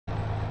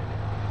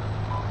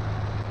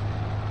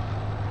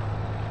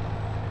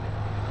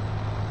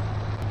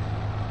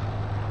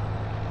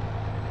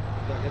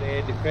An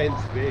air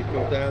defense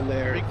vehicle down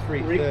there at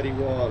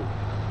 331.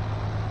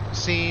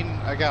 Seen,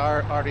 I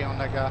got already on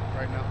that guy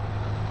right now.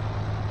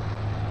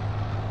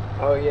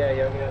 Oh yeah,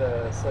 y'all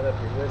gotta set up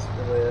your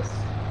whisper list.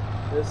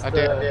 Just, I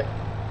did. Okay.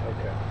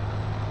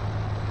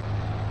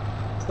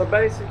 So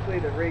basically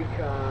the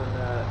Recon,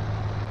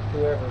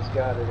 whoever's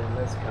got it in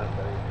this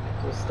company,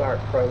 just start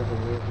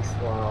probing east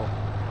while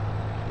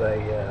they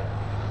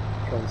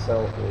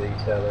consult with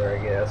each other,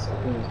 I guess, on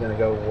who's gonna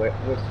go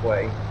which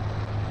way.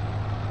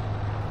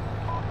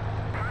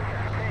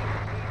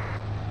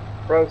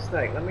 Bro,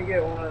 Snake, let me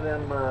get one of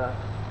them,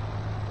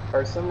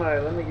 or somebody,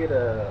 let me get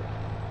a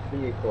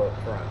vehicle up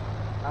front.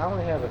 I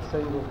only have a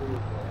single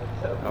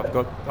vehicle.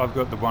 I've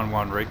got the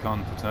 1-1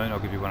 Recon platoon. I'll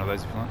give you one of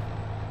those if you want.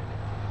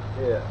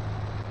 Yeah.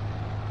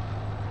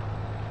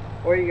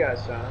 What do you got,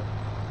 Sean?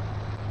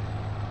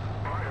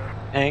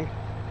 Tank.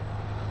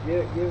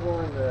 Give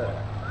one to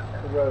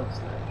Road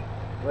Snake.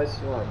 Unless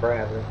you want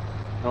Bradley.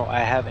 No, I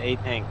have a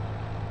tank.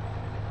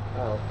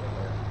 Oh, okay.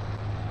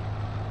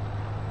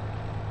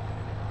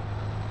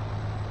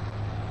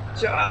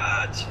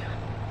 Charge!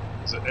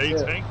 Is it a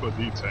tank or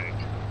the tank?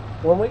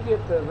 When we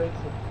get the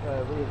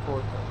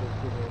reinforcement, just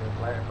give me a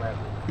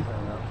Bradley.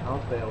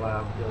 I'll stay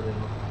alive until then.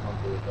 I'll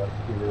do it, but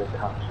be really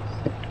cautious.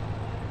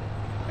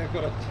 I've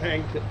got a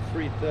tank at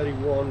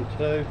 331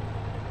 too.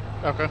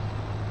 Okay.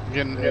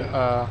 Getting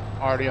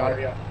already on.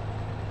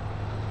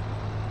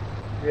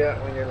 Yeah,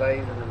 when you're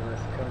lasing them,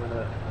 that's coming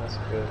up. That's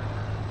good.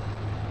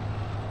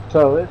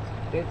 So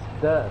it's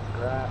dusk,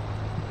 right?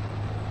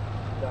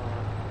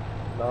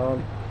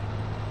 Dawn.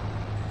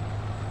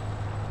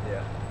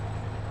 Yeah.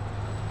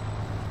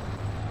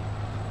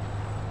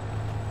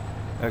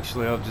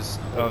 Actually, I've just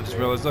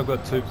realised I've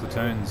got 2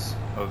 platoons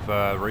of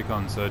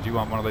Recon. So do you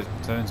want one of those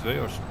platoons, V,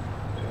 or?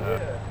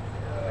 Yeah,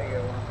 I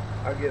get one.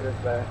 I'll give this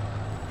back.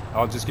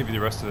 I'll just give you the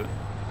rest of it.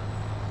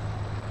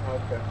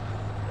 Okay.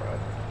 Right.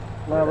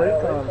 My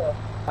Recon,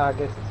 I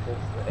guess it's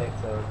just the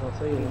XO. We'll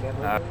see you again.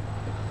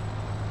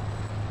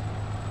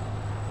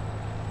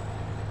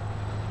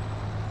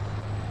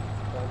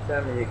 Don't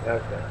tell me you,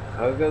 okay. I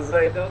was gonna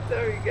say, don't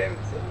tell me you gave it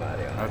to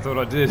somebody else. I thought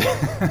I did.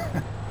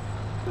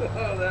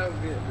 Oh, that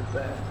would be a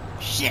disaster.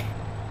 Shit!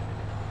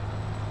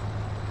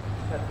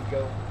 Have to go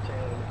from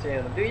channel to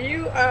channel. Do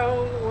you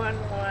own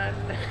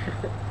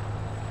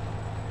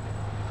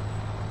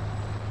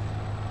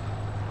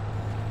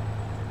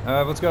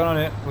 1-1? What's going on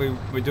here?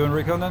 We doing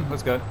Recon then?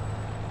 Let's go.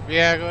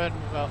 Yeah, go ahead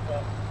and move out.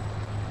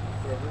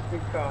 Yeah, just be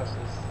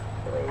cautious.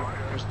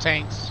 There's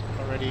tanks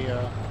already moving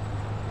up.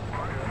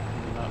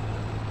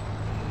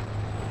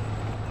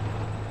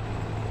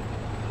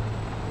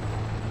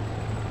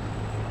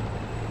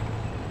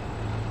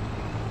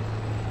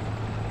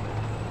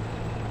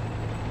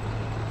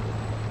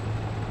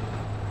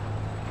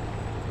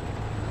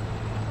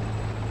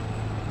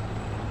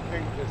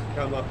 Tank just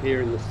come up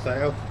here in the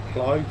south,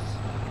 close.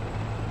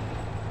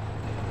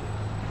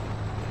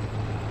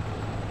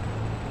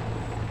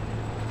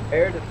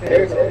 Air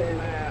defense on the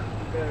map.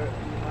 You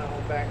might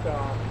want to back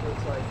off.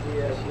 Looks like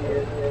yes.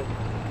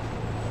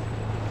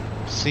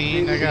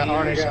 Seen, I got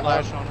already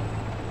splash on them.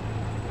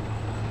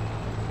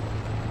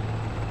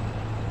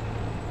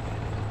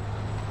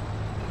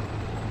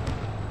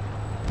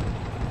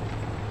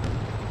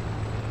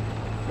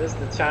 This is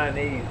the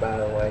Chinese, by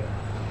the way.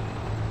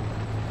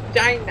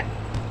 China.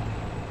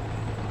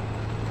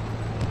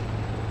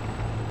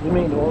 You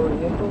mean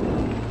Oriental?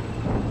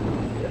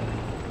 Yeah.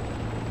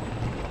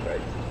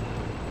 Right.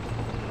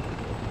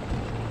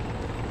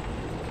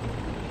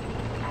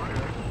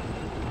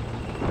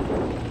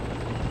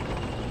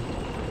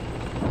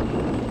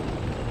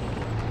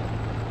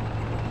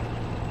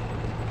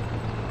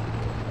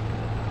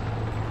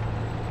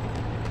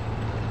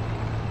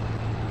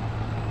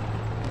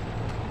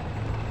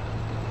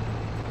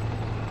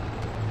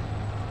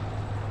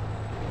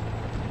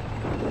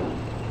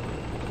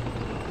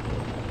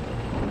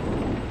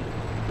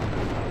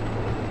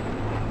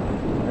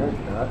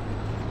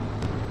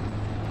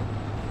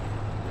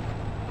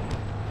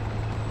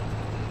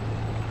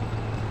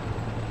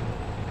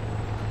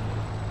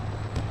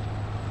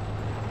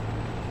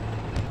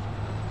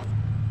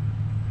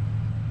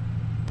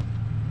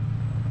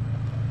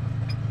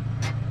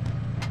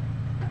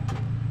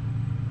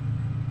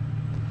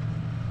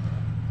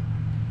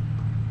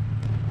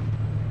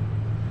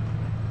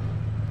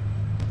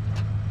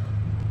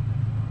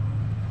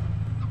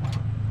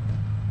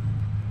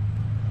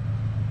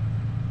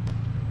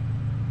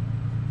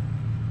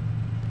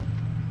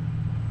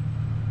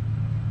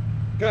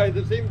 Okay,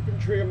 there's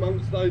infantry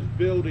amongst those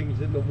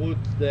buildings in the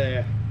woods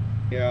there.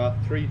 Yeah,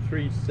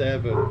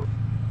 337. In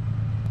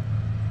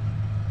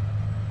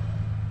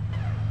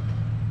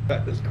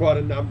fact, there's quite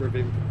a number of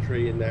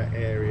infantry in that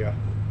area.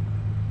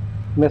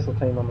 Missile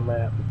team on the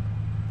map.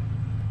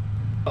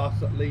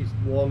 Plus at least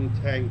 1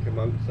 tank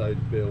amongst those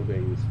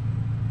buildings.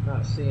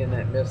 Not seeing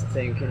that missile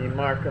team. Can you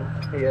mark them?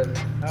 He has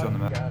It's on the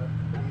map. got him.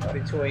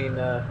 He's between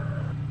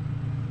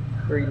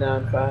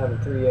 395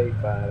 and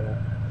 385.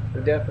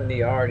 We definitely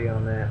need Artie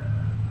on that.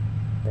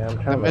 Yeah, I'm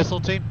trying The missile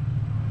team?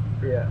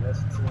 Yeah,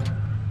 missile team.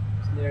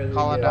 Near the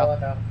Calling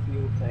out.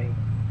 fuel tank.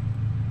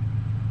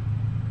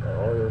 Or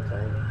oil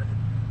tank.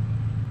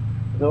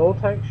 The oil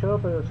tank show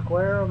up in a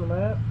square on the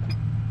map?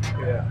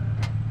 Yeah.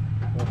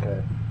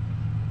 Okay.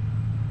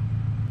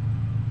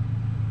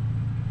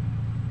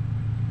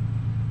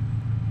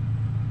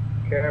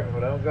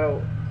 Careful, don't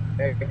go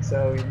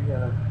XO,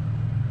 you're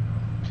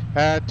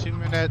gonna 2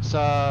 minutes,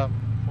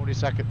 40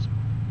 seconds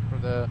for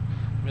the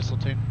missile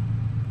team.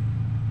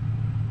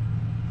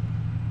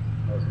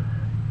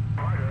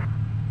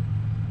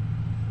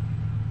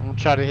 I'm gonna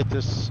try to hit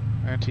this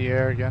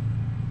anti-air again.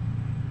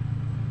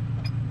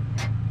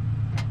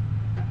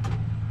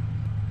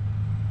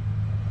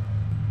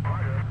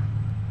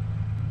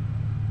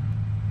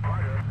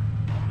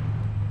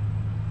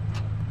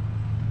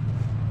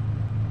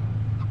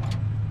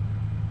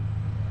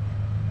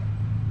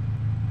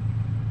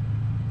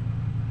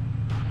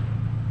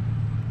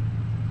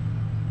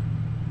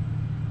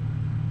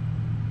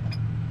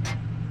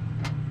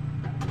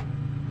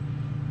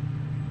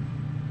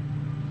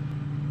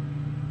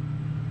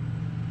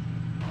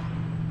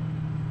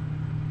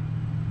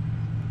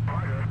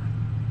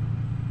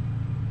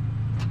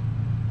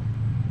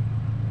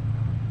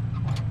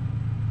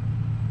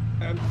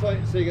 I'm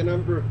sightseeing a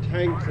number of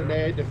tanks and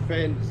air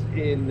defence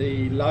in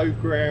the low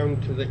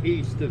ground to the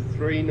east of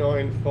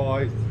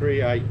 395,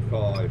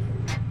 385.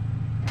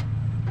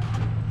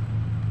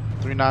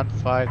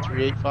 395,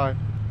 385.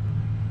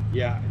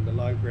 Yeah, in the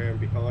low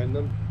ground behind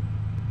them.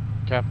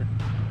 Copy.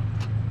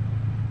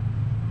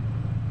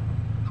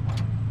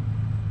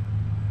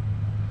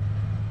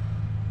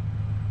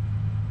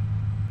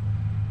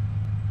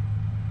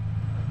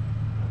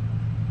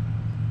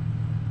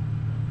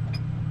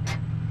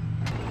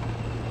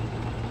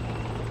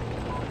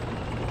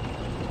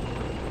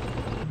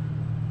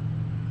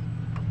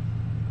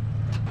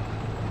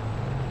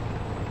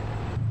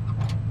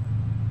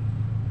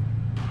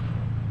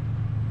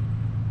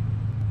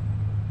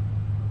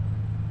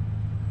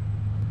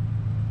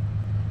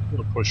 I'm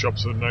gonna push up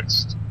to the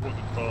next wooded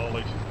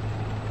valley.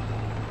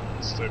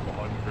 Stay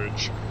behind the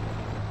bridge.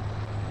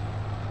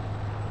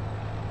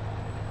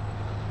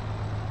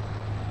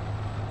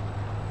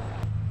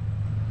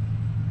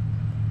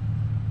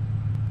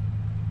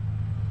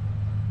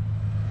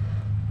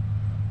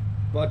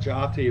 Much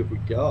RT have we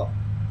got?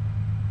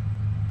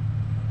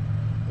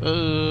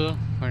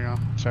 Hang on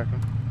a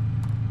second.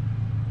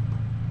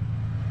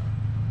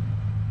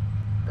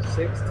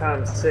 6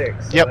 times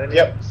 6. So Yep,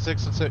 yep.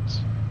 6 and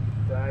 6.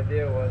 The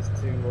idea was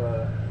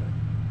to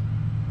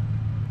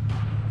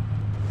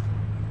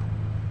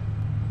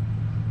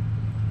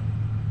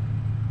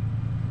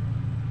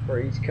for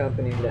each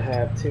company to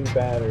have 2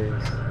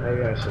 batteries.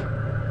 Maybe I should.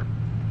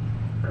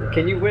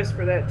 Can you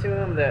whisper that to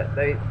them that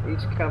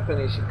each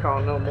company should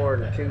call no more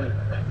than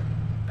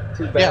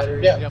two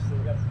batteries? Yeah, yep.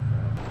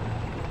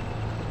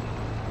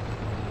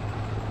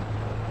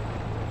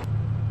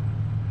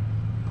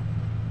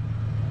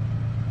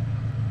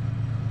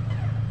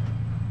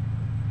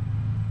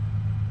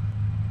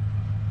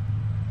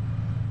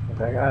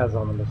 Okay, eyes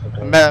on the missile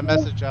tank.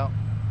 Message out.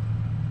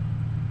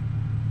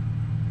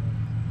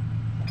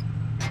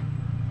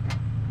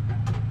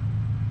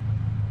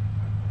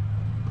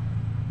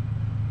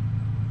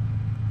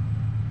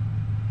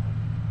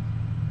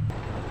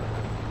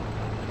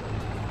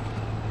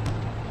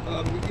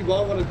 You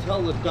might want to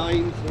tell the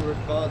Danes who are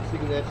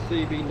advancing their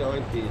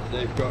CB90s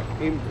they've got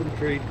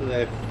infantry to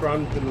their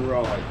front and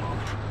right.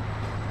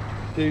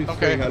 Okay.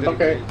 300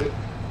 Okay. meters.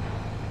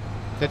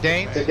 The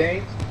Danes? The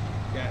Danes?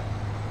 Yeah.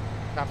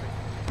 Copy.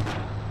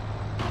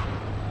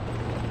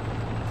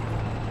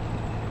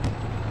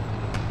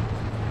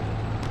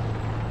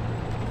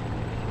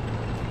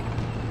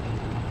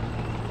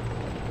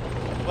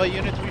 Well,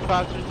 unit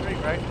 3523,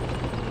 right?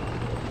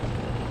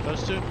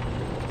 Those two?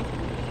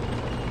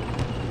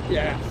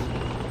 Yes.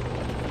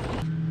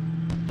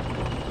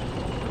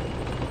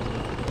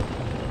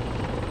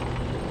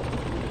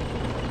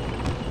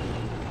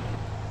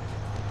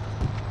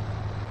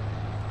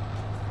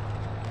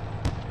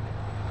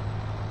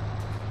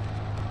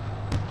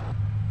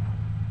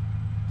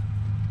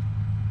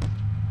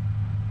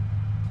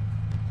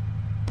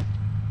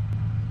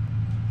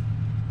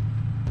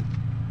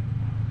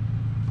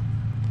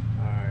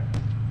 Alright.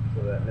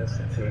 So that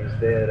missile team's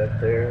dead up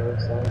there,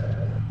 looks like.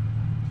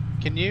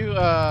 Can you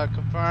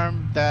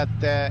confirm that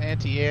the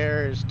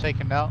anti-air is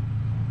taken out?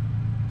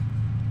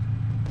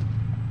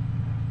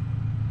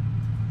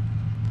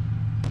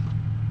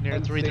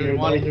 Near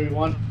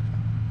 331?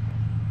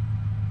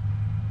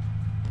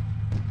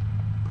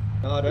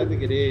 No, I don't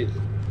think it is.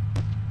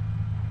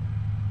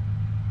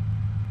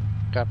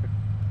 Copy.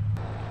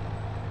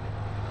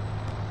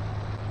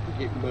 I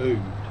think it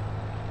moved.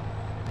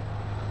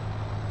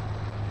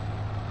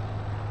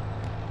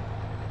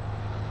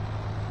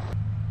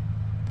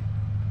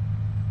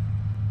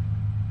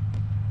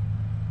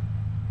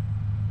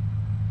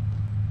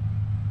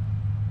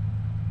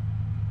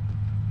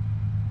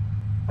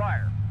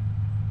 Fire.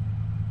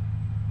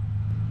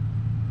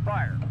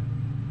 Fire.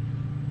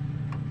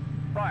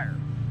 Fire.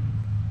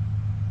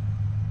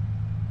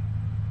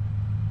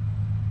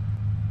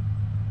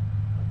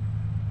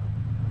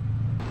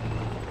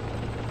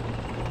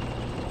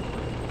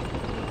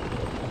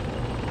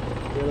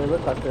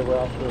 looked like they were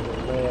off to the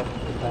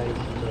left, the base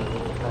of the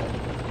little tank.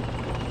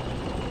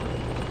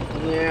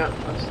 Yeah,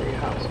 I see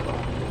hot spot. I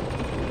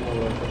don't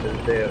know if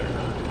it's dead or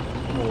not.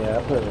 Yeah,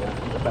 I put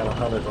about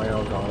 100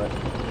 rounds on it.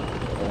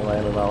 And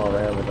landed all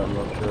around it, I'm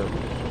not sure.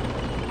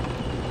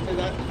 Hey,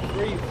 that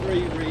 3-3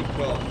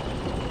 Recon.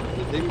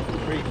 There's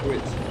infantry to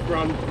its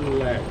front and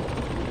left.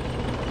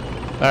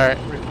 Alright,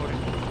 reporting.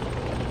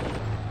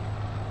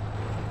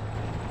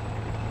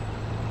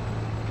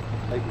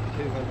 Maybe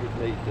 200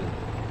 meters.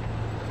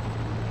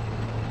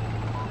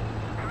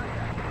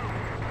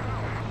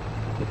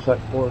 Looks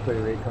like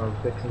 4-3 Recon's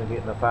fixing to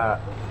get in a fight.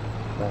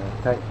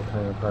 Tank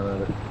platoon in front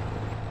of it.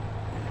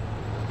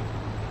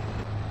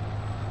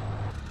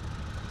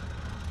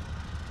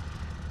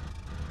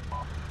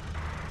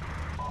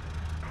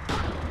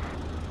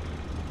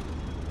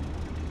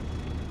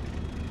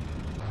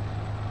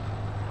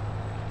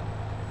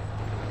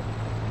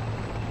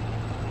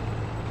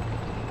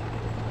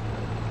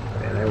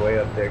 Man, they're way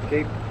up there.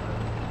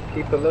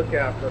 Keep a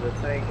lookout for the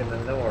tank in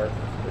the north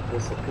that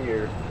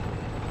disappeared.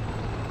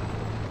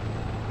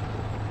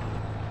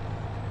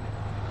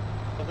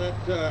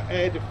 That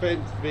air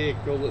defense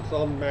vehicle that's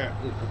on map,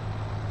 there's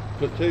a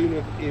platoon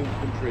of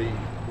infantry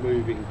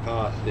moving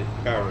past it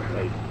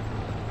currently.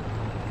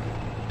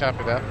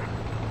 Copy that.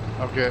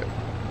 I'll get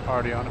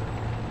already on it.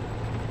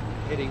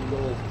 Heading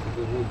north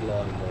to the wood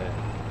line there.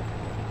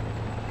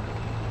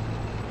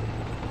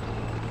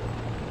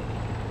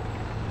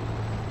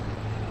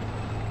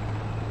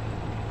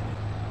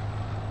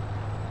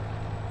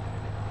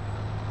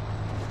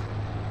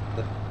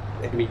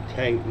 The enemy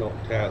tank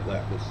knocked out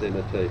that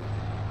vicinity.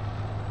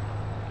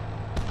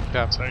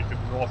 Copy. Tank in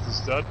the north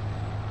is dead.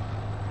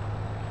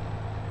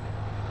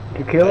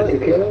 You kill it? You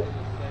kill it?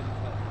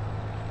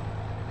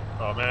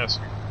 I'm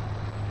asking.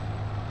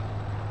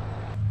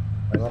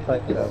 I don't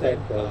think so.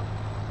 Center.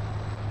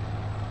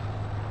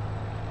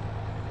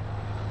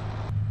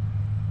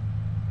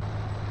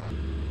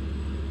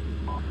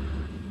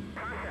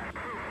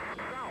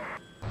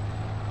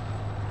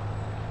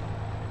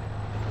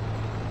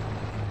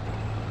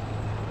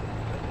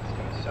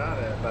 Shot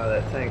at by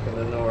that tank in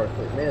the north.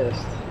 It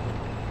missed.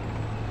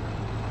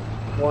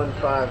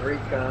 1-5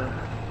 Recon.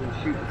 Been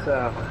shooting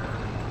south.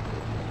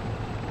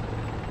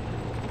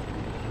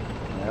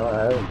 Well,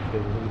 I didn't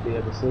figure he'd be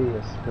able to see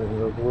us through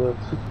those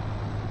woods.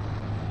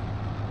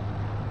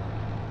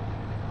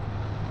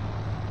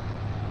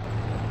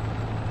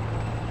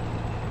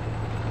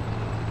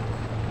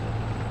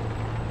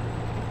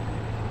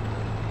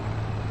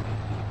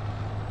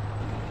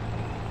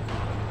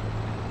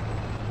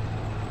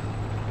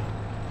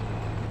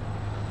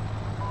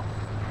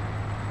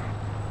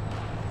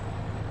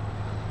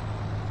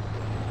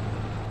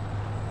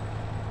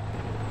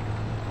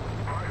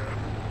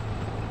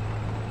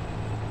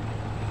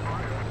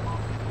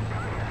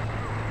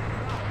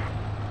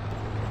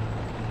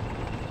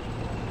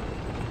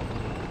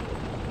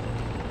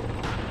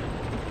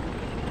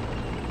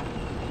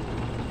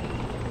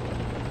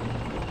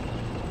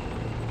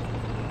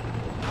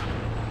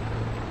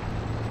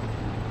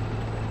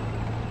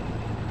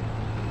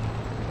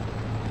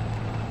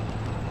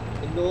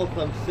 North,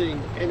 I'm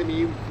seeing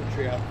enemy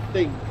infantry, I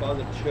think, by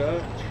the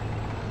church.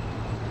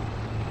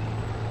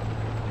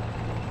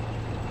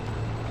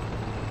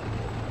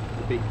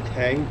 The big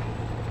tank.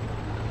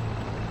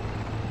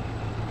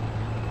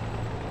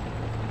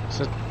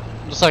 So,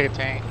 looks like a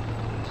tank.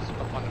 Just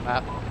up on the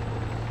map.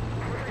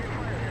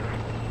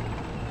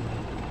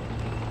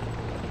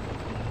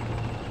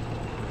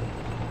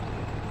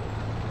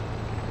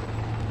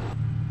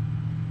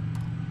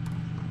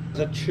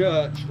 There's a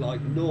church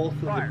like north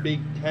of the big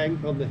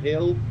tank on the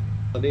hill,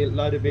 and a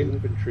load of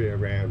infantry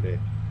around it.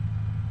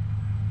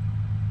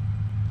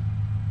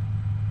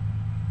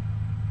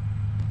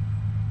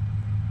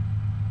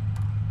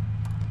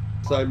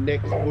 So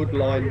next wood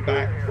line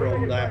back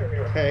from that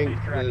tank,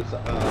 there's a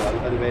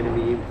load of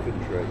enemy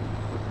infantry.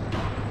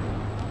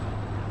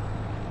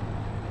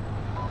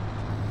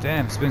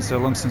 Damn, it's been so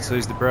long since I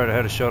used the Brad. I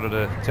had a shot at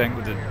a tank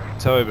with a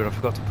tow, but I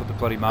forgot to put the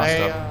bloody mast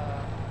Hey,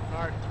 up.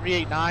 guard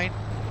 389.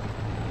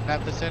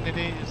 That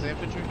vicinity is the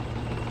infantry.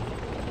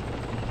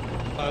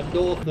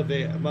 North of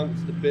it,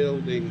 amongst the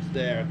buildings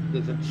there,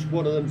 there's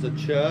one of them's a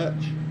church.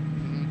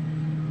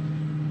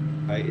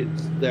 Mm-hmm.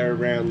 It's there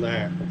around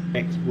that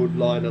next wood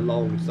line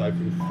along, so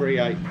from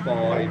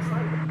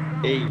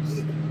 385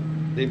 east,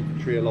 the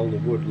infantry along the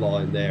wood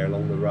line there,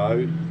 along the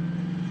road.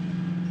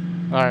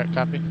 Alright,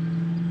 copy.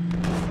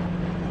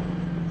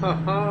 Ho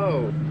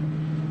ho!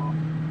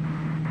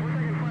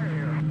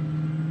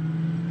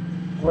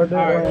 Where'd they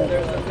Alright, land?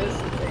 there's a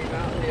missile team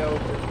out in the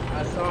open.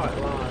 I saw it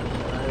launch,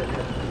 and I didn't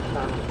have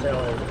time to tell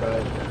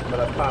everybody, but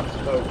I popped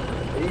smoke.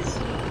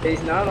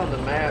 He's not on the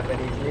map, and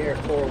he's near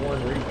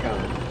 4-1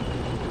 Recon.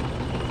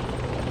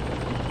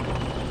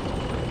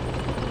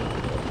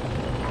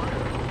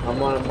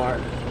 I'm on a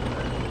mark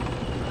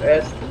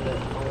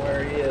estimate on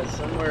where he is,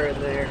 somewhere in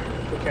there.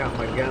 Took out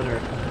my gunner.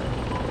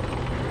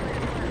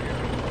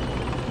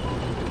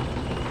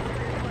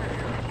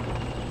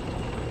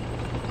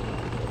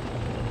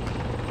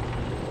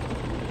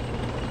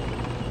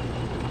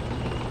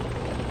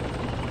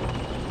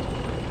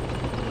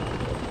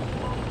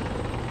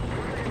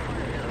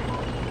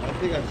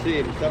 think I see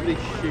him. Somebody's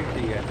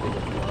shooting at him.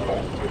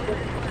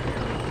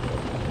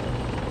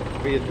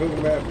 Are you talking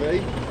about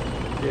me?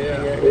 Yeah,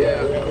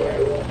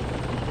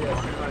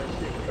 somebody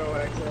shooting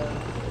coax at him.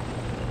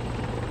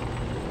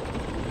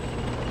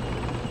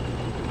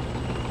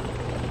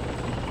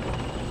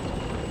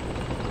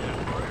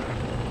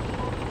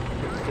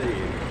 See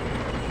him.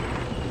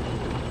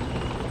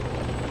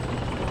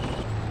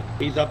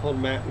 He's up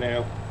on map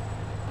now.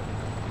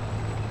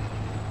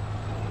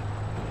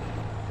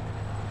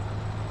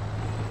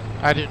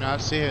 I do not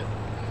see it.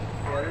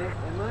 Yeah,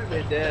 they might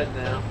be dead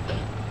now.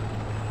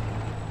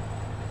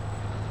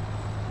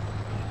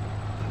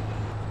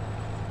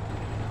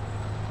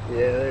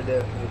 Yeah, they're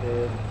definitely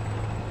dead.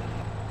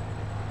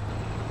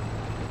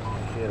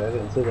 Shit, I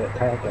didn't see that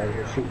tank. I was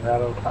just shooting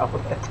right on top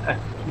of that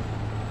tank.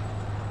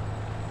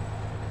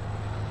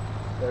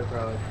 They're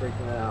probably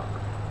freaking out.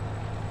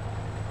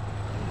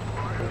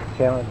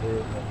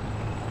 Challenger.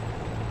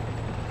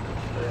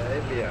 Yeah,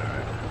 they'd be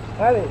alright.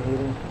 I didn't hit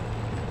him.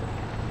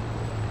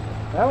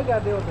 Now we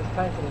gotta deal with this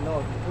tank in the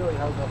north. It's really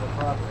holding up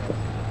our progress.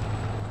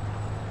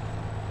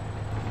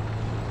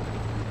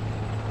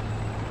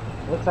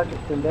 Looks like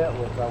it's been dealt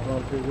with by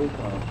 1-2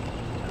 Recon.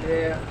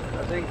 Yeah,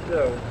 I think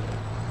so.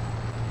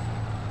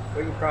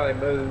 We can probably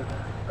move.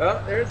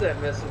 Oh, there's that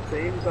missile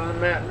team. It's on the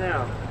map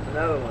now.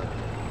 Another one.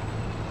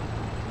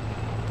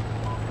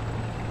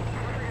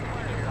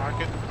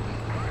 Mark it.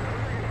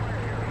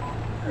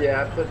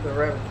 Yeah, I put the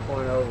reference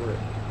point over it.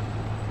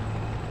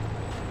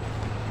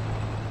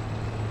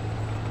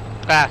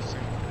 Fast.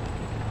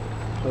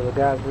 So the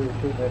guys we were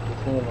shooting at the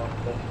scene on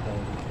the thing.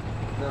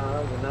 No,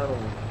 that was another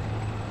one.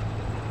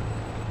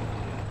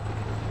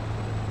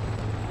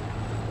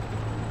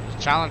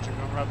 Challenger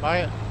gonna run by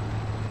it.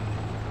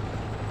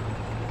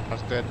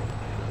 That's dead.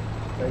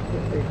 They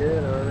could be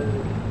dead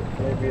already.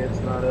 Maybe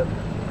it's not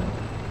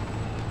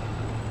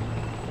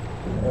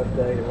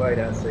updated. Wait,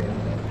 I see him.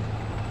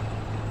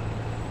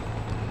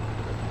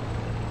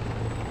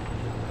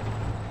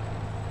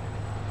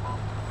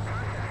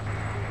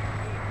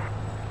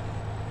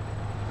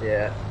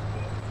 Yeah.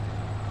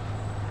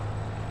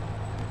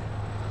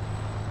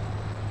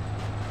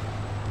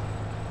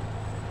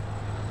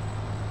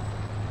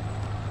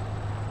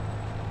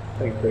 I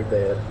think they're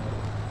dead.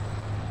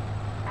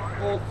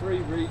 All 3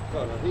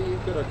 Recon. I think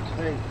you've got a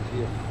tank to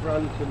your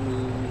front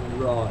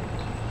and right.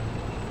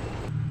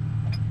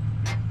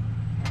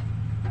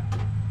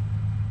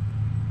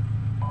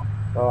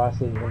 Oh, I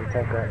see you in the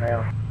tank right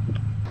now.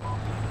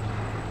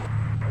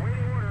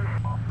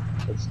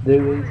 It's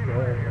due east,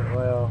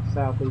 well,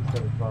 southeast of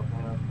us right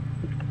now.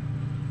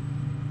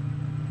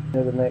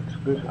 Near the next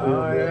group of Oh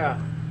fields. yeah,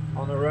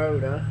 on the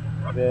road, huh?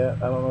 Yeah,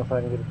 I don't know if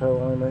I can get a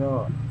total on him or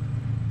not.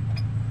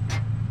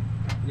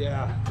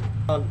 Yeah.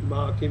 Can't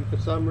mark him for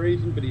some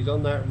reason, but he's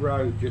on that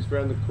road just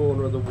around the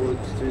corner of the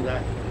woods through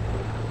that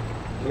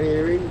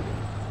clearing.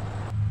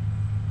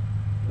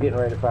 Getting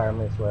ready to fire a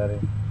missile at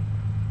him.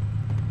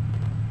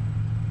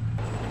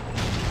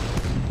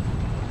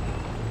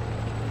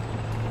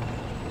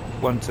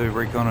 One, 2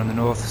 Recon in the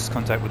north.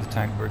 Contact with the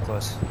tank very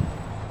close.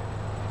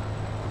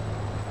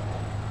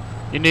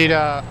 You need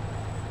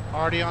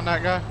Artie on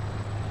that guy?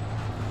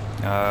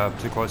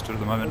 Too close to it at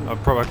the moment. I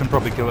can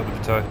probably kill it with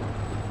the tow.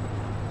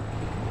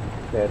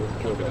 Yeah, just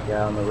killed that guy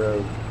on the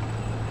road.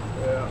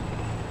 Yeah.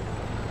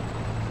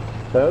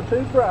 So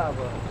 2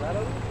 Bravo, right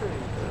over the tree.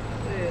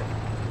 That's it.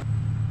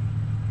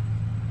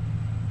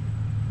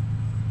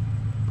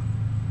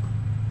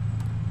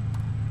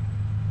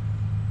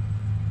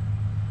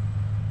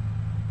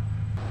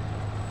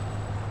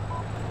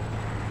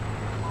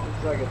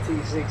 Looks like a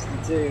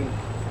T-62.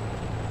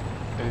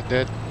 He's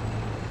dead.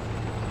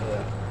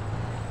 Yeah.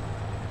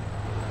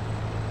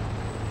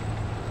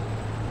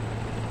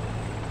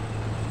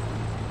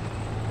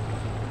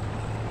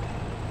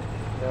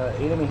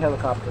 Enemy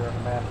helicopter on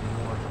the map in the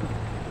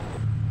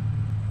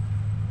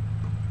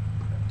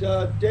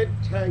north. Dead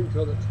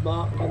tanker that's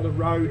marked on the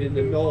road in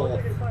the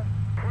north.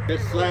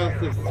 Just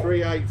south of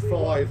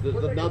 385.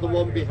 There's another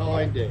one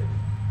behind it.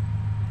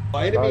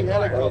 Enemy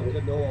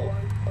helicopter north.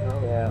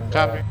 Yeah.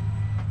 Copy.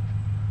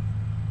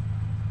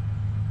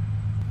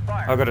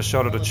 I got a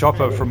shot at a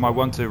chopper from my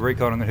 1-2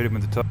 Recon. I'm gonna hit him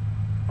with the tow.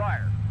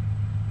 Fire.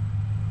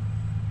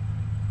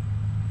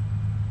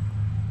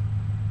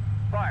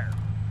 Fire.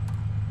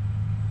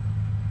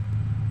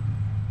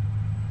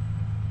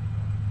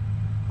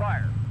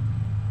 Fire.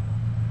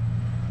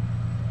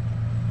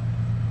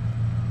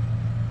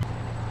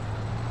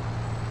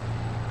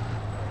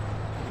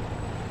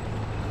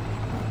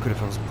 Good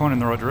if I was pointing in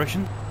the right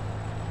direction.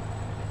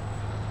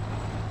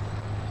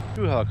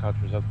 2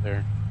 helicopters up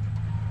there.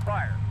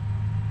 Fire.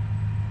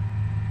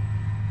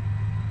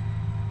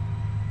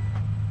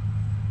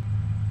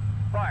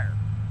 Fire.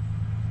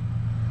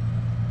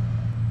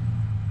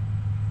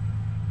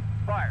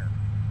 Fire.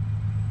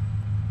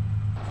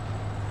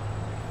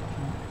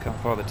 Can't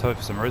fire the tow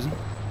for some reason.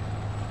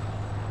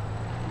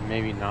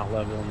 Maybe not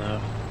level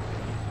enough.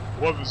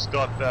 Whoever's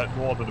got that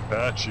northern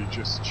Apache,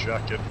 just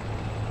check it.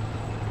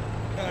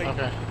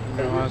 Okay.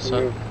 No, that's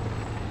it.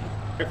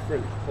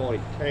 reference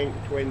point, tank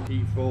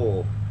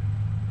 24.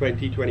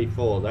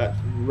 2024, that's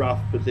rough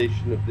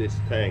position of this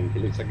tank.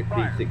 It looks like a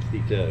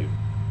T-62.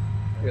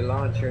 Your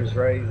launcher's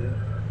raising.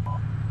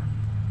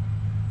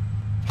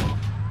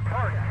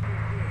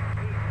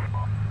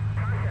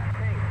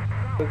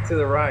 Look to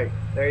the right.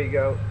 There you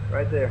go.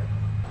 Right there.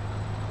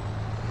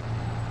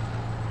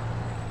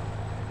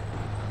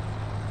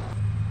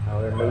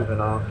 Oh, they're moving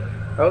off.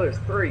 Oh, there's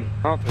three.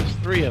 Oh, there's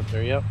three up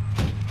there, yep.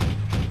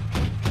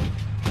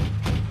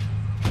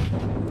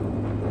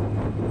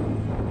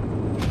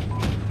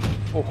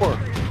 Oh, four.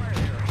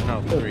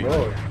 No, three.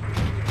 Lord.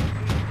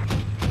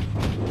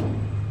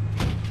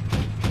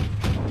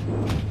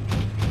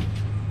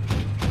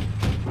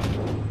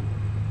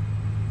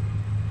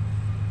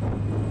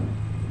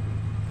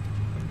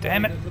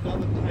 Damn it. There's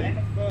another tank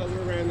further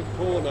around the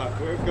corner.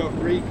 We've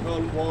got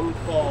Recon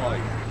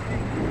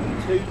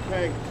 1-5. Two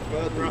tanks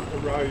further up the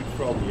road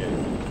from you.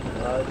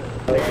 Air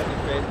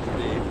defense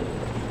vehicle.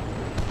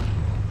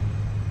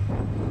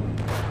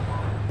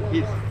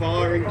 He's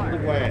firing to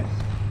the west.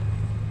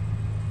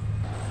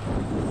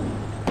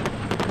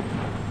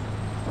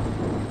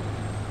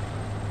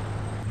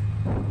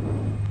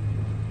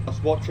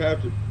 Just watch out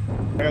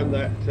around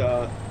that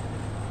church.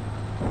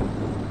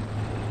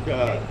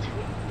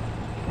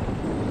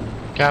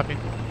 Copy.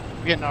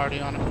 I'm getting already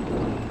on it.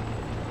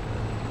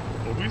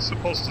 Are we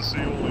supposed to see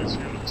all these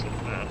units on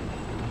the map?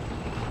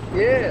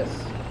 Yes.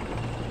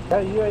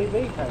 Got a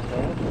UAV tank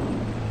there.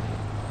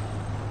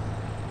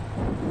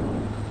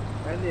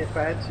 And the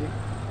Apache.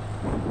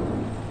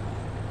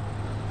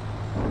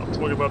 I'm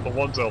talking about the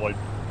ones that like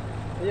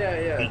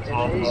Yeah. peek in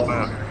off the the east.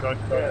 map. Okay?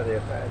 Yeah, the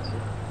Apache.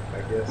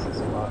 I guess it's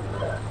a lot of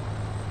that.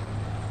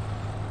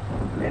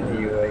 And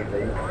the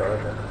UAV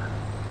further.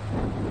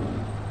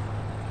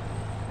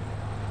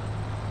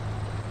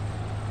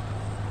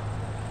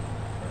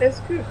 It's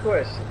a good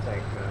question,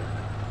 Tank Man.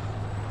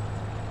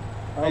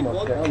 Hey,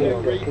 Almost got 1-2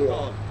 killed.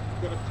 Recon.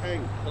 Got a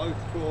tank, close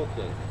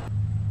quarters.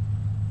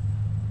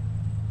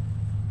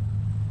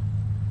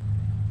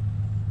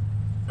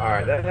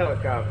 Alright, that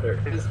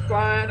helicopter is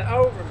flying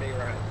over me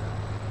right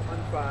now.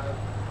 1-5.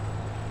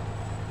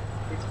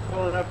 He's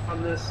pulling up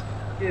on this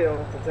hill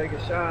to take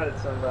a shot at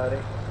somebody.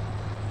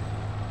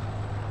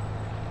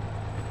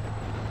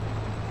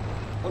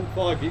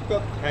 1-5, you've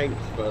got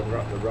tanks further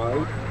up the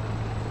road.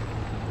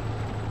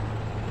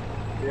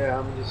 Yeah,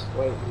 I'm just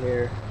waiting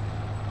here.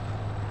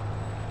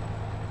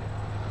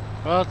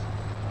 What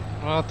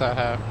the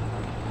heck?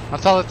 I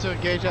told it to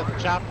engage at the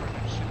chopper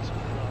and shoot some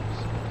drones.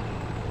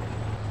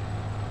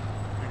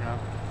 You know.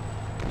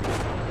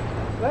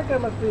 That guy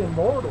must be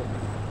immortal.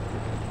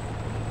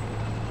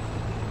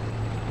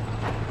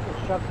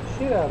 Just shot the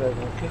shit out of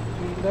him and kicked the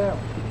shooting down.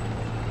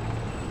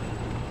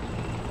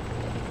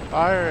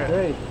 Fire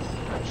it.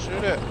 Jesus.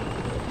 Shoot it.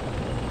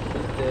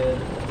 He's dead.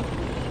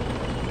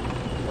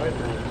 Wait a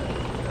minute.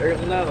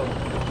 There's another one.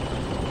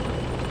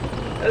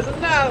 There's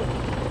another one.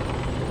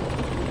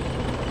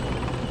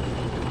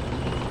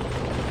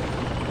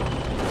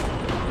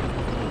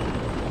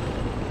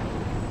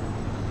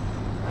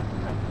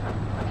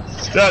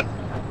 Dead.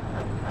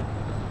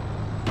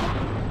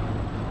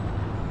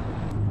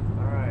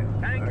 Alright,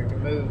 I can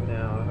move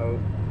now, I hope.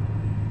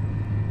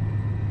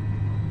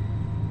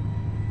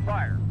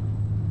 Fire.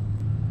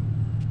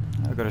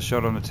 I got a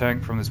shot on a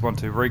tank from this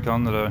 1-2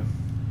 Recon that I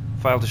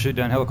failed to shoot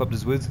down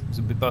helicopters with. It was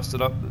a bit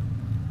busted up, but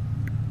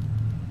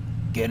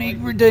can he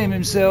redeem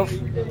himself?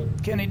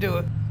 Can he do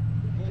it?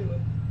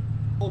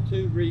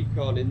 4-2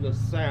 Recon in the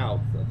south.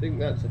 I think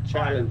that's a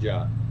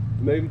Challenger.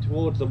 Moving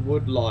towards the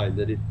wood line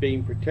that is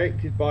being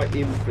protected by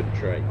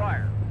infantry.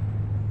 Fire.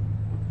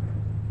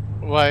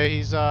 Wait,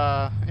 he's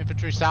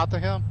infantry south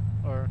of him?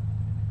 Or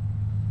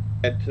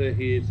To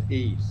his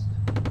east.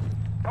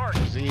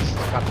 Target. is he east?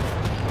 Copy.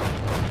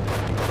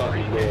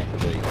 Slightly north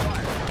of east.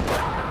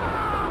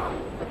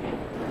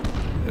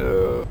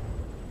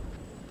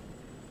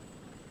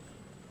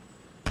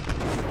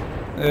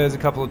 There's a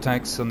couple of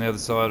tanks on the other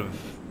side of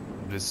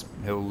this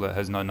hill that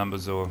has no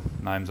numbers or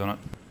names on it.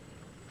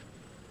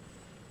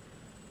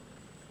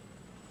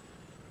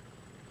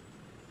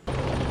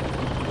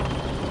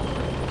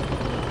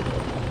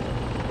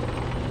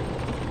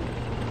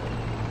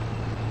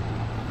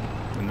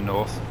 In the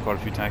north, quite a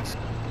few tanks.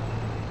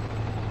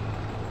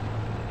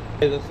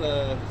 There's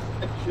a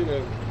section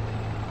of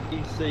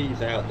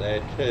ECs out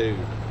there too.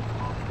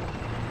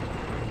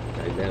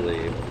 Okay, now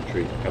the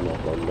infantry's come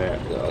up on map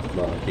that I was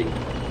marking.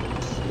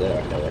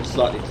 There, okay, they're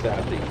slightly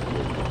southeast.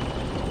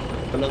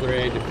 Another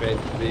air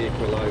defence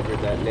vehicle over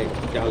at that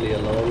next gully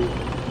along.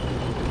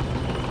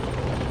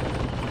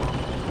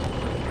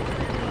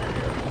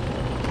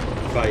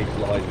 Phase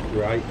line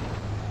great.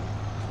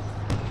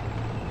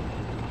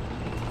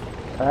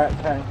 Alright,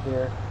 tank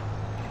here.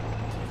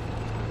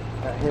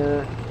 Right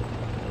here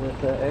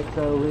with the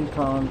XO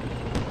Recon.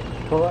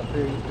 Pull up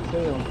here, you can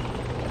see them.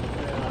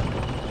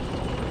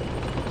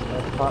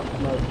 That's pop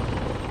smoke.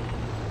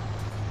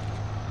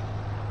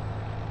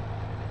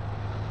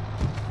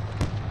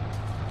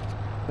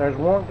 There's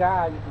one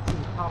guy, you can see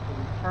the top of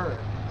his turret.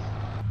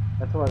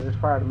 That's what I just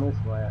fired a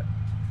missile at.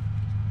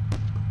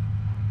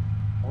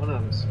 One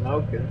of them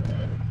smoking.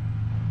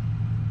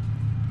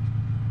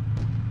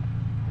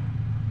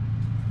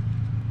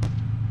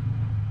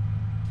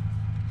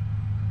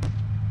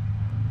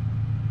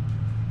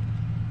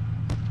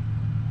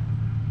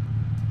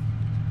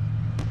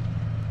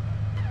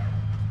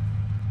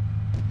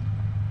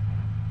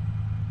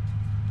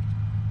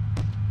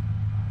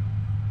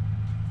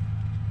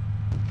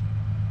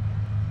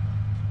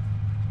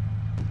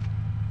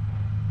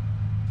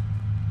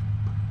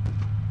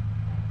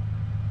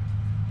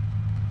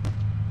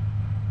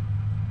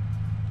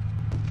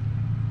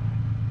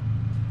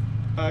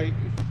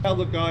 Tell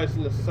the guys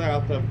in the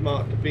south I've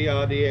marked a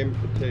BRDM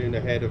platoon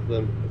ahead of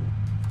them.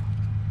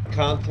 I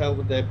can't tell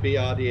with their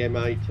BRDM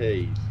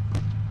ATs.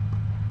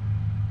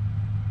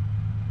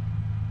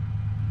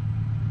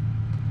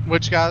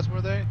 Which guys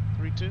were they?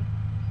 3-2?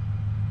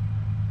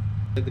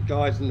 The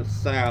guys in the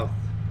south,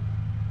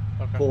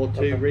 Okay.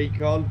 4-2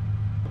 Recon.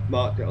 I've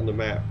marked it on the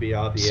map,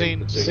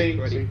 BRDM platoon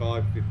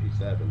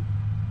 2557.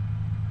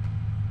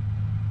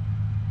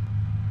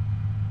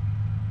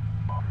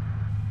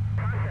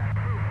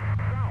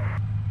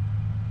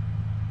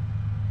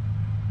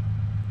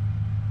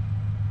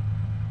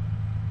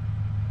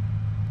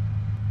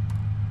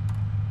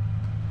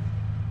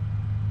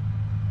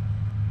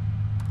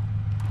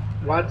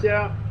 Watch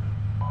out.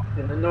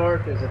 In the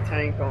north, there's a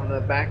tank on the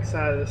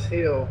backside of this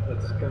hill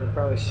that's going to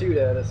probably shoot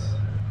at us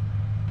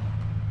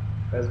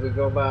as we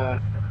go by.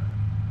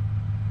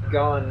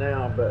 Gone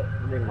now, but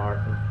let me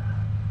mark him.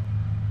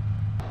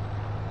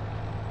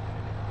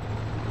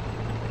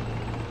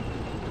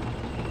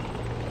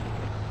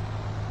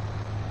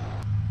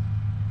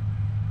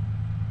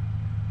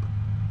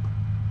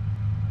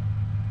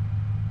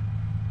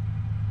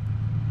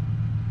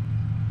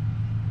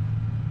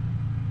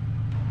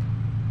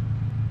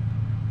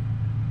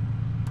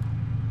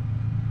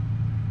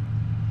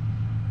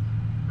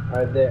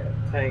 Right there,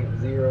 tank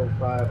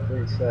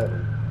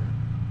 0537.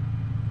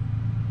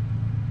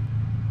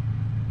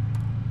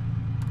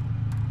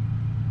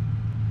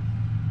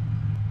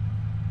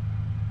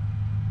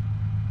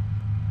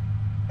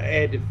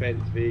 Air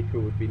defense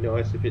vehicle would be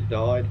nice if it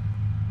died.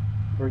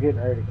 We're getting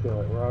ready to kill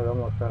it. We're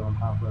almost right on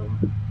top of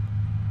them.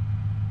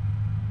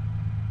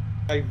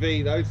 Hey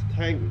V, those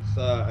tanks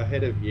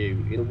ahead of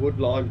you, in a wood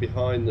line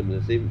behind them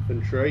there's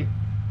infantry.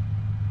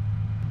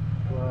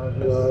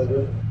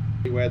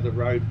 Where the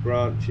road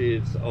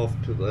branches off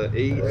to the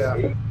east.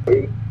 Yeah.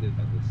 There's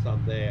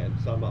some there and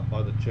some up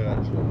by the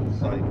church on the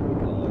same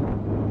wood line.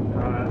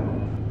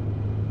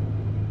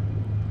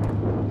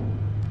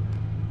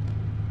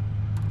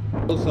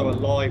 Also a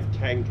live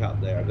tank up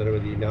there, I don't know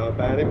whether you know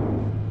about him.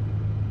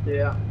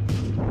 Yeah.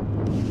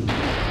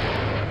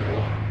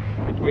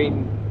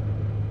 Between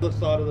the other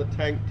side of the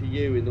tank to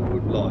you in the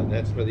wood line,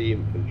 that's where the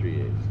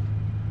infantry is.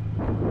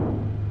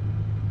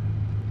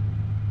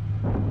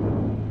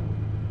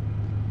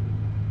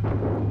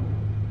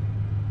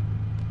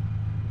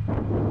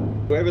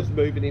 Whoever's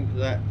moving into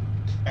that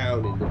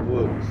town in the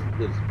woods,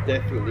 there's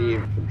definitely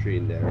infantry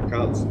in there. I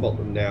can't spot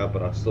them now,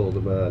 but I saw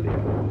them earlier.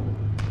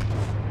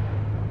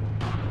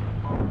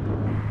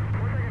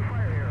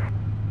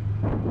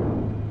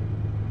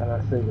 And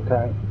I see the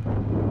tank.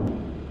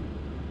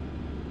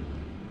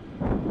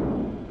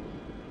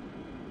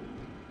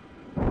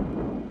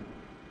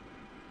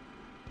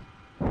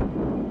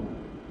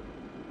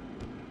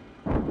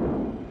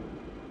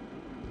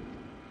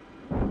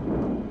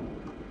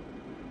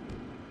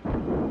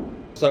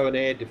 Also an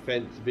air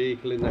defense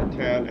vehicle in that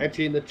town,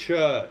 actually in the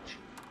church,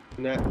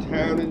 in that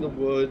town in the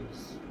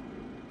woods.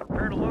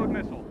 Prepare to load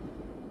missile.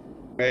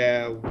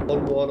 Where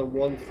 1-1 and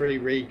 1-3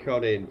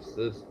 recon in.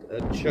 There's a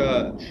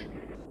church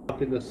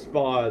up in the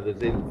spire,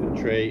 there's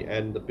infantry,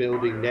 and the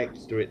building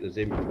next to it there's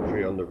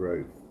infantry on the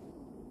roof.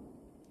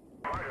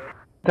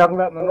 Talking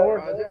about in the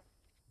north?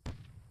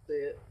 See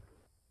it.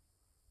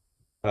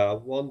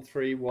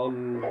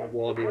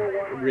 1-3-1-1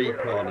 in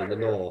recon in the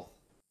north.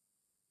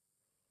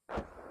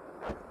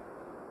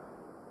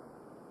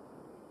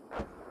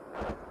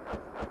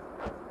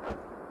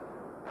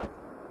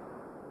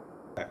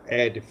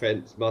 Air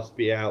defense must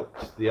be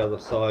out the other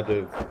side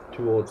of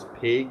towards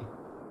Pig.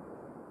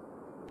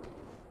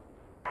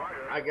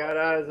 I got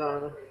eyes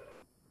on him.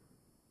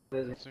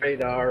 There's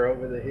radar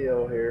over the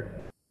hill here.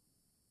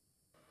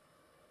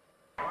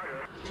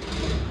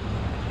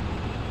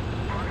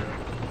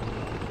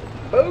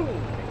 Boom!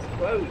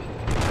 Explosion.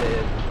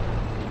 Dead.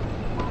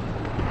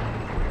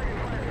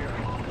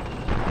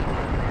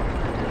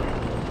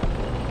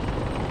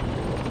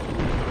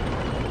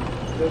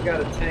 Still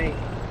got a tank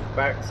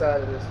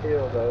backside of this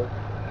hill though.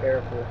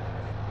 Careful.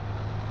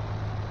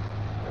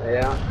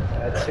 Yeah,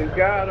 that's who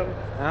got him.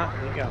 Ah,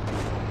 you got me.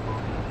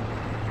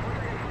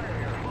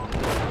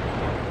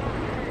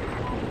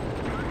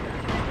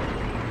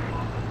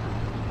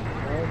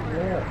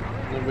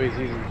 Nobody's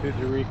using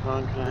 2-2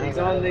 Recon. Can I have He's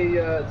that? on the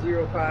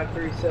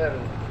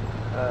 0537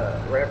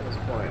 reference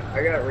point.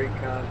 I got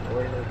Recon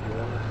for you if you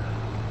want it.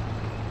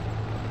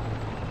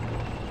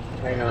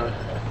 Hang on.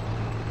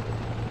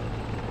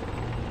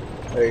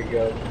 There you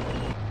go.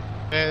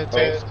 Yeah, the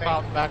tank's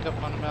popped back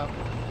up on the map.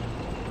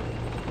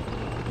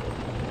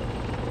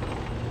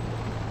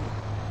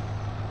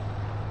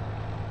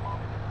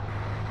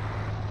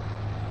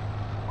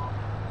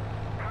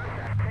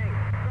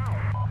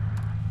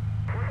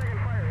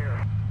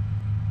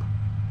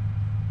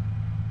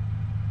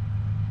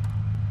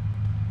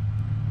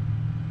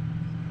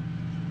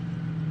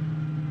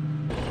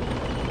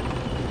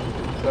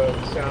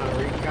 Sean,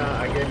 Recon,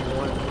 I gave you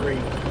 1-3.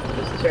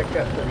 Just check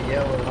up to the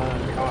yellow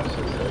line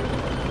cautiously.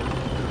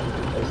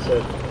 They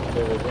said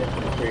there was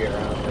infantry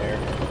around there.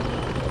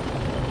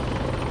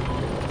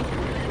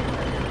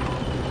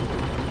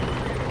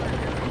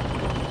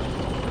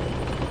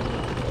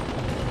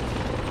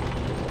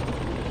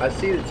 I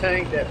see the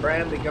tank that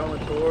Bradley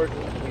going towards.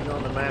 He's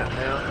on the map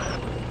now.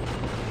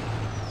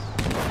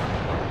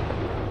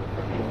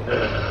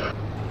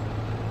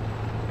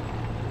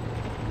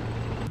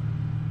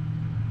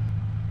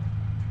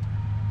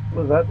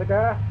 Was that the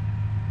guy?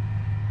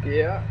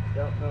 Yeah,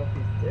 don't know if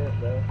he's dead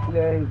though.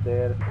 Yeah, he's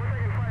dead.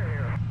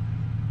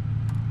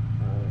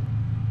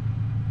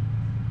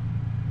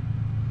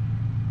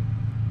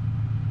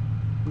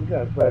 You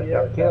guys better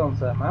start killing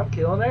something. I'm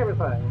killing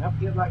everything. I've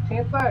killed like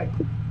 10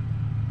 things.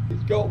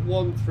 He's got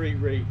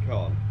 1-3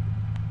 recon.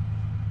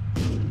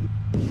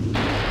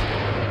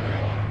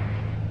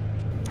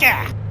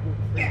 Yeah.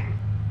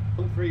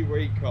 1-3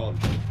 recon.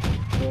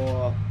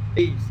 For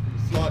east and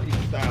slightly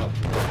south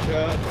of the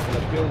church and a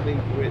building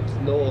to its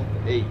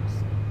northeast.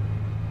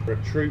 There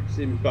are troops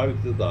in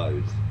both of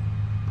those.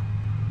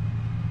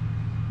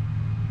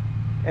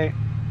 Hey.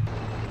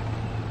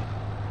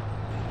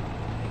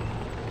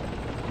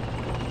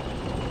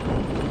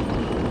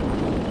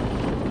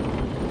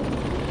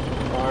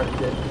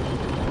 Marked it.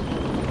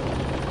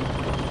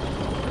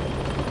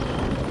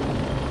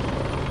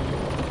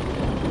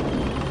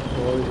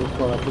 Or we're just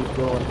gonna keep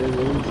going due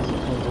east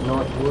into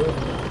Northwood.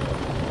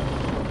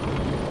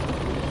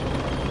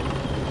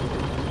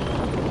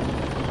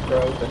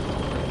 Frozen.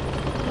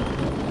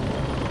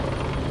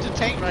 There's a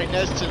tank right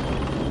next to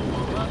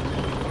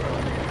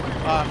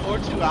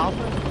 4-2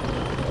 Alpha.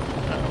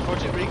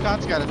 4-2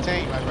 Recon's got a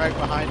tank like right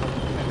behind him,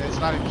 and it's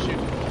not even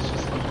shooting. It's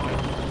just looking at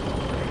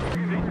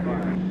him.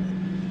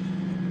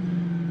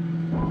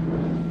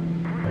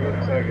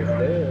 Looks like it's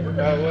dead.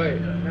 Oh wait,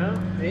 no,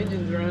 the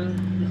engine's running.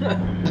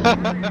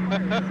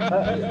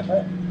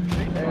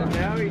 And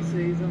now he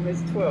sees him.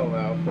 It's 12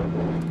 Alpha.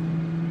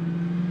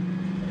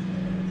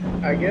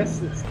 I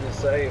guess it's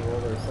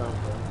disabled or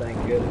something. Thank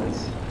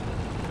goodness.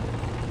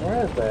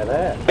 Where is that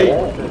at?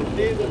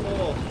 Near the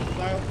north,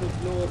 south of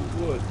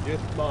Northwood,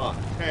 just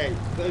marked, tank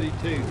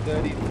 32,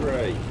 33.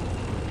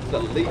 There's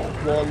at least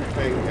one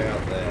tank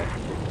out there,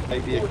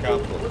 maybe a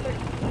couple.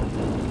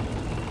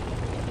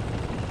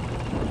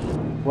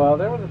 Well,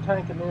 there was a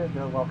tank a minute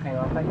ago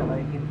volcano. I think I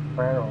may hit the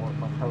barrel with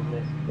my toe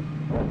missed.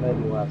 That may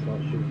be why it's not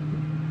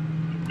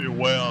shooting. Be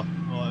aware,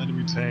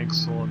 enemy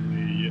tanks on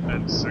the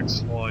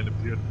N6 line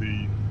appear to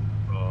be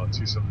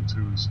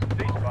T-72s.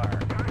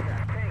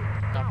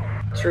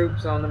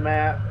 Troops on the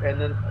map, and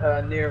then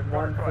near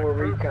 1-4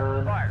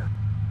 Recon.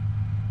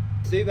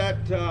 See that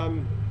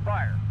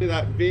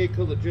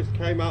vehicle that just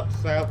came up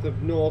south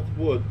of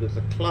Northwood? There's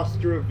a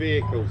cluster of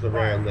vehicles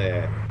around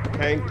there.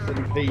 Tanks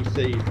and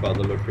PCs by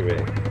the look of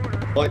it.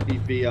 Might be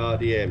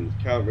BRDMs,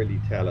 can't really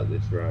tell at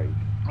this range.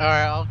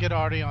 Alright, I'll get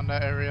Artie on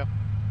that area.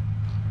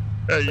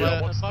 Hey, yeah,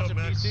 A what's bunch up, of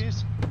Max?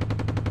 PCs.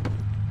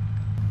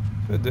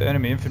 The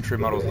enemy infantry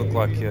models look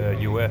like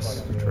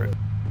US troops.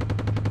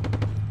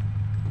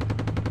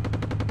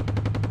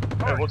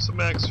 Hey, what's the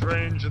max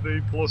range of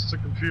the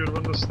ballistic computer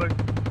on this thing?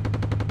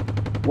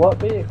 What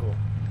vehicle?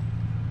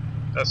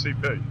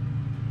 SCP.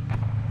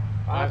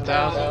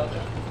 5,000.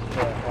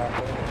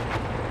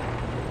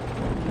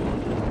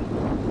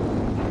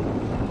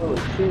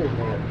 Holy shit,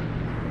 man.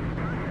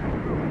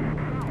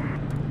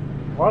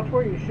 Watch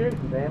where you're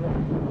shooting, damn it.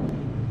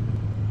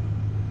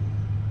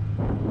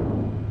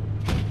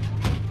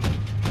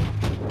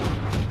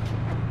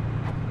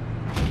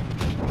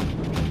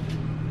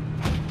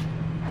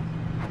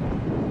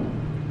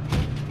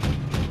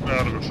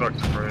 Out of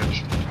effective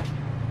range.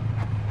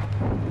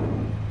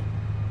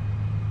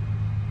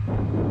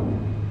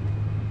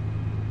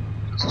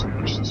 Just too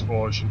much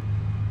dispersion.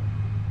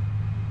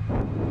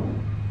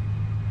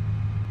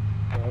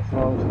 That's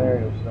long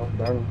scenario, so don't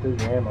burn through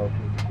the ammo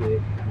too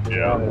quick.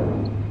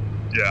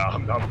 Yeah,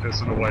 I'm not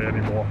pissing away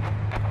anymore.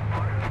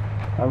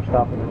 I'm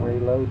stopping and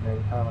reloading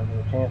every time I get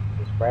a chance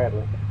with this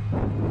Bradley.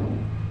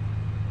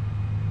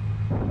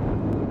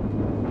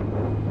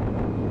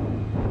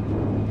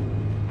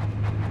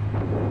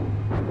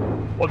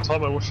 One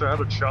time I wish I had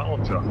a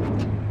Challenger.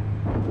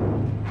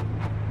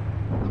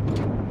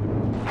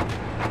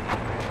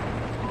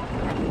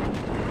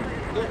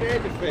 Got air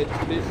defense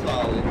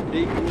missile in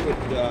Deepwood,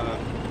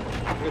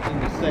 within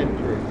the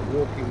centre, and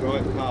walking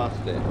right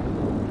past it.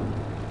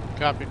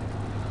 Copy.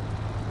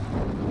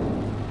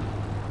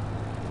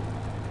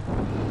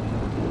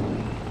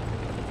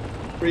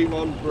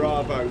 One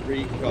Bravo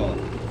Recon,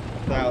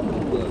 south of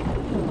the...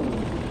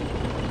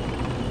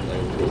 They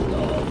were just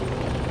on.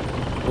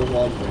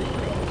 1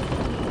 Recon.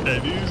 Hey,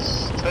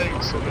 these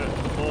tanks on that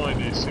line,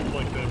 they seem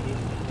like they're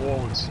moving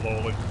forward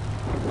slowly.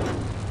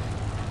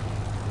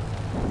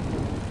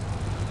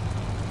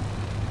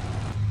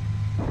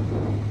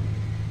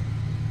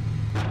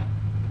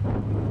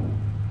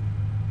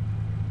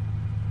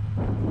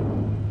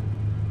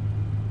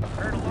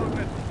 Prepare to load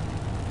missile.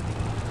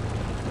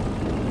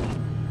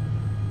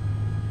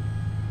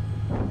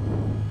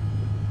 Yeah, 1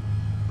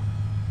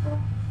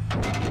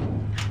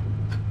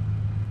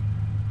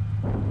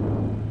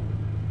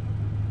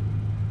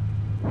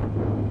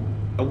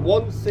 A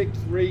 1-6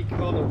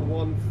 Recon and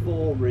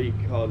 1-4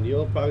 Recon,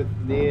 you're both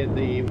near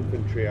the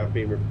infantry I've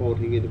been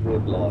reporting in the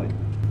wood line.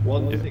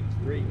 1-6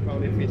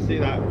 Recon, if you see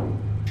that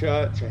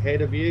church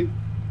ahead of you,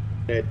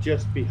 they're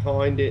just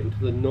behind it and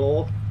to the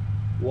north.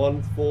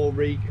 1-4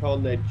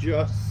 Recon, they're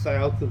just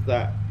south of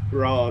that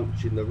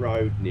branch in the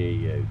road near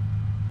you.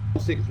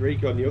 1-6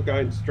 Recon, you're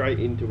going straight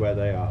into where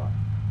they are.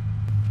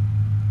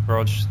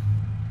 Rog.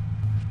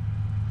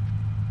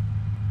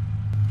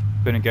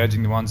 Been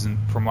engaging the ones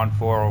from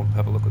 1-4, I'll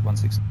have a look at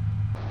 1-6.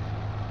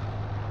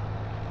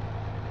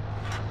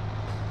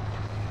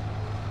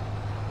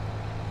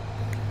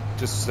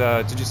 Just,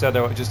 did you say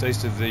they were just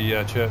east of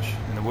the church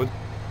in the wood?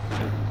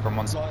 From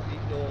one side? Slightly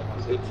north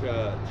of the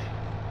church.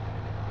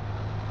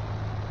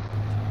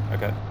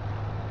 Okay.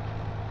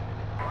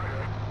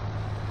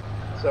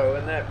 So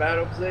in that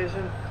battle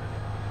position?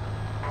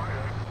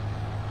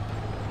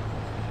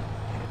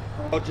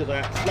 Roger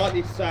that,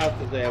 slightly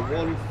south of there,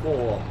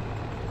 1-4.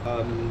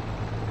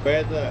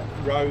 Where the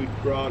road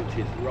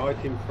branches, right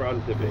in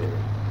front of it.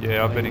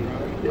 Yeah, I've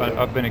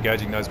been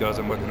engaging those guys.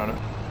 I'm working on it.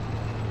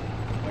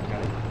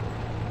 Okay.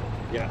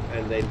 Yeah,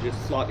 and then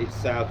just slightly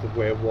south of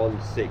where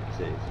 1-6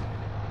 is.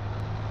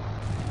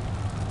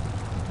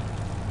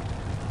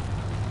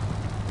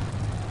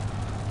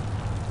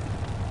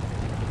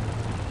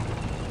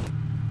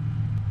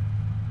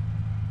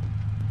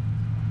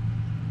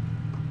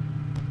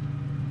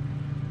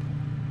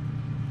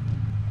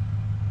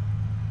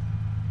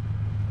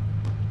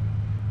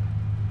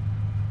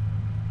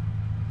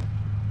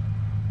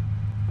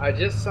 I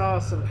just saw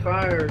some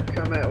fire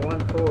come at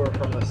 1-4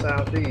 from the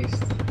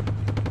southeast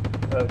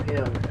of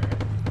him.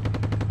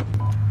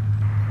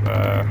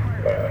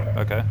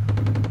 Okay.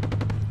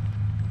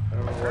 I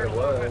don't know what it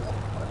was.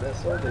 A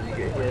missile? Did you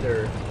get hit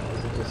or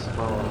was it just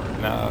small?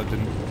 No, I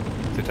didn't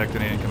detect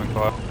any incoming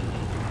fire.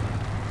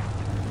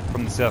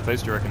 From the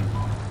southeast, you reckon?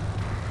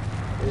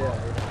 Yeah.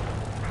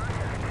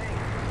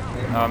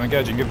 No, I'm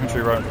engaging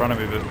infantry right in front of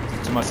me, but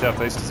to my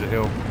southeast is a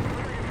hill.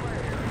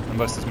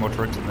 Unless there's more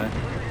troops in there.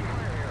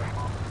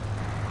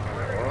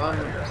 Well,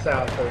 I'm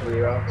south of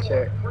you. I'll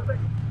check.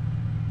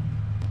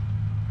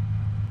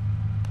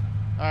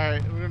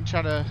 Alright, we're gonna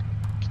try to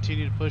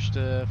continue to push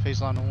the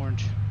phase line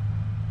orange.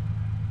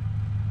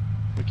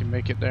 If we can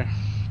make it there.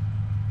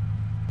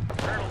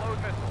 Prepare to load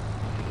missile.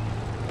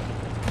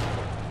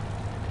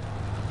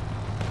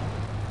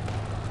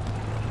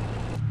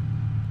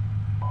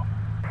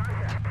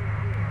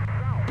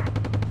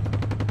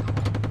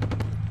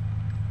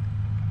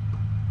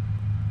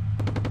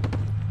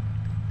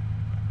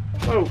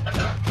 Oh,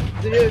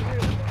 dude.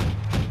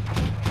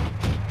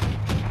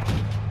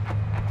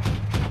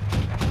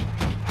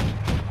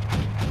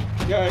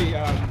 Okay,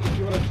 if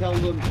you want to tell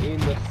them in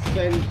the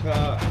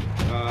centre,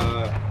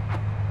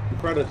 in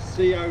front of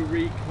CO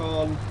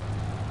Recon,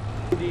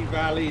 Woody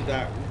Valley,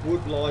 that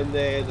wood line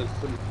there, there's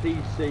some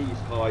PCs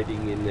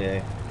hiding in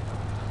there.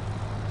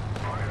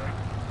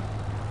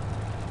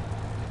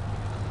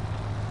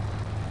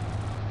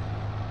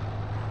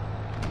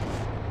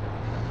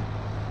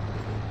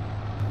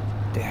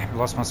 Damn,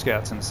 lost my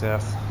scouts in the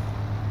south.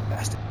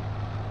 Bastard.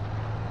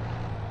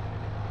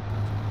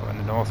 Or in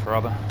the north,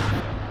 rather.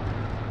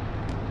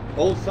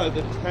 Also,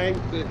 the tank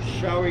that's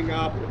showing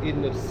up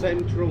in the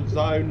central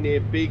zone near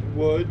Big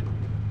Wood,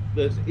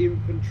 there's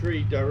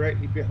infantry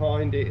directly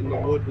behind it in the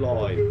wood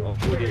line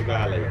of Woody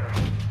Valley.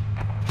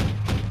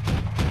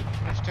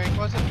 Which tank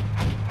was it?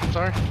 I'm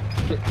sorry?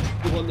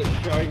 The one that's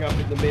showing up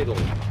in the middle.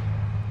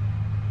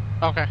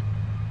 Okay.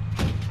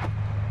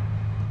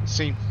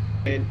 See.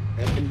 And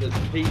there's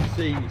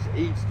PCs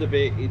east of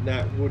it in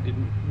that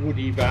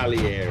Woody Valley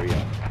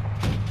area.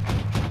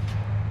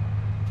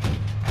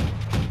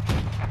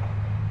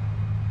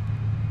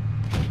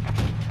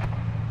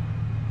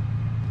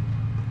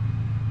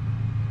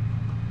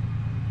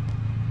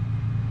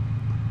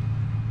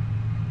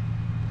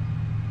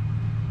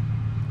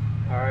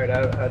 Alright,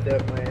 I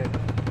definitely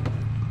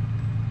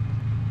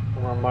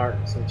I'm gonna mark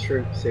some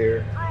troops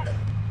here.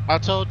 I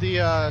told the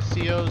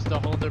COs to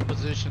hold their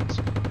positions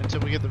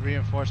until we get the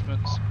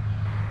reinforcements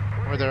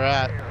where they're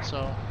at,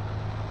 so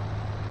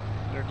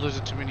they're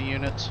losing too many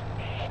units.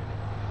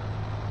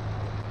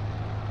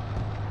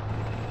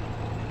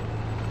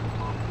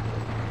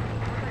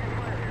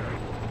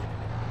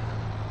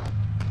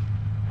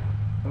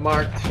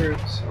 Mark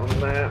troops on the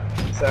map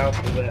south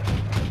of that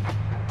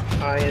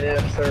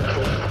INF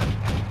circle.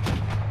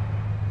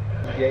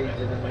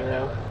 Engaging them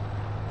now.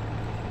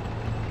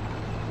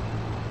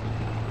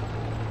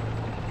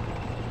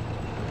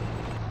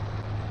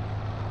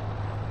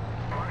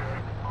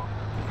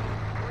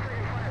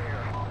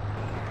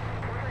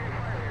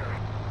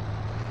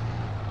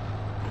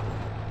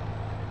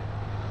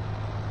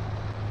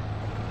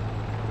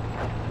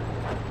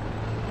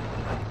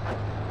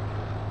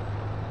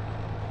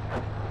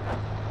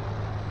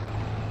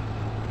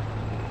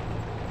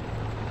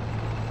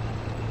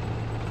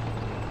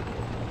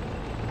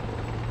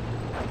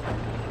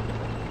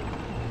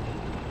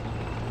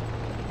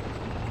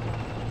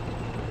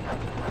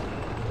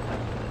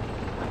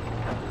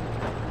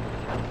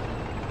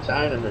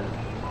 Chinaman.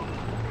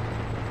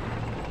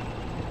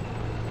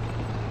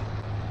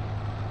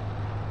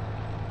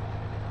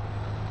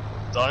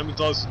 Diamond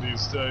dozen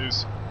these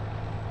days.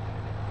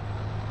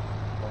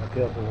 Well, I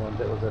killed the one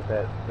that was at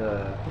that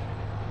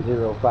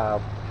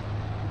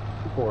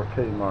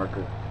 0542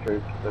 marker.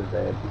 Troops are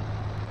dead.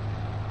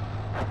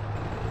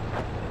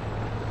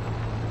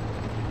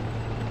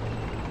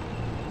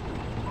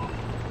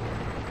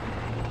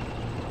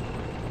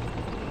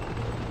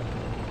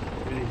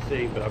 Really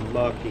see, but I'm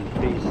marking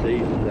PCs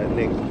in that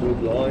next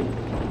wood line.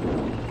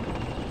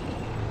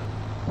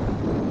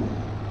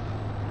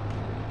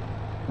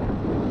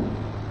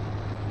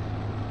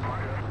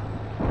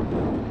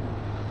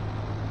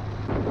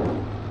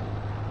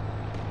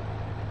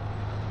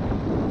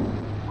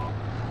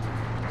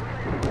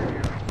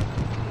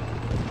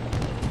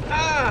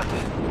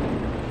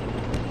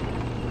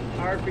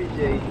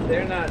 RPG,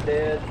 they're not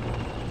dead.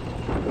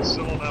 They're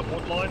still on that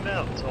wood line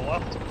now, to the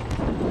left.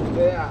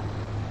 Yeah.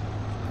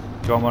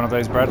 Do you want one of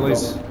these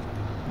Bradleys? V,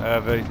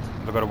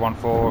 I've got a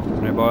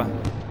 1-4 nearby. I've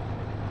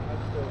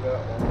still got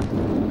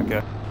one.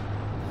 Okay.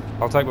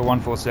 I'll take the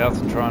 1-4 south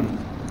and try and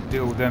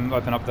deal with them,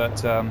 open up that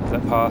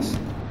that pass.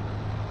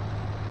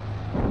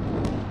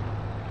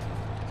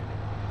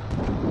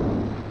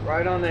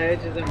 Right on the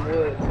edge of them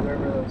woods,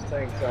 wherever those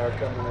tanks are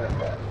coming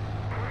up.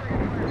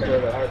 That's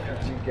where the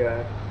RPG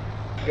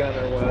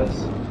gunner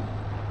was.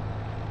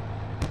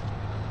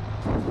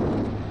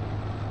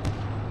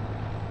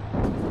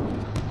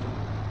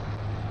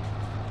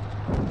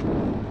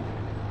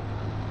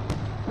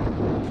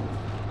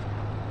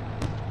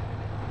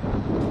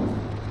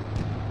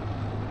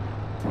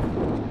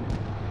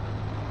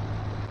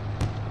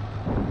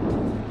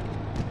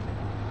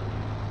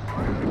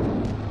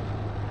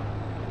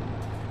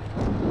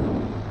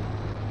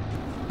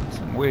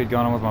 Something weird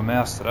going on with my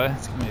mouse today.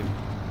 It's giving me a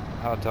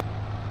hard time.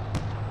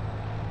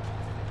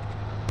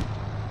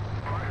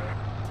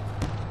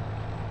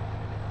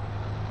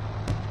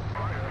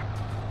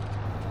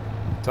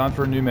 Time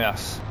for a new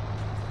mouse.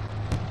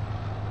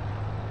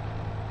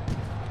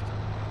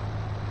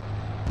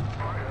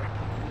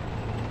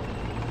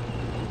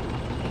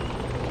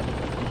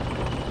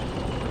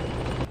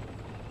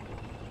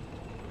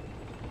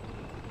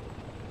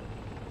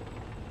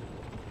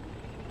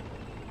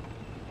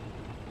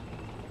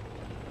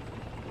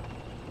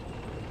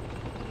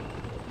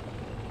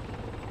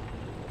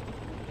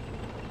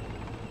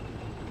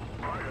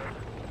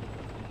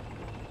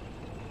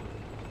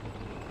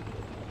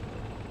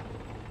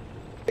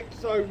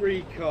 So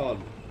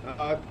Recon,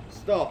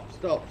 stop.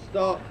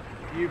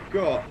 You've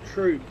got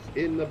troops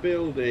in the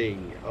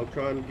building. I'll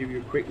try and give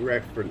you a quick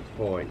reference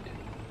point.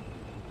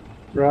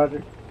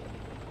 Roger.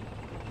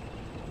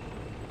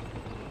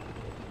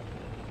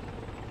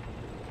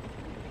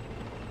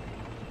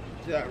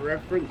 See that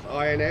reference,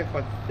 INF?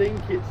 I think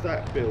it's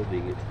that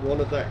building. It's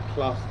one of that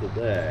cluster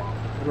there.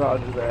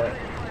 Roger that.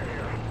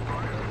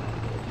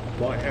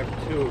 Might have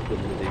two of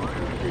them with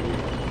infantry.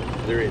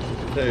 There is,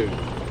 there's two.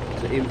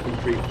 The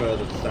infantry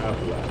further south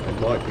of that.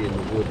 It might be in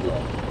the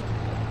woodlot.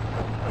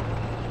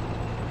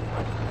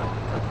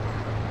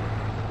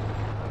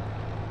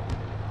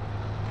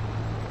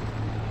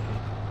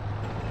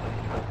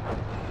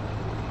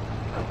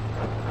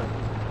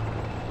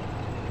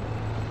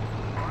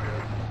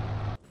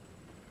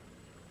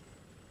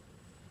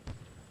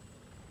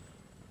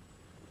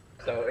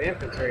 So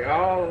infantry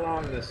all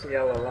along this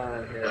yellow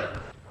line here.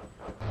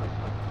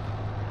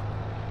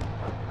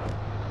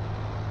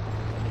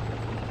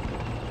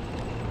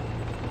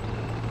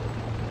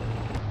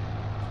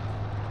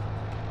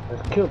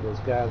 Let's kill those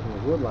guys in the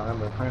wood line,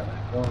 but apparently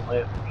there's one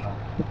left or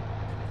something.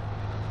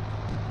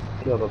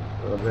 Killed a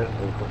red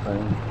vehicle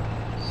thing.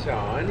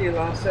 Sean, you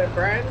lost that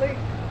Bradley?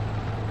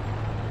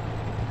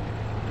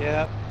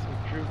 Yeah, some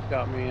troops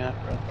got me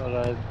after I thought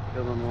I'd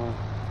kill them all.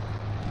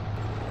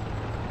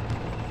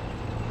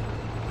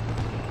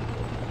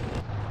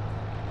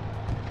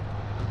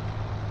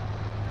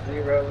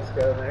 Zero's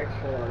got an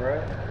extra one,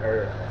 right?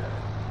 Or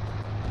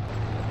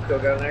still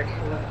got an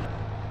extra one?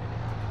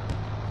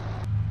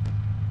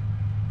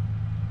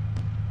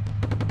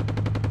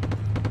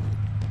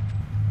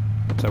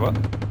 So what?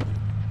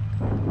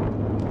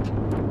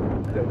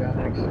 Still got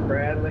an extra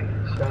Bradley.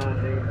 Sean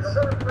needs.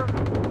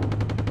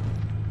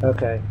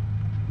 Okay.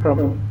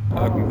 From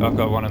I've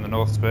got one in the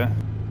north spare.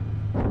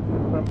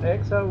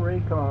 XO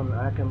Recon,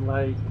 I can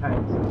lay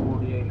tanks at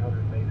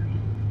 4,800 meters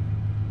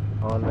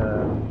on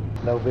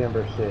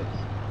November 6th.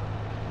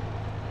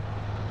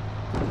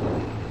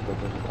 But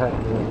there's a tank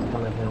that's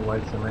coming here and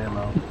waste some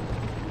ammo.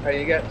 Oh,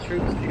 you got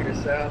troops to your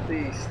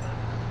southeast.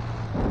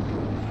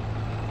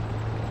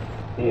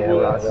 Yeah,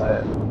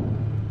 right.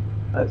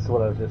 That's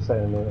what I was just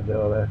saying a minute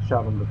ago. I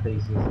shot them to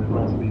pieces. There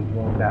must be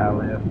one guy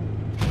left.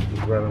 He's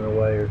running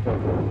away or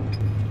something.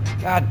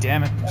 God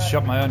damn it!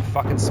 Shot my own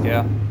fucking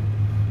scout.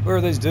 Where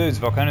are these dudes,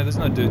 Volcano? There's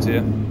no dudes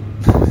here.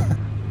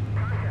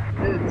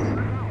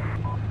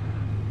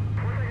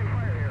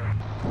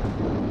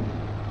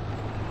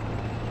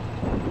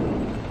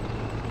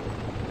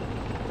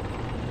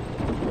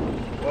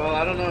 Well,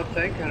 I don't know if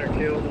Tank Hunter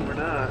killed him or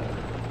not.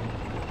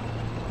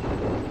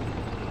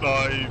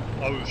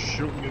 I was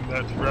shooting in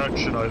that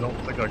direction. I don't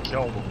think I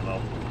killed him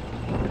though.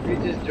 If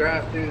you just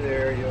drive through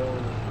there, you'll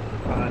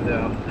find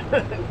out.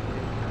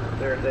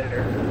 They're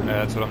there. Yeah,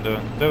 that's what I'm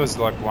doing. There was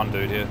like one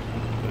dude here.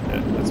 But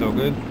yeah, that's all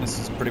good. This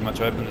is pretty much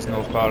open. This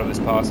north part of this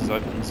pass is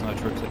open. There's no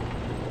troops here.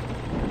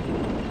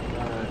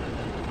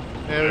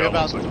 Yeah, we're Yeah,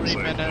 about looks like 3 the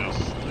same, minutes,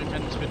 3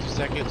 minutes 50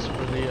 seconds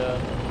for the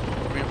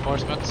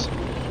reinforcements.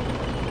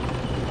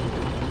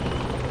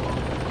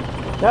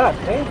 God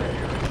damn it.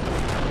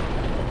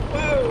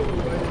 Whoa!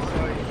 I just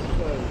saw you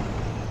explode.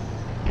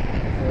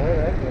 Where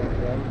that came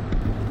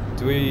from?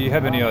 Do we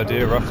have any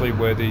idea roughly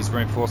where these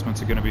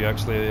reinforcements are going to be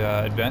actually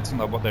advancing,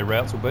 like what their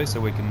routes will be, so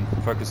we can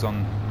focus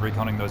on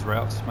reconning those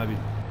routes, maybe?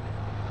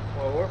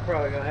 Well, we're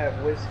probably gonna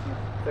have Whiskey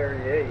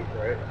 38,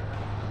 right?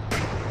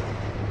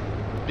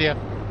 Yeah.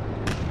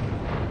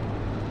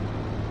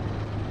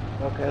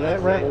 Okay, that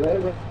right.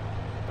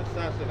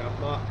 Assassin, I've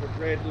marked a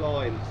red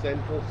line,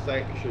 central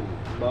section,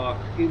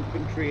 marked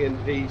infantry and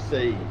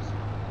PCs.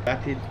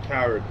 That is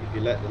Karen, if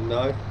you let them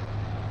know.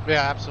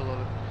 Yeah,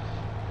 absolutely.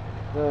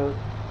 The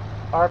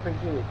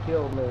RPG that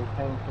killed me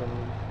came from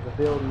the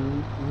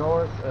building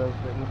north of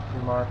the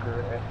infantry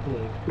marker at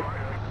Pig.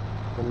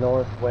 The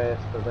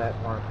northwest of that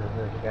marker,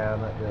 there's a guy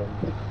in that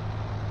building.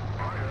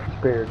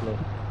 Spared me.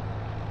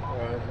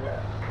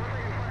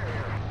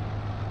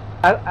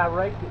 I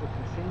raked it with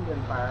machine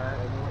gun fire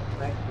and then went to the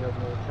next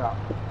building and shot.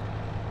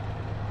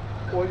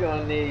 We're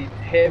gonna need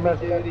heavy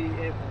duty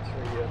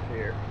infantry up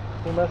here.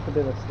 He must have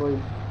been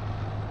asleep.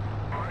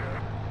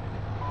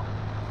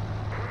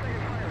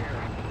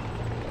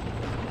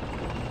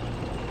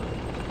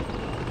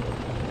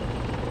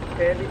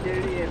 Heavy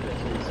duty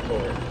infantry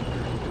score.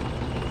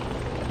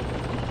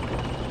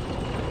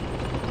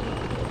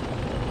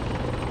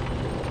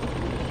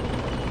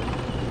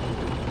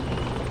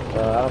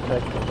 I'll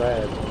take some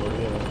bad when we're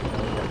in. I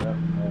ain't got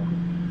nothing more.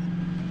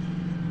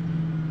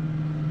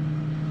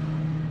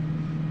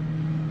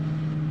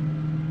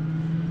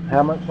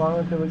 How much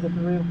longer until we get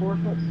the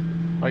reinforcements?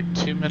 Like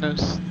 2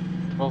 minutes,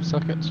 12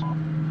 seconds.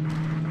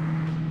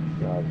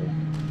 Roger.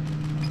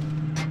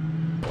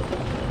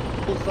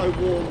 Also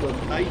warn them,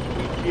 8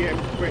 PGM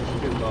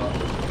question mark.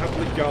 There's a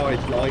couple of guys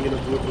lying in a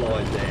wood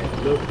line there.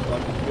 Looks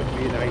like it could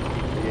be an 8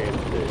 PGM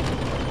too.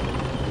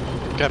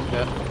 Copy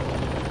that.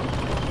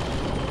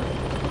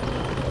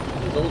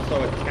 There's also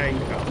a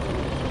tank up.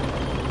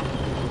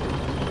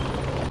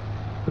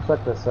 Looks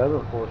like the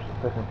southern force is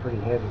picking pretty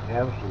heavy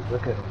casualties.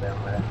 Look at them down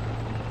there.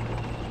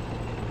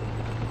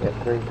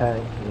 Got 3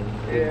 tanks and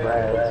 3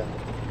 brags.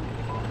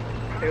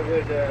 It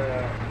would,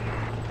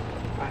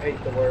 I hate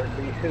the word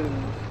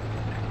behoove,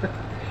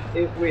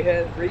 if we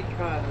had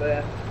Recon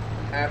left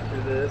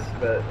after this,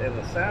 but in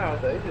the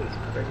south, they just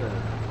freaking...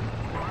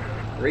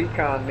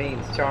 Recon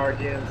means charge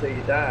in until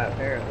you die,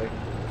 apparently.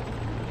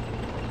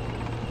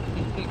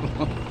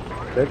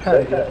 They're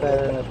trying to get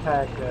there and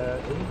attack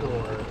Eagle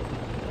or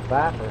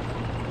Viper.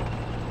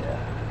 Yeah.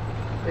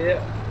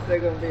 Yeah, they're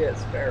going to be at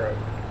Sparrow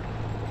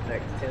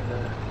next 10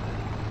 minutes.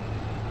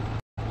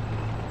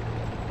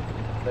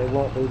 They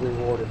won't be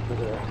rewarded for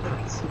their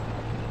efforts.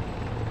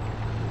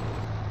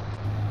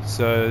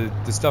 So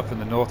the stuff in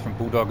the north from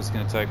Bulldog is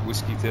going to take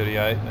Whiskey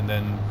 38 and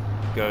then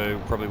go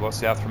probably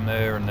south from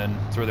there and then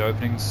through the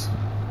openings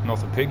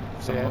north of Pig,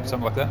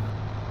 something like that?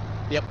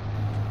 Yep.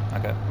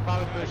 Okay.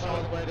 Probably push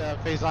all the way to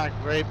phase line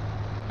Grape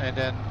and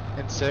then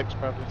N6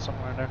 probably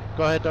somewhere in there.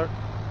 Go ahead, Dirk.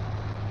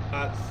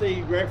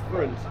 C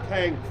reference,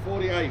 tank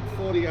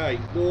 4848,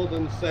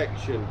 northern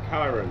section,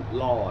 current,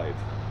 live.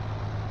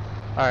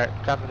 Alright,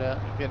 copy that.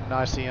 I'm getting an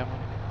ICM.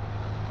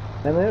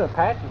 And then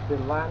Apache's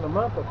been lighting them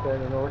up there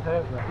in the north,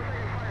 hasn't they?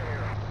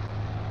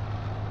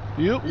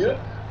 Yep.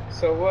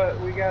 So what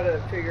we got to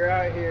figure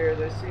out here,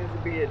 there seems to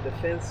be a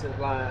defensive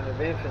line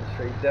of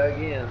infantry dug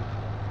in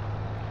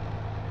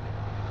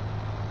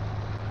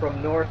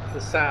from north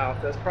to south.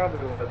 That's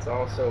probably what's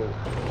also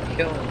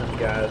killing them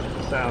guys in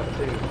the south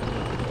too.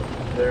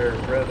 They're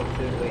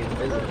relatively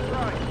invisible.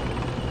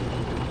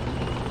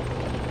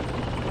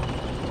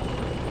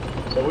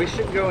 So we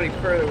shouldn't go any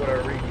further with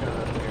our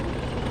recon here.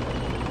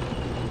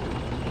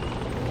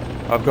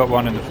 I've got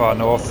one in the far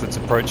north that's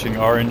approaching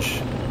orange.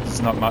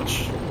 There's not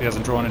much. He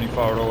hasn't drawn any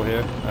fire at all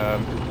here.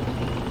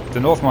 The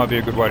north might be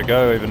a good way to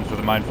go, even for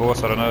the main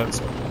force. I don't know.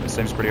 It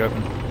seems pretty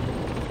open.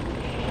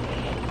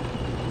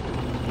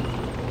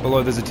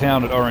 Although there's a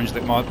town at orange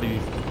that might be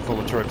full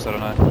of troops. I don't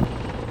know.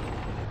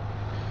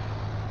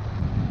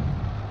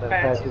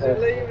 Apaches are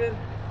leaving.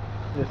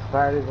 Just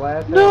fired his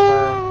last No!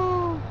 hellfire.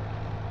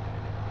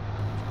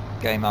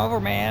 Game over,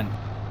 man.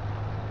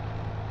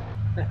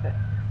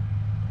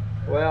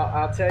 Well,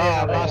 I'll tell you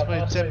how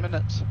approximately 10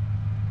 minutes.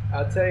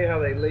 I'll tell you how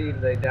they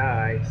leave, they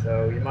die,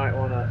 so you might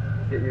want to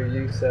get your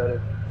use out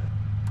of.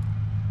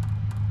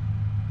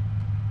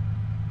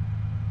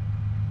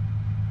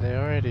 They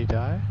already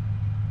die?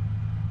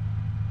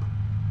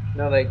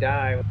 No, they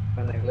die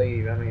when they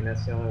leave. I mean,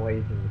 that's the only way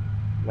you can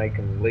make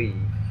them leave.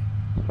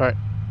 Right.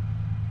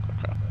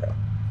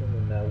 It's in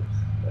the notes,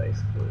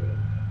 basically.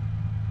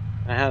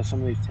 I have some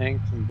of these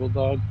tanks and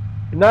Bulldog.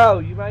 No,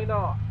 you may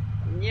not.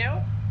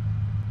 Nope.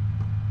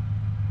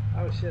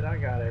 Oh shit, I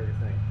got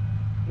everything.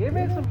 Give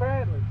me some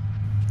Bradleys.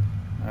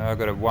 I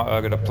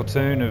got a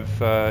platoon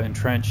of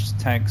entrenched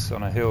tanks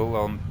on a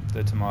hill.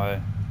 They're to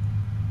my.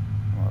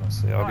 Well,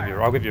 let's see.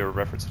 I'll give you a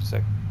reference in a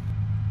sec.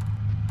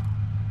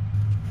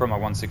 From my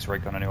 1-6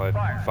 Recon anyway,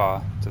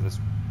 far to the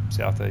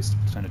southeast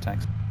platoon of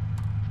tanks.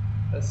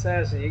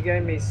 Assassin, you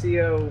gave me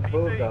CO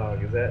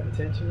Bulldog. Is that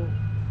intentional?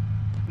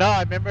 No,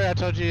 I remember I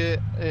told you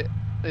it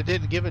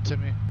didn't give it to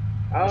me.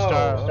 Oh,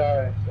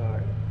 okay.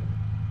 Sorry.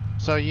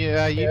 So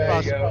yeah, you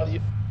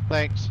possibly.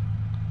 Thanks.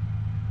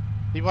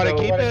 You want to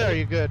keep it, or are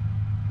you good?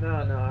 No,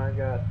 I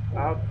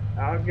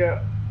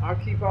got. I'll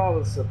keep all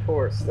the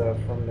support stuff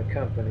from the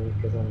company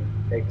because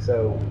I'm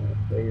XO.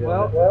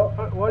 Well,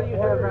 what do you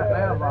have right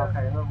now,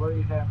 Volcano? What do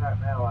you have right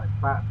now, like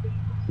 5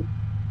 vehicles?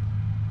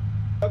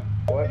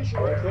 We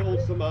should call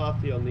some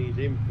arty on these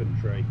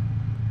infantry.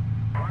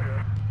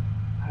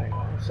 Hang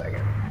on a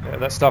second. Yeah,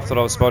 that stuff that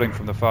I was spotting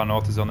from the far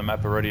north is on the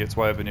map already. It's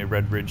way over near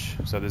Red Ridge.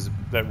 So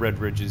that Red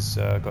Ridge has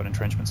got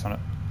entrenchments on it.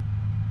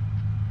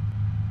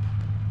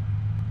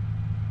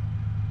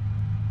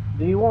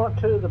 Do you want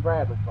 2 of the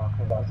Bradley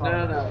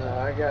Volcano? No.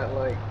 I got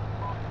like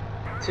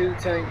 2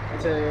 tank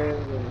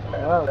platoons and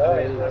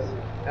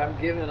I'm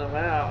giving them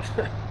out.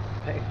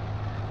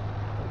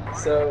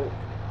 So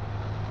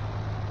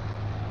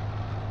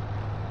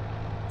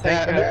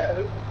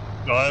tank.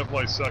 No, I have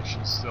my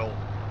section still.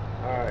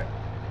 Alright.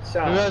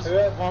 Sean. Who has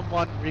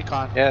 1-1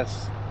 Recon?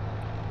 Yes.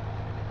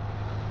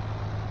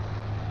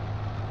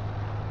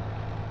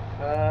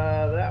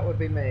 That would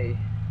be me.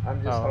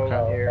 I'm just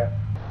holding here.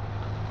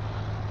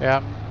 Yeah,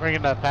 I'm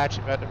bringing the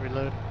Apache back to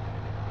reload.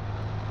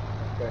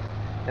 Okay.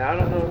 Now I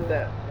don't know if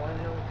that one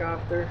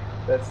helicopter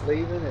that's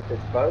leaving, if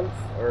it's both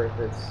or if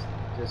it's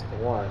just the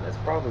one. It's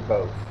probably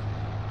both.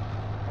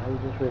 You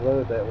just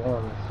reloaded that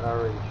one that's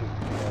already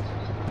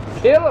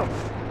shooting. Kill him!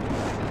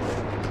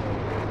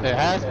 It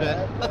has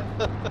been.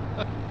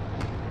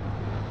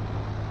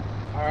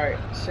 Alright,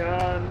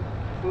 Sean,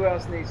 who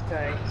else needs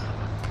tanks?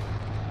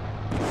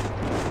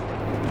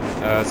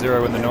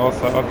 0 in the north.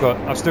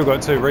 I've still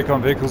got 2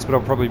 recon vehicles, but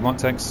I'll probably want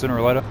tanks sooner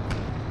or later,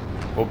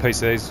 or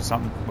PCs or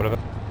something, whatever.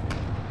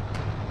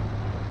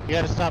 You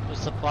gotta stop the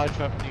supply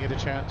truck when you get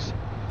a chance.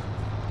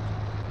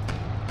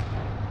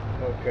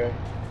 Okay.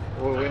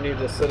 Well, we need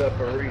to set up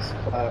a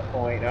resupply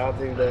point. I'll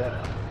do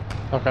that.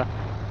 Okay.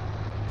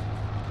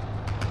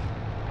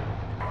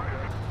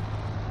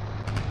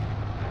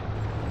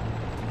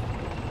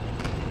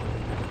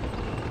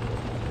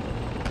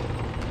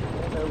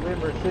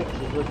 November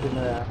 6th is looking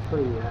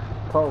pretty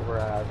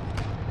pulverized.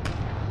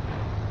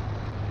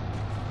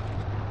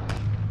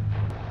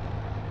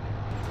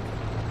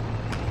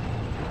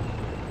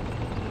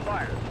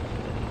 Fire.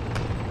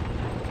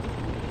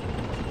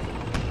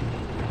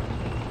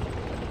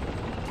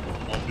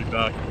 I'll be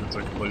back when it's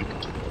like late.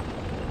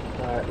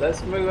 Alright,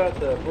 let's move up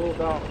the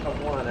Bulldog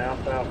 1,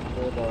 Alpha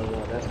Bulldog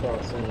 1. That's where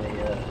I'll send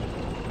the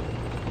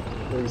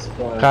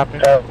resupply. Copy.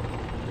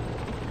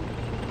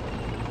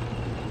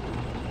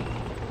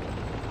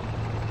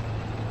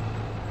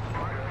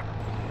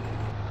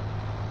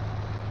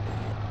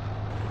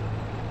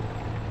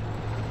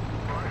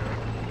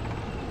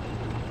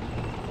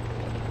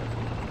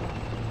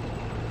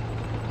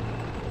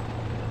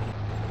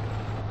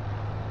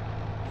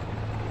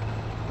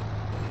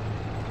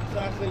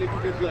 Assassin, if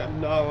you just let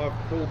them know,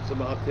 I've called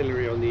some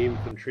artillery on the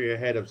infantry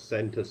ahead of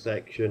centre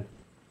section.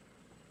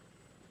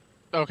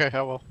 Okay,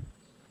 I will.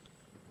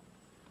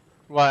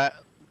 What?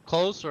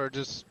 Close or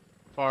just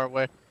far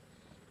away?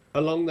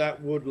 Along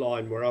that wood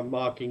line where I'm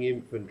marking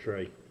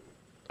infantry.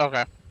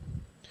 Okay.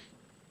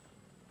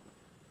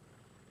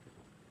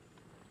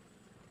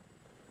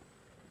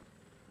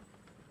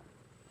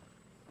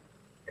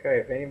 Okay,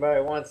 if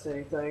anybody wants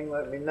anything,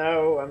 let me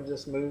know. I'm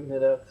just moving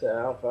it up to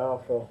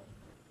Alpha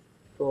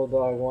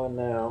Bulldog 1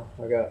 now.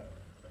 I got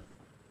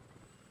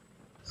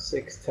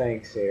 6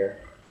 tanks here.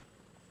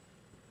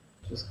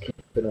 Just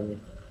keeping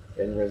them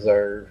in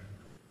reserve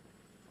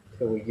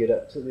till we get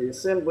up to the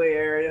assembly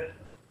area.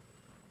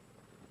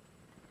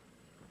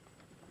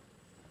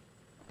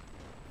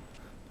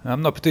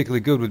 I'm not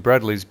particularly good with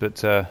Bradleys,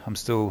 but I'm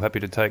still happy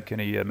to take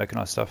any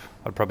mechanised stuff.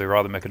 I'd probably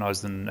rather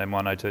mechanised than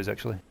M1A2s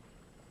actually.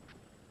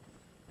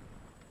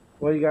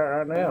 What do you got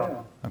right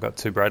now? I've got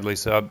 2 Bradleys,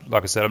 so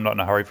like I said, I'm not in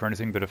a hurry for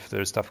anything, but if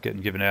there's stuff getting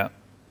given out,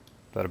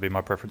 that'll be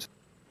my preference.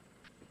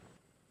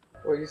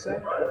 What do you say?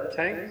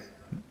 Tanks?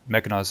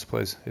 Mechanised,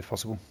 please, if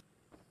possible.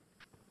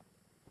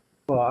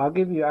 Well, I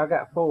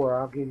got 4.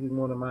 I'll give you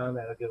one of mine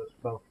that'll give us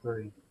both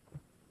 3.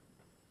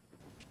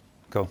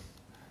 Cool.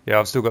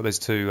 Yeah, I've still got these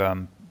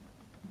 2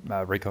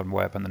 Recon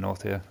way up in the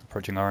north here,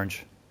 approaching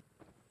Orange.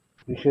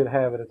 You should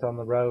have it. It's on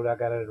the road. I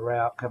got it a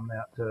route coming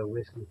out to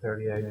Whiskey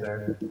 38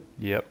 there.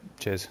 Yep,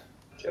 cheers.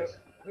 So,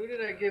 who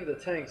did I give the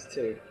tanks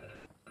to?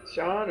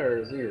 Sean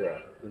or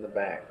Zero in the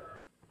back?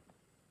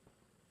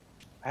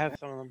 I have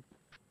some of them.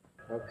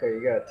 Okay,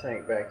 you got a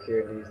tank back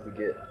here that needs to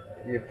get.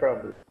 You're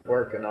probably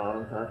working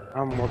on them, huh?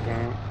 I'm working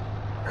on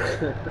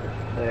it.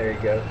 There you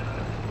go.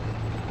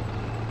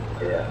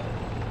 Yeah.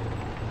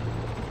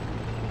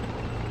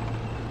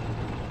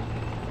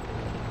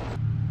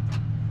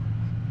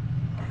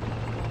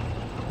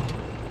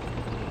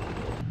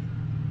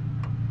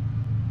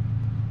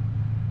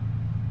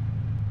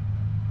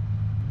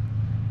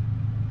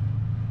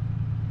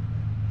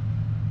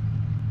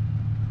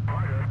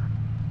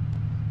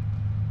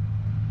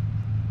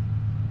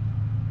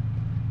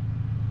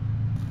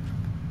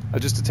 I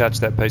just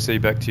attached that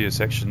PC back to your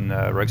section,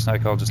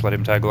 Snake. I'll just let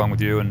him tag along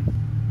with you, and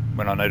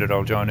when I need it,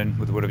 I'll join in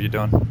with whatever you're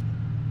doing.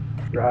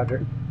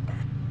 Roger.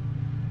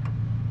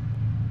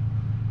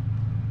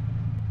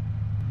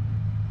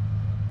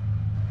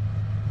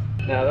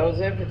 Now those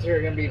infantry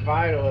are going to be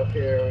vital up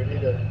here. We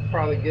need to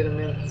probably get them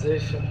in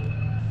position,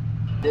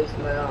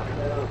 dismount, and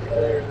then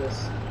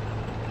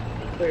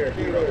clear a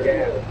huge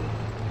gap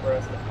for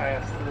us to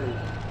pass through.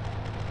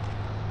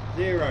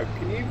 Zero,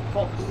 can you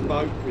pop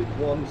smoke with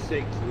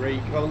 1-6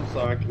 Recon so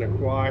I can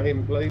acquire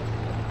him, please?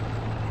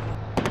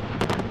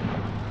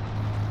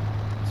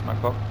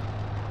 Smoke pop.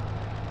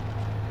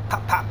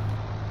 Pop, pop.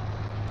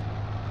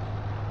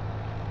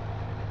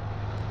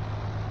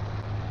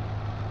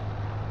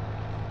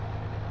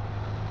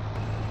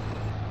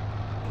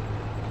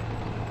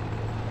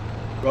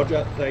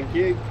 Roger, thank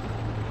you.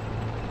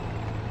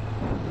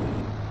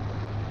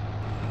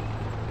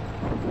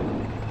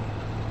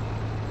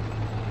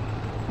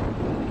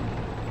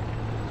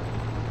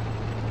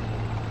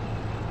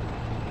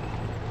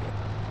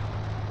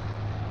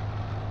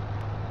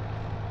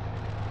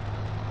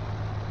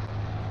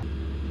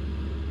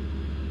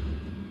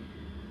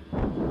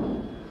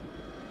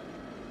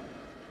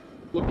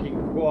 Looking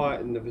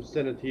quiet in the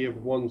vicinity of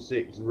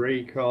 1-6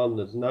 Recon.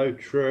 There's no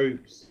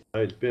troops,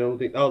 no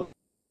building. Oh,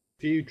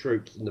 few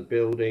troops in the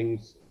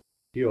buildings.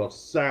 You're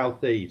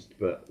southeast,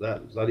 but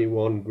that's only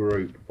one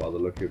group by the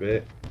look of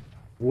it.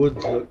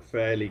 Woods look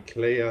fairly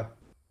clear.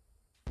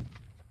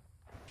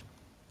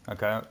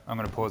 Okay, I'm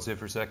going to pause here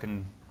for a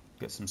second,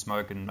 get some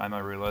smoke and ammo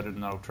reloaded,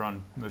 and I'll try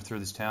and move through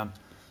this town.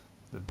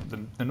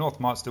 The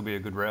north might still be a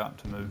good route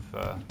to move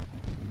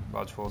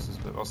large forces,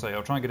 but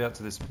I'll try and get out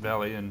to this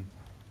valley and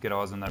get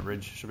eyes on that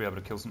ridge. Should be able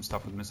to kill some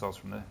stuff with missiles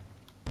from there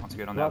once I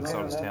get on the other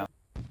side of this town.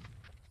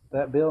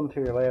 That building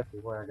to your left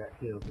is where I got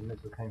killed. The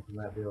missile came from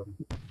that building.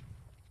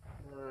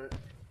 Alright.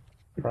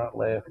 Front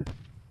left.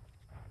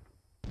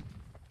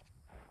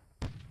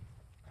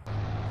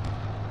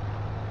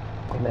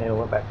 And then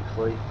went back to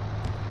sleep.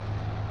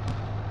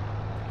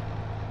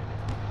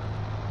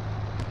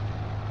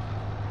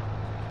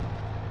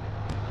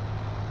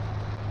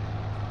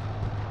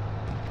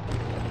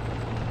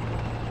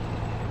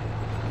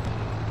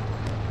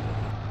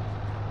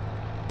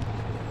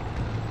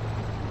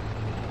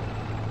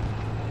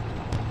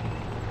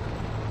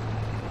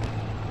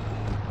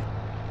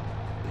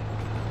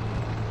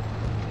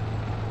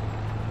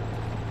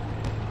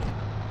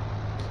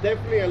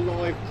 Definitely a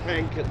live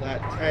tank at that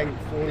tank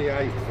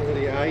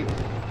 4848.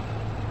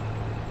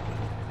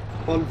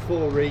 On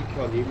 4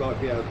 Recon, you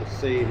might be able to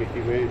see him if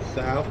you move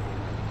south.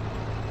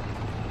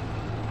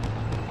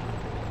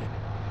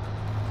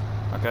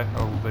 Okay,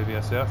 I'll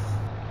BBS south.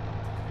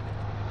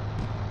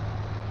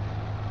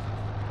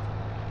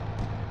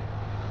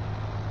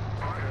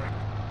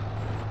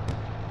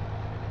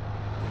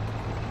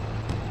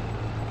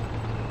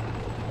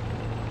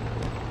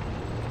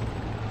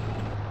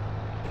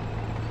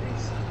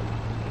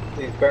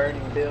 These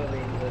burning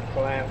buildings are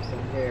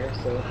collapsing here,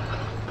 so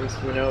at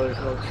least we know there's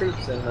no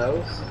troops in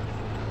those.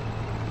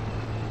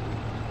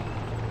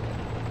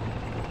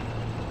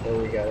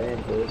 So we got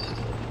ambushed.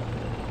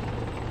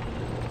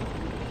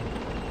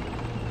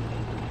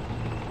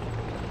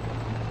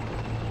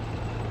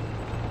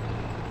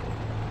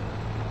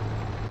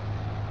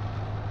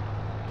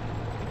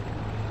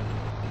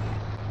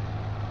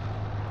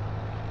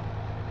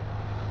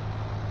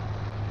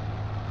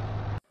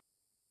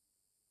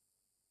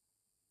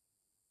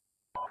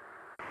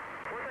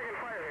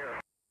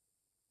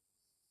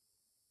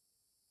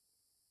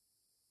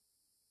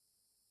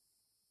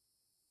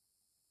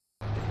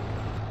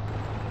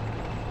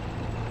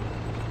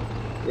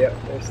 Yep,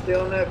 they're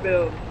still in that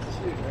building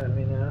shooting at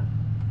me now.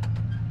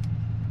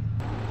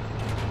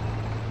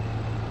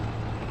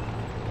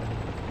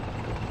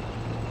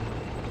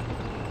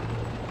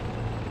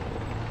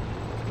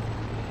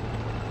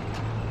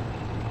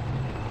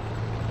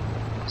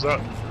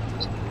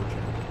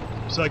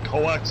 Is that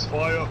coax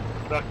fire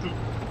active?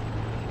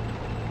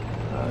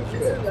 Oh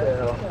shit,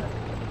 hell.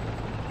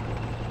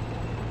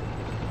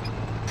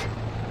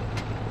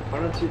 Why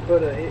don't you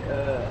put a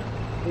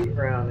heat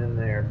round in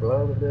there,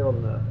 blow the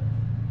building up.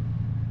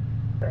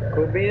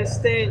 Quit being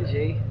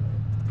stingy.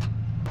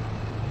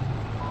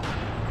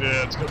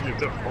 Yeah, it's gonna be a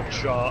difficult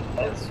shot.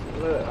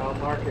 Look, I'll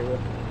mark it with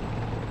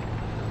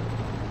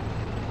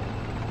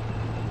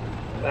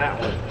that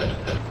one.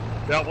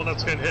 That one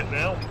that's getting hit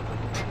now?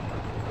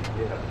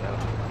 Yeah,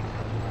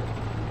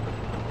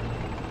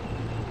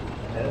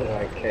 that was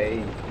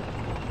arcade.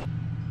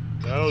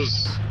 That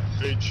was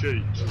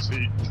HE, that was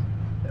heat.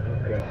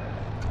 Okay.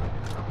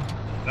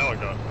 Now I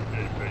got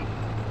AP.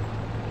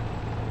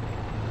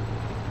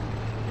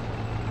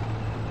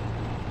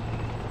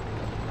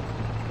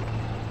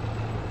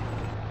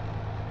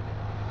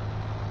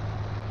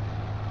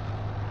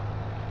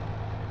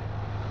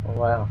 Oh,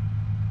 wow.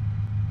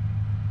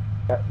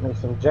 Got me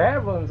some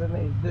javelins in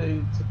these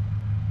dudes.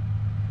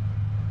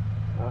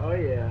 Oh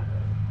yeah,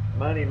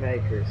 money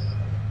makers.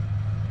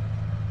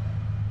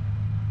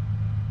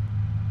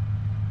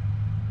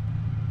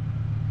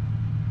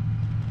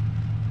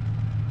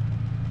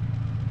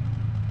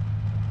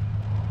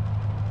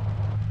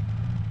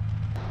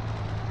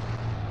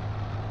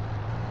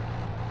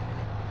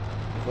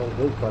 Those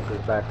big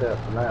fuckers back up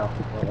for now.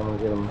 I don't want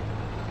to get them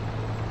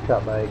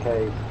shot by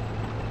AKs.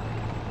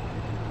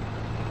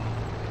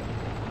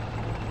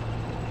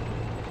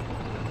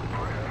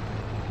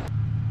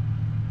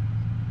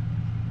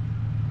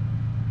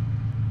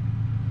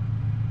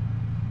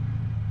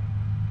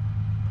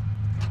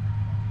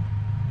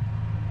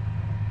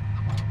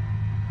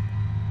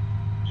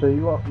 So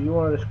you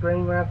wanted a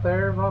screen right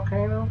there,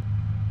 Volcano?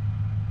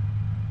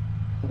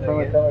 In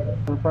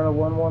front of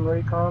 1-1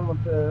 Recon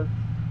with the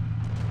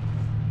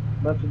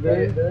bunch of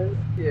dudes?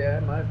 Yeah,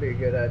 it might be a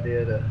good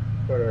idea to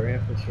put our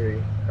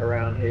infantry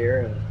around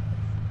here, and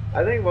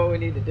I think what we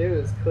need to do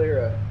is clear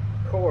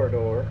a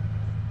corridor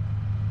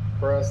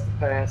for us to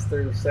pass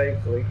through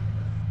safely.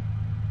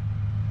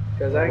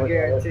 Because I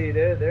guarantee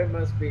there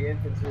must be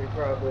infantry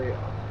probably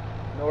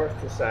north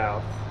to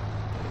south.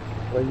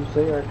 Well, you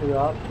see our two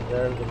options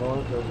there, the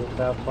north or the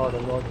south part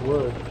of North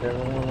Woods, whichever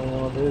one we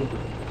want to do.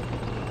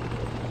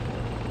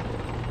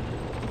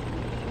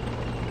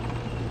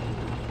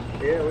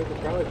 Yeah, we could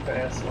probably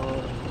pass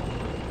on.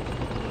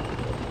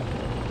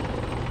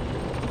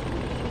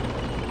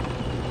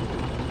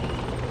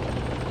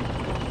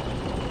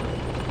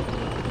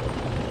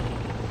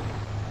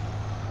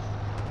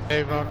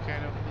 Hey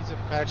Volcano, these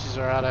Apaches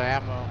are out of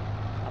ammo.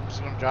 I'm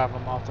just gonna drive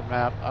them off the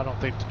map. I don't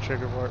think the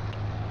trigger worked.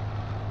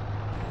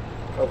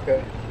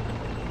 Okay.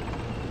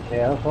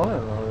 Yeah, I was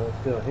wondering why they're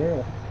still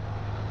here.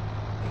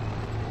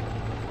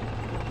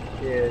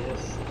 Yeah,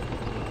 just,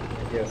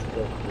 I guess,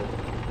 go for it.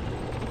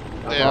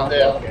 Yeah. Look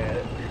at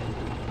it.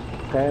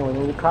 Okay, we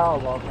need a call,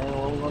 Volcano.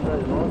 What are we going to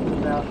do? North or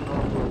south?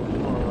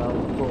 North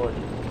or forward?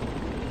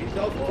 He's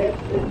off to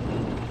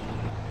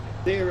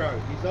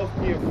 0. He's off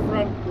to your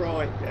front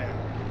right now.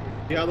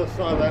 The other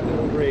side of that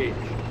little ridge.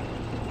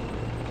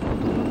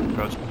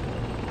 Gotcha.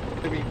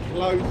 To be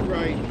close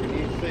range when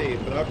you see it,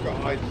 but I've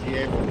got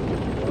ICM on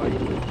this way.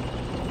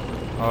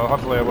 Oh,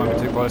 hopefully I won't be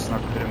too close and I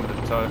can hit him with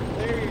a toe.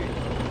 There he is.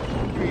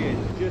 There he is,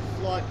 just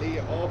slightly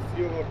off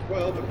your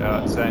 12 o'clock.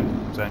 Yeah, same.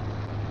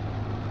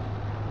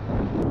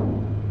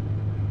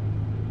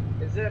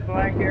 Is that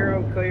black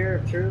arrow clear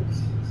of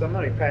troops?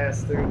 Somebody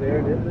passed through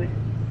there, didn't they?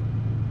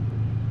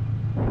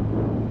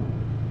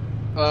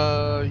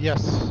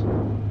 Yes.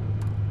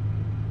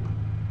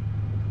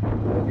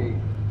 Maybe.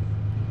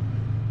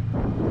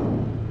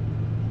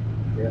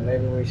 Yeah,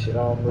 maybe we should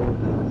all move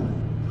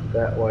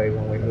that way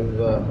when we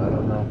move up. I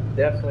don't know.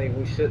 Definitely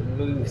we shouldn't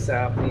move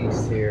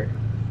southeast here.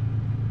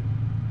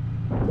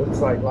 Looks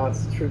like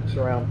lots of troops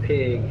around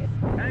Pig.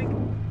 Tank,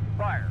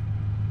 fire.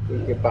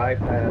 We could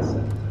bypass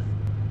it.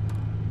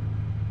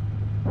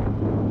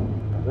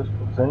 This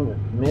platoon is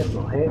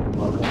missile heavy,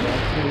 while coming down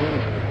 2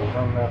 minutes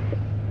on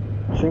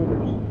the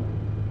shooters.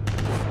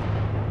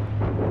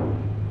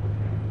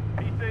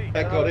 PC.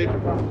 That got it.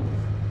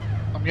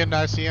 I'm getting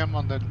ICM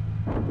on the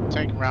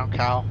tank around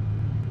Cal.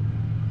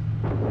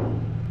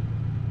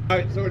 Oh,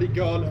 it's already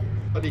gone,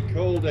 but he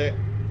called it.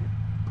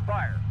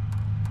 Fire.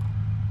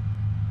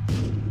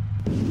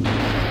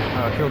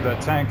 I killed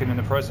that tank and in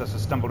the process I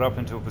stumbled up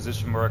into a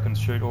position where I can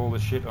shoot all the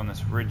shit on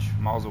this ridge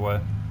miles away.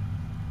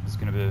 It's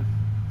going to be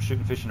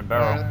shooting fish in a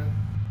barrel.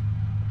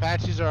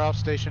 Apaches are off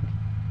station.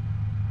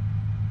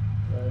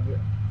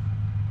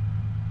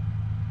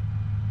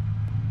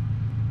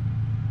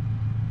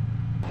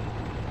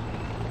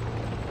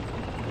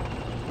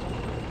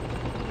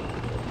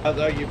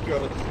 Although you've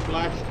got a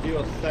splash to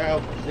your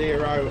south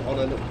 0 on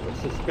a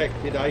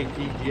suspected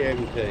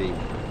ATGM team.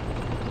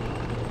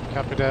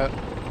 Copy that.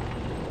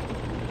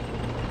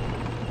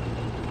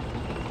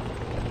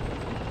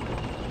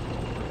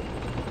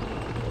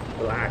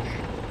 Flash.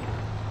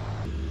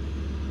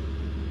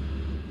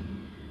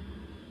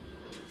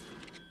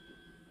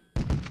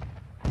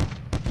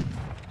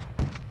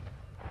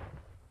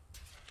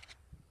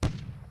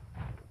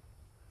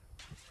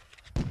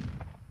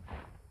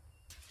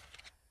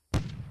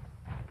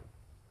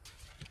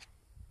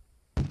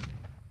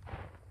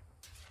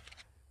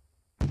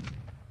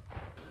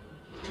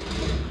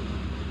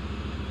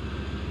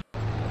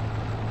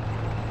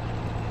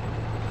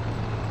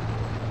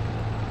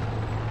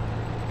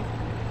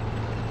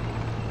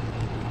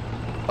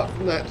 Apart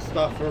from that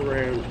stuff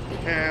around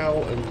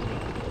cow and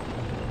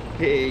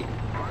pig,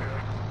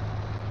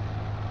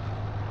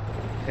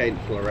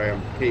 potential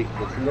around pig,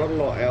 there's not a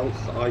lot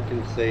else I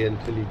can see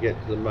until you get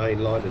to the main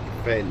line of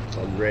defence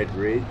on Red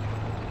Ridge.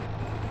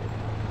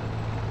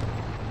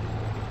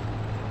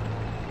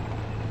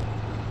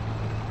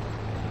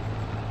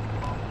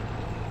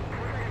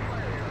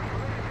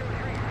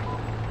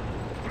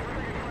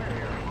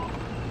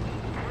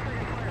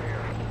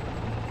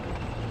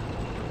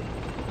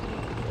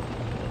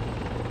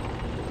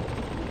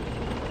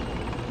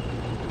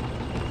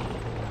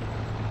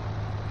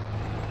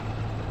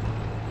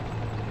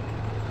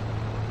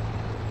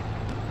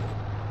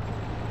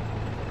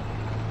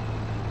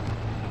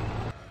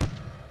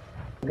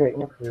 Great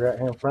infantry right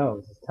here in front of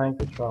us. This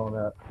tank is throwing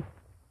up.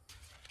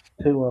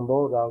 2-1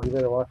 Bulldog, you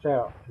better watch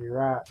out to your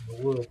right in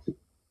the woods.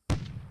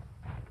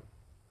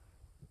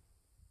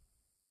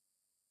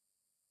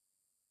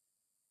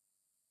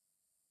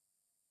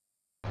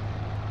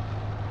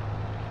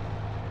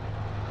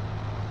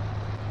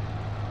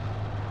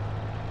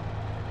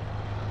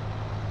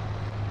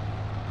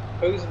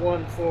 Who's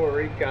 1-4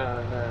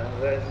 Recon?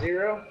 Is that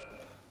 0?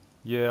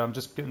 Yeah, I'm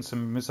just getting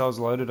some missiles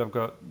loaded. I've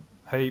got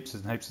heaps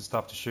and heaps of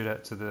stuff to shoot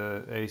at to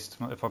the east.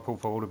 If I pull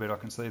forward a bit, I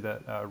can see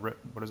that,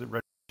 what is it,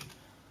 red,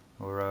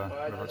 or Well,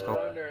 I whatever it's just called.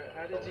 wonder,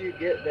 how did you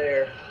get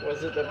there?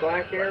 Was it the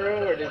Black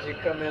Arrow, or did you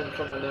come in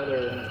from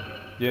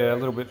another? Yeah, a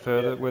little bit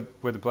further,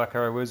 where the black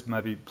arrow is,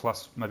 maybe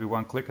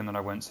one click, and then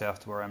I went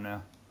south to where I am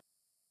now.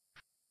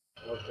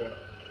 Okay.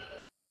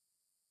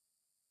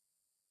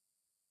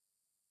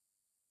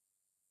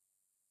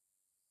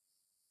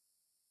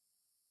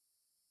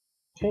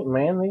 Can't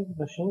man these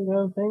machine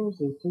gun things,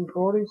 these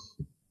 240s.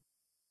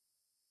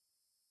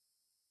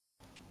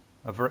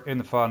 In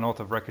the far north,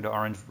 I've wrecked an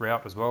orange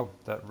route as well.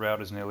 That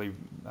route is nearly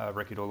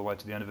wrecked all the way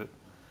to the end of it,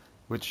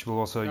 which will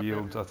also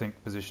yield, I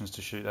think, positions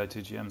to shoot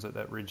ATGMs at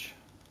that ridge.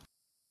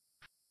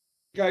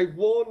 Okay,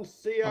 one I'm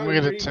CO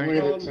gonna get a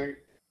Recon, tank.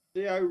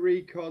 CO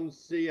Recon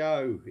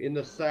CO in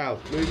the south,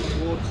 moving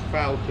towards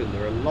Falcon.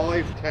 There are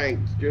live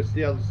tanks just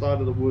the other side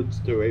of the woods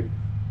to him,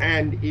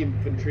 and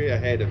infantry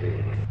ahead of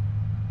him.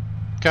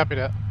 Copy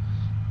that.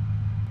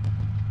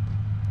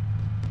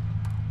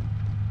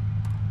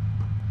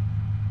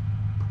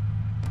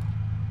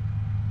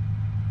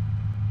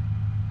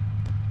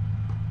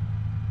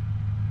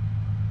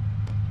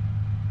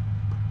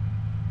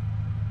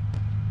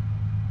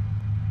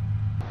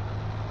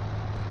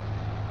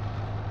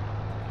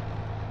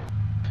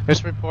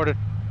 It's reported.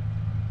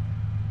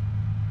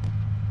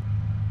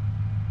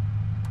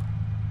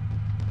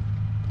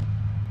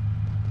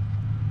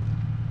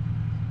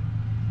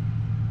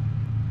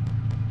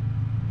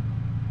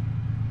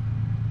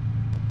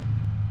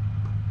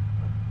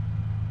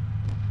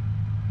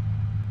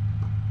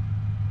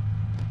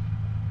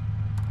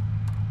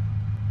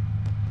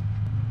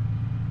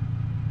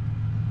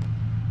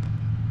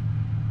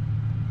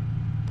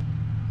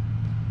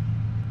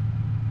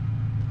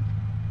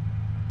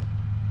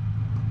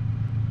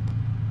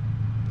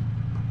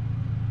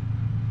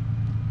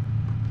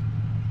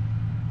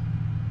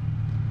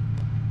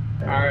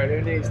 Alright,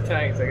 who needs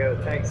tanks? I got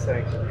a tank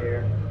section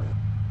here.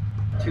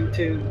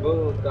 2-2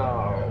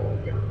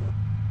 Bulldog.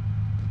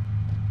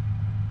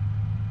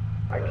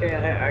 I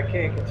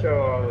can't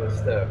control all this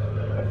stuff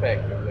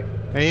effectively.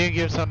 Hey, you can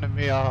give something to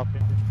me, I'll help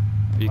you.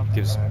 You can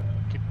give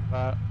Keep it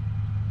back.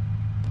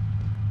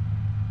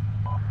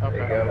 There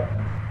you go.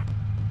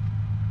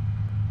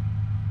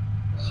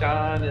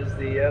 Sean is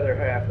the other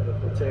half of the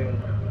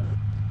platoon.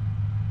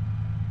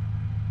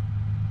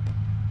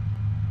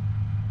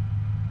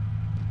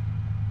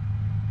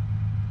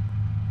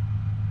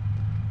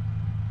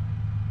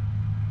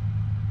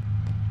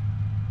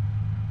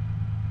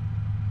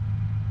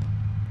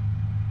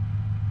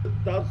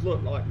 It does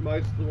look like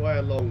most of the way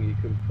along you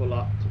can pull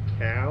up to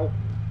Cow.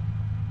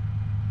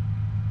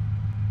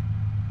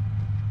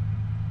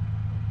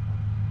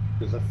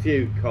 There's a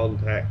few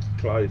contacts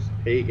close,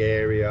 Pig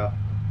area.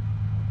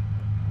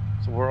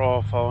 So we're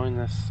all following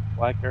this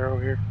black arrow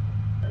here?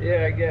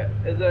 Yeah,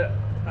 is that,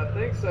 I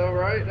think so,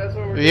 right? That's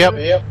what we're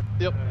doing?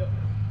 Yep.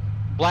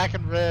 Black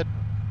and red,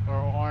 or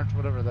orange,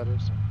 whatever that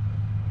is.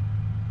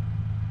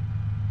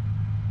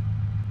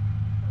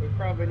 We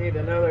probably need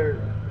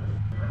another,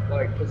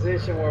 like,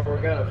 position where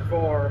we're gonna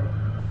form.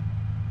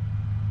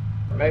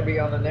 Maybe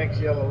on the next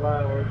yellow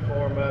line where we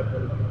form up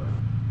and...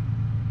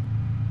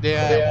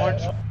 Yeah,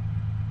 orange.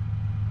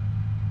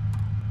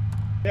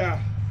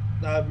 Yeah,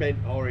 I meant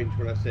orange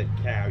when I said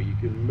Cow. You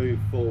can move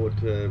forward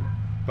to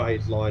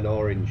phase line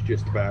orange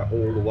just about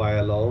all the way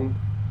along.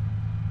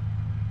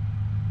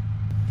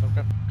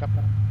 Okay, copy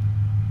that.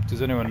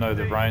 Does anyone know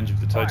the range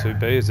of the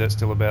TO2B? Is that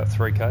still about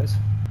 3Ks?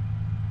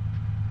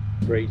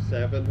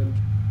 3-7.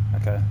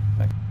 Okay,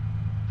 thank you.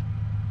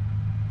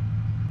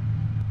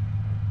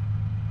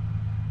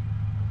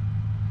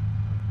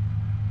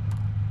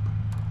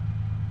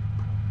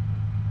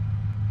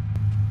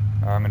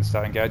 I'm going to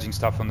start engaging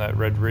stuff on that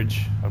red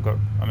ridge.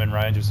 I'm in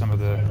range of some of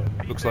the,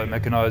 looks like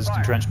mechanised,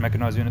 entrenched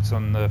mechanised units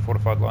on the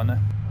fortified line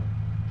there.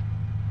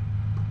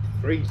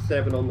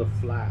 3-7 on the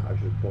flat, I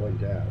should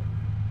point out.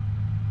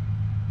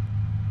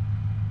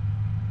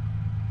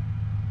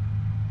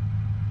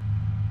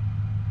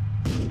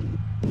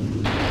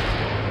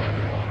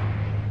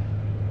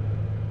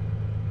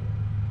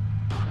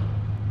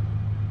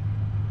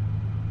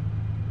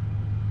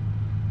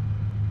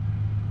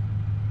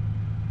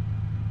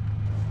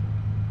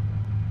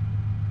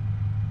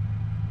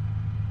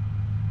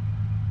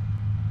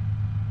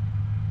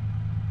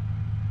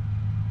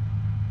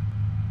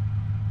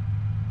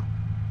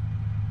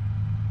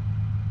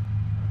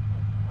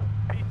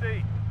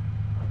 PC.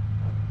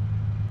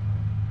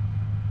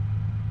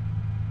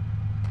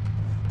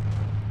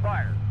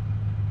 Fire.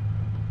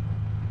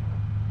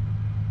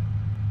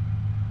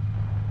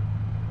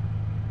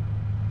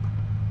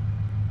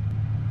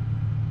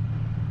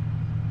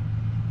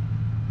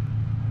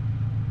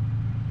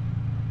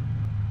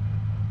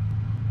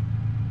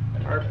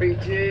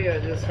 RPG, I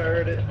just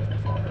heard it.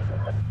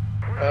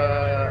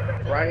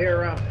 Right here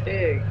around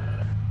Pig.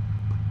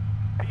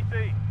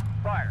 PC.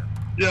 Fire.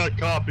 Yeah,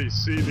 copy.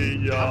 See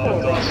the I'm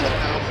going dust. to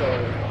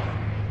household.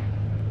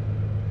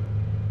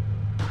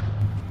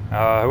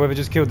 Whoever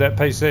just killed that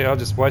PC, I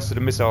just wasted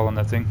a missile on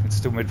that thing. It's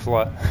still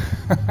mid-flight.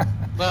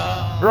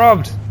 No.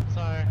 Robbed!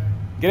 Sorry.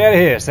 Get out of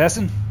here,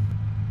 assassin.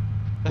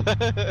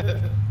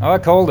 I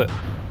called it.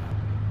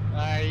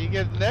 Alright, you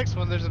get the next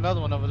one. There's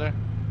another one over there.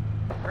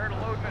 Prepare to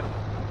load missiles.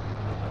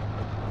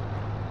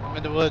 I'm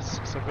in the woods,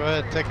 so go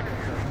ahead, take it.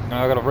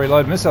 I gotta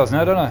reload missiles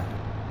now, don't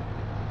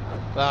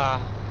I?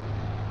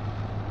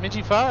 Means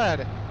you fire at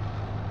it.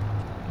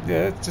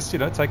 Yeah, it just,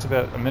 it takes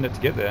about a minute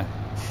to get there.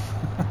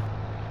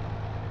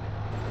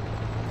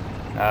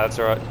 Nah, that's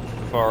alright.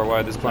 Far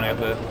away, there's plenty up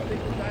there. I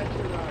think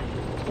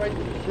that's right.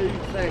 22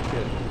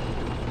 seconds.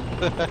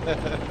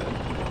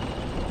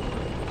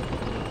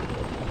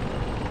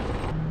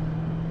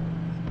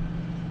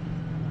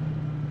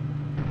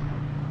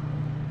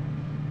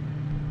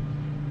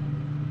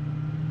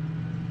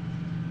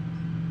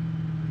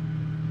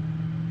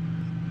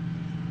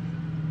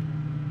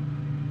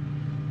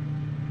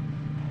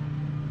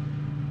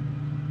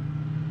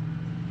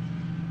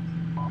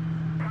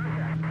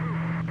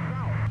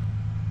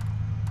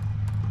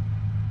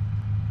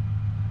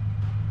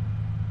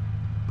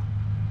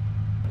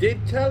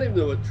 Did tell him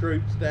there were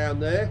troops down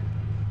there.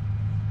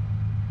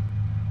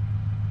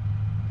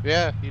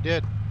 Yeah, you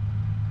did.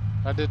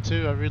 I did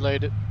too. I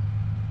relayed it.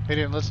 He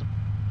didn't listen.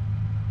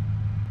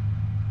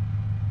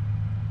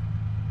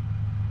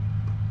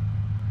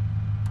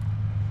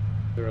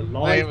 There are I think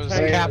live it was the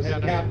tanks.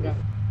 captain.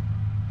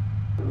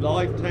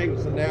 Live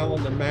tanks are now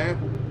on the map.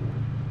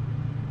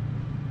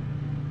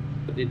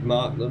 I did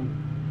mark them.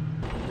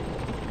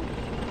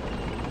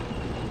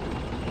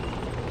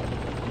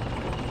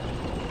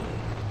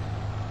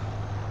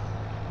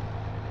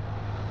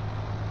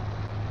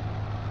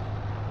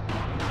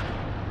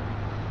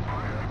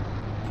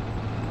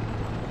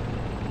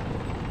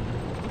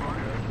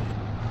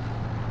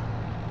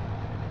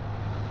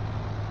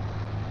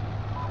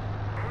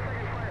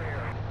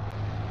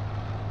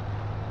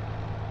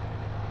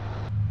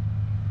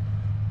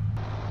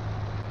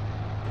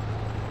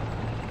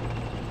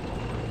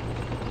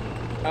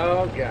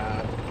 Oh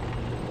God.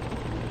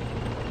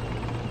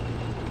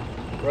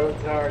 Road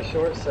tower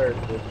short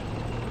circuit.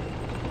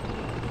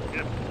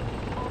 Yep.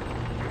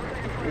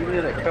 Even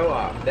in a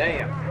co-op,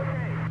 damn.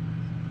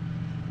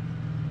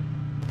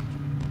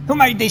 Who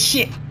made this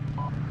shit?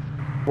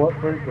 What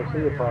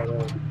frequency a part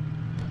of?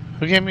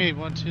 Who gave me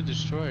 1-2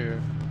 destroyer?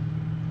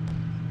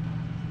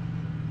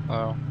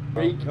 Oh.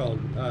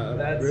 Recon.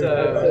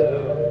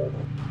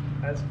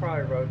 That's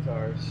probably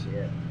Rotar's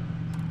shit.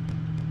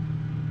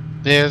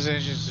 Yeah, his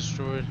engine's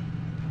destroyed.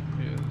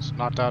 Yeah, it's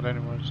knocked out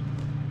anyways.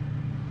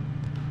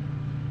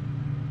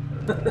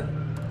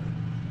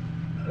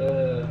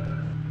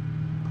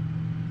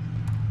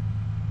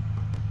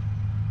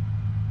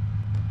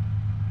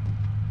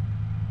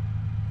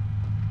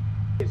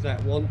 Is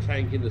that one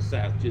tank in the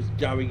south just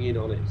going in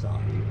on its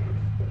own?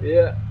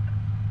 Yeah.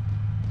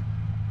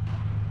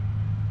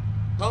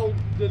 Oh,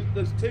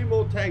 there's two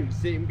more tanks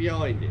sitting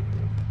behind it.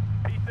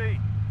 PC,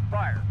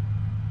 fire.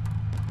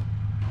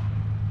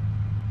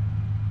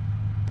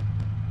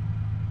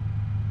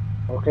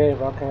 Okay,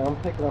 if I can, I'm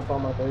picking up all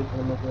my dudes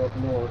and I'm gonna go up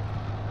north.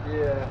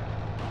 Yeah.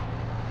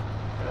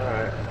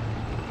 Alright.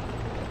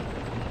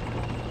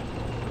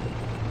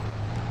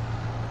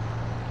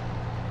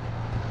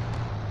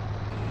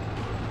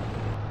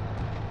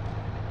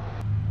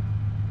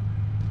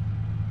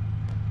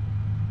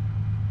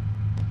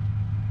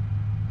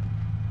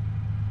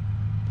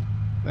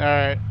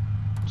 Alright.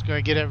 Just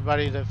gonna get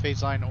everybody to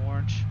phase line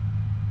orange.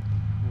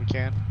 If we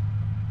can.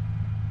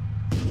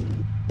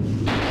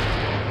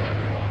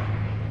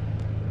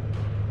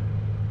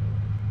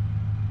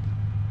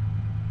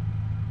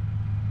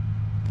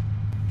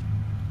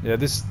 Yeah,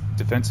 this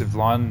defensive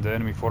line, the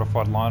enemy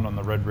fortified line on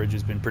the Red Ridge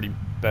has been pretty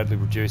badly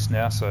reduced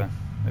now, so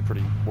they're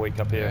pretty weak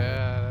up here.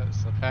 Yeah,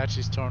 that's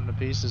Apache's torn to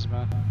pieces,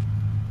 man.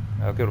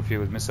 I've killed a few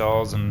with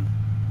missiles, and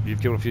you've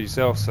killed a few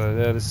yourself, so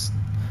yeah,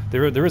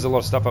 there is a lot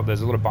of stuff up there.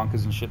 There's a lot of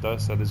bunkers and shit though,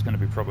 so there's going to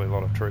be probably a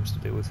lot of troops to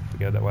deal with if we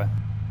go that way.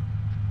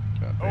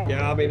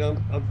 Yeah, I mean, I'm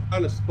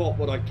trying to spot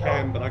what I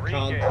can, but I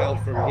can't tell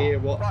from here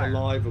what's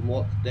alive and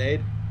what's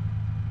dead.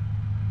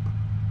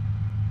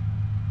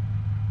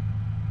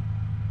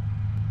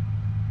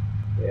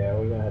 Yeah,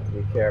 we're gonna have to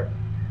be careful.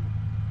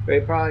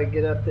 We probably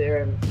get up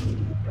there and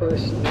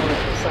push north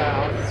to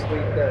south,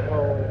 sweep that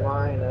whole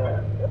line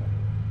up.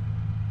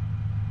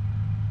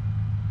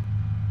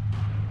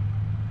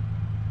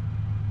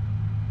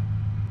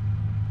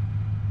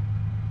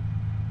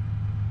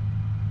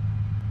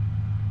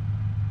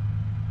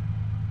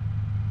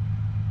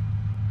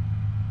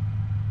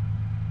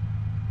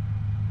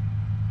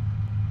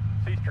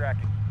 Cease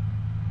tracking.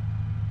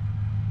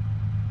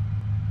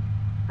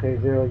 Okay,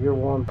 Zero, you're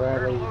one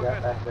Bradley, you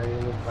got back there,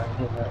 anything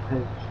hitting that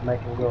pitch, make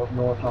him go up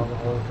north on the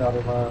north side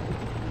of the line.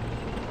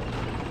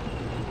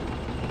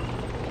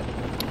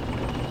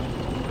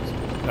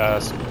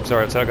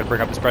 Sorry, so I got to bring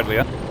up this Bradley,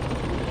 yeah?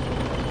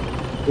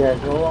 Yeah,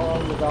 go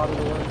along the dotted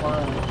line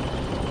line.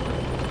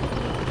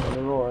 On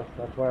the north,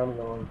 that's where I'm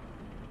going.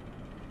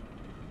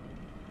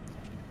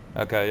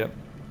 Okay, yep.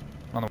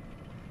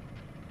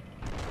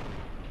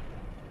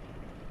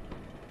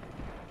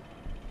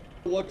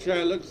 Watch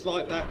out, looks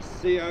like that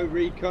CO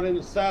Recon in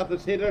the south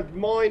has hit a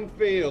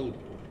minefield.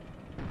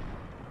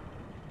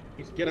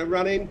 He's gonna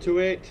run into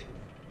it.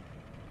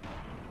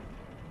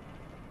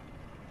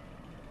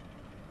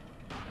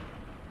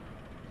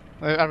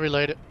 I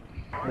relayed it.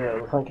 Yeah,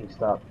 I think he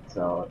stopped and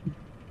saw it.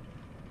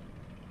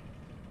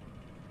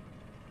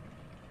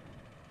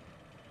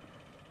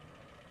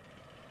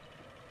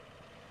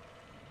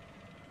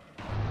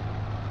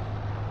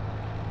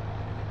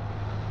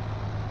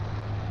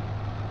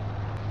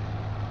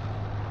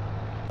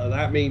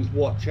 That means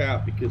watch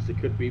out because there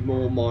could be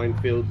more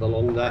minefields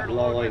along that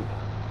line.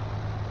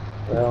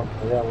 Well,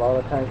 we got a lot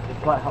of tanks with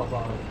plows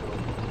on it.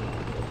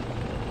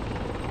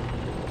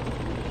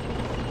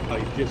 I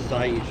was just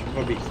saying you should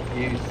probably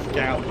use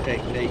scout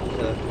technique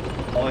to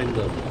find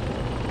them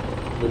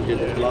than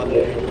just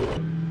blunder.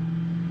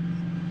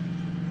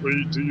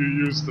 Do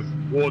you use the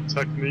war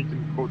technique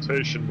in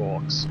quotation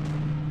marks?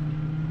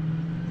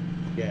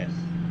 Yes.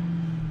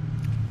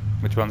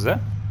 Which one's that?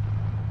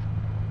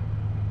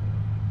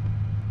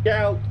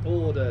 Scout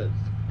orders.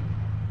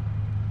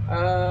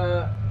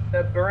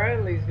 That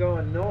Bradley's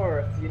going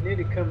north. You need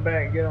to come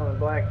back and get on the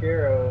Black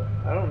Arrow.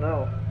 I don't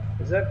know.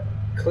 Is that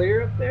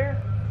clear up there?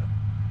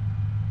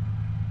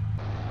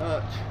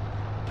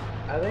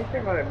 I think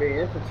there might be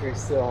infantry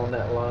still on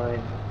that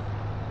line.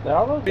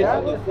 Now, those It's guys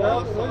on the are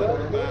far down side of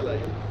the there.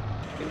 valley.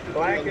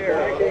 Black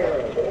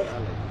Arrow.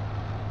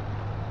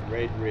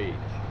 Red Ridge.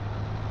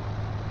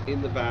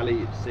 In the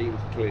valley it seems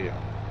clear.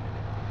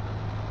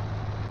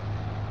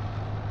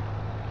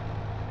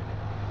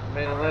 I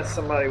mean, unless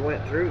somebody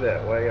went through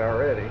that way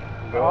already.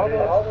 Go All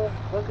ahead. those,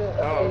 look at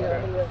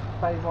okay.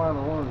 phase line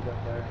of ones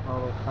up there. All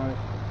those tanks.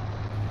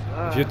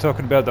 If you're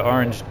talking about the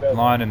orange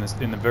line in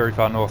the very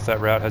far north,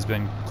 that route has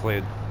been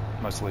cleared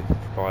mostly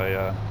by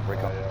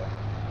Recon.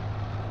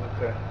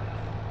 Okay.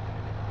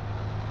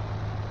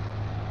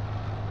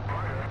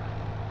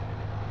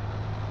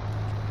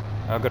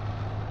 I've got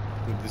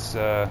with this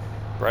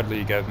Bradley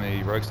you gave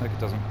me, Rogue Snake.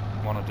 It doesn't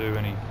want to do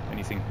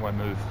anything. Won't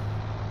move.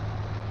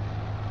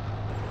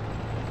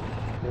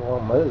 It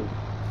won't move.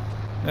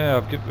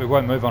 Yeah, it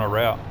won't move on a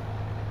route.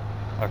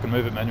 I can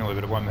move it manually,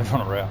 but it won't move on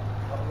a route.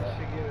 We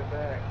should give it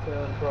back to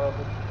him,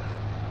 probably.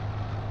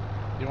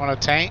 You want a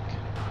tank?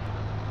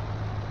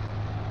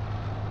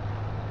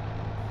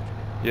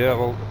 Yeah,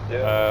 well,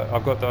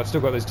 I've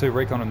still got these two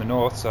Recon in the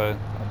north. So,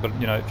 but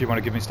you know, if you want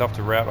to give me stuff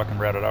to route, I can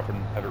route it up and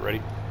have it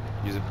ready.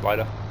 Use it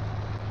later.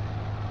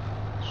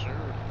 Sure.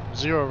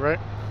 0, right?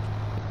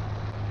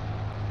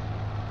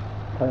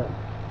 They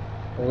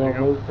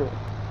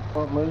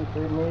won't move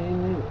through me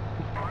either.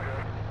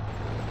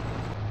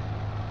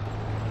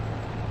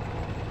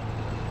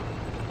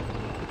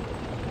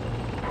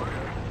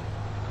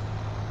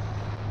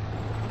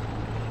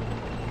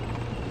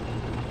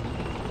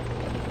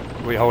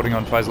 Are we holding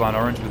on phase line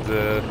orange with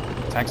the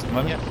tanks at the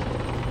moment? Yes.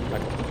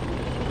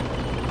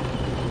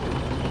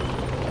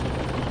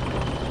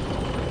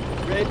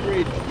 Red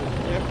Ridge, there's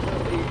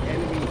definitely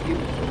enemy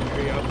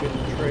infantry up in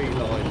the tree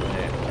line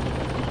there.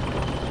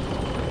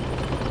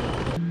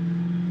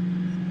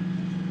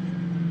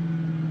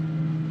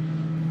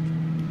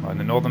 In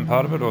the northern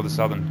part of it or the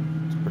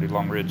southern? It's a pretty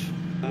long ridge.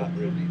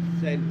 Probably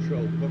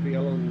central, probably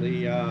along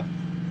the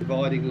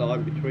dividing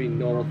line between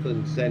north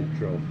and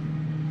central.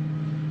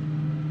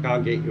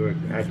 Can't get you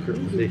an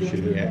accurate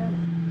position yet.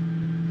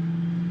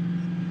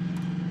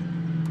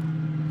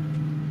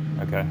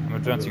 Okay, I'm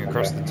advancing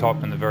across the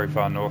top in the very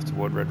far north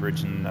toward Red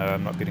Ridge, and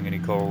I'm not getting any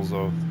calls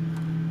or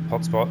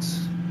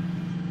hotspots.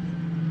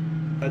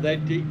 They're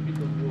deep in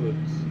the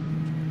woods.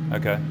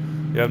 Okay.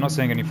 Yeah, I'm not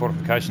seeing any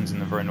fortifications in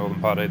the very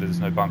northern part either. There's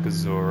no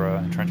bunkers or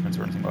entrenchments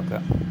or anything like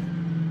that.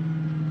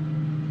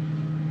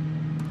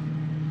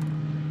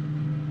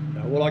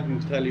 Now, all I can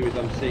tell you is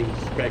I'm seeing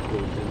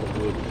speckles in the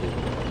woods.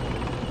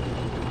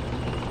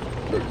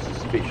 It looks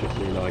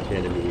suspiciously like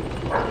enemy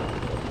infantry.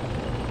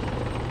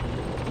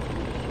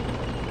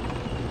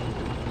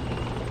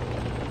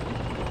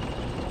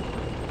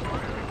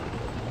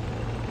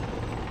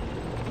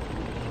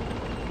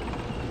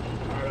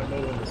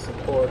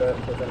 Support up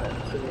to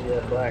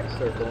the black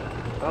circle.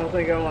 I don't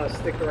think I want to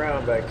stick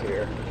around back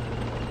here.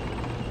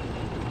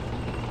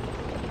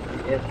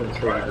 The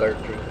infantry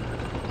lurking.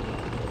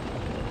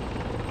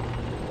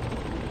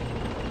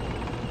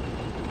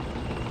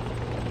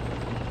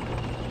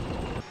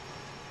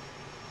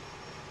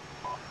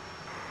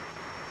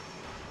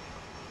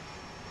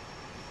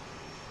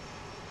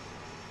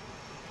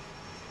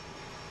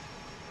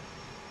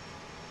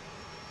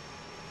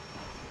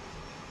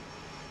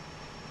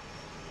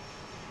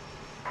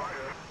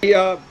 The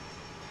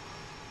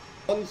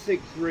 1-6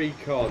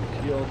 Recon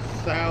to your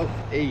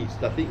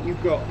southeast, I think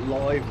you've got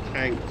live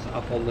tanks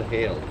up on the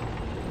hill.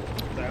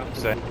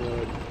 South of the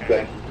word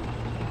tank.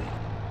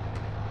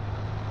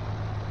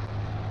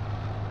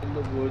 In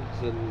the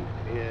woods and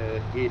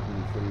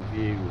hidden from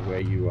view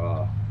where you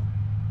are.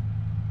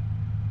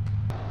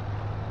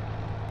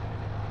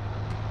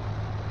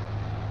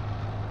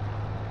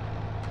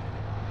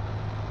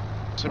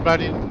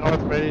 Somebody in the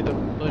north ready to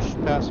push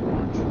past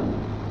orange.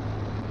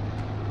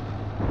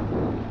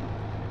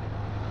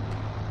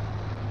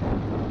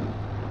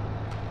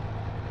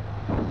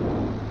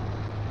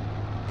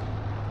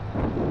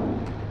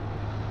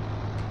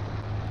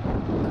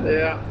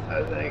 Yeah,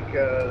 I think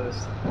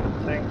this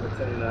tank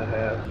platoon I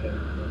have can.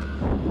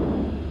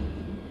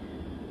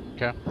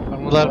 Okay. And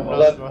we'll let them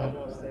know to go ahead.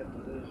 Almost in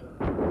position.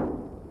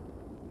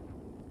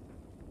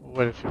 We'll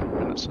wait a few more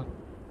minutes then.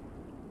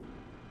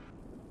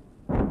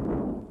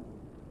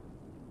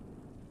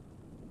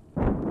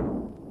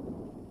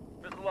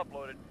 Missile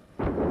uploaded.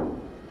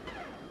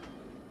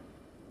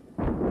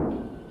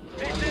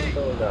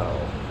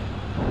 Bulldog.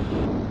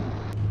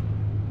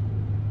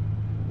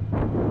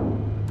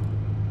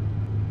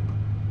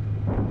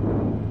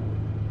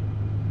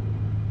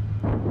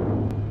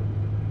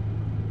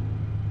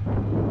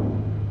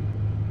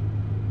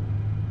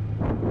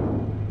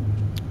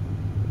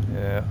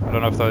 Yeah, I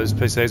don't know if those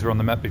PCs were on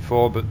the map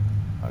before, but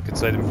I could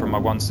see them from my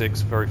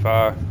 1.6 very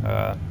far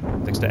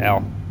next to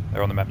Al.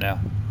 They're on the map now.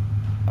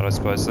 I don't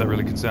suppose that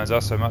really concerns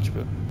us so much,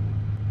 but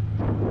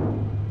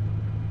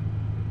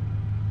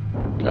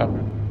Copy.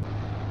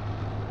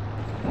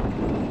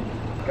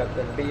 Got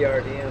the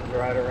BRDMs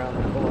right around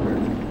the corner.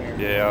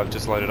 yeah, I've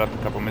just loaded up a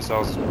couple of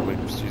missiles. Probably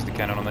just use the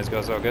cannon on these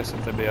guys, I guess,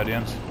 if they're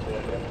BRDMs.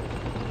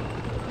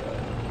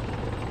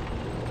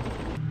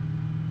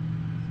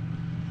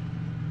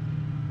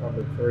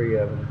 Probably 3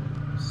 of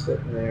them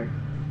sitting there.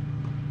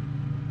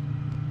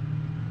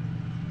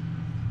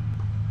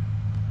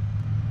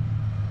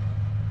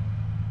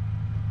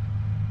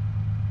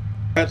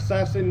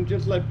 Assassin,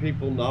 just let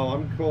people know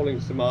I'm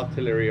calling some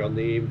artillery on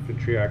the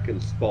infantry I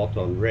can spot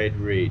on Red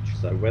Ridge.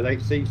 So where they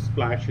see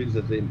splashes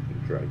of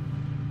infantry.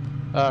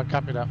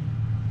 Copy that.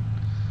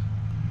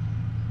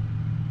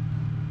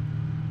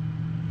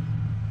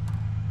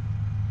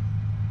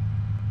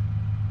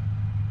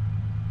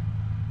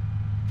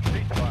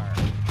 Ceasefire.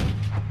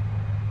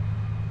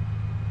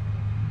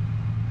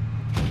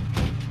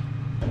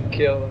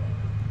 Kill them.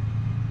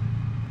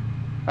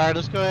 Alright,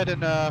 let's go ahead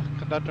and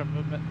conduct our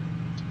movement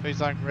to phase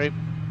line grape.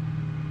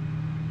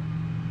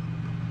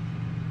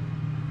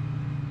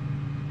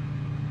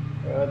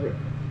 Roger.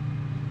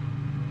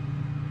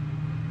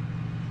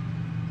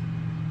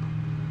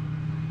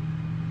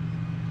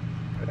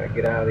 Gotta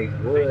get out of these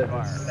woods.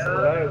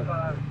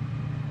 Hello.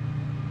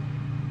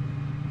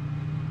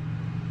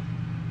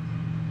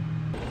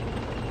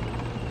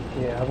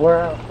 Yeah,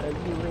 where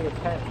you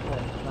reattach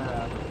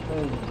that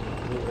thing,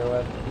 you know,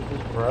 it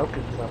just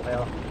broken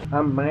somehow.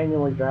 I'm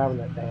manually driving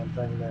that damn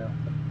thing now.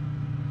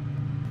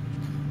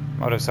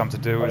 Might have something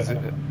to do with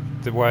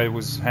the way it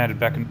was handed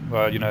back, and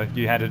you know,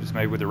 you handed it to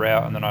me with the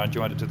route, and then I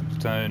joined it to the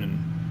platoon,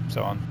 and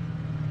so on.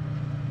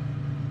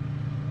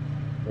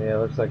 Yeah,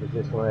 looks like it's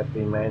just going to have to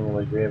be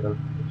manually driven.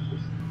 It's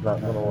just not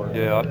going to work.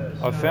 Yeah,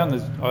 I've found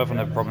that I often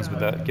have problems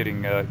with that,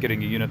 getting a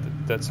unit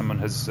that someone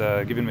has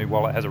given me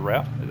while it has a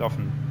route. It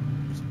often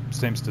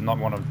seems to not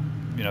want to,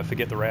 you know,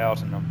 forget the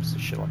route and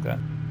shit like that.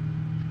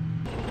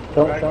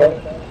 Don't.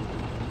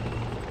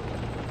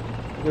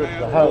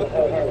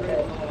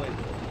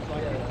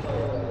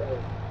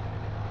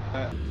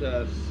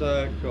 That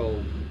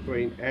circle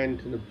between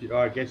Ant and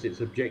I guess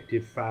it's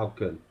Objective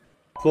Falcon,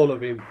 full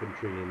of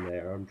infantry in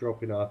there. I'm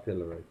dropping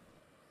artillery.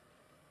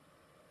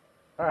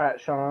 Alright,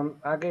 Sean,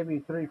 I gave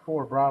you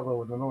 3-4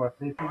 Bravo in the north.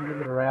 See if you can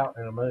give it a route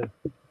and a move.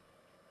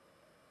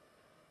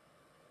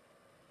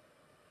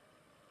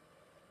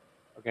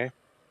 Okay.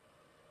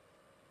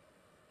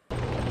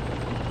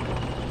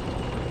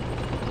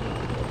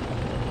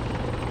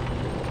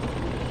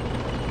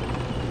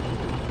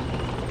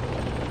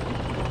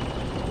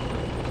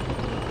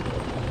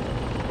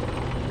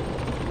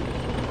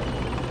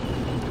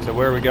 So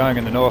where are we going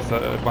in the north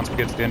once we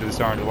get to the end of this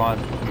orange line?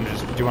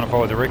 Do you want to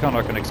follow the Recon,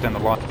 or I can extend the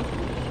line?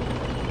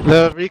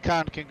 The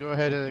Recon can go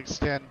ahead and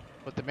extend,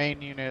 but the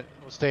main unit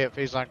will stay at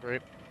phase line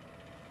grape.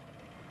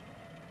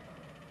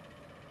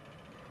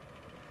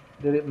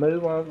 Did it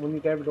move on when you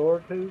gave it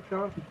order to,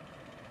 Sean?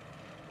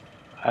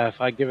 If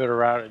I give it a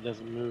route, it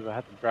doesn't move. I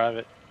have to drive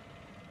it.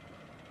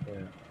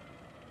 Yeah.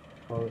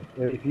 Well,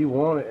 if you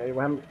want it,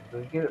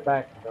 just give it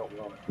back if you don't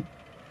want it.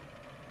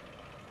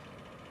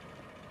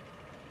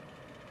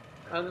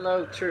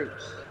 Unload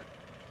troops.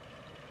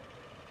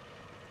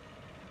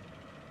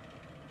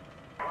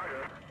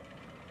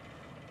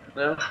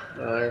 No?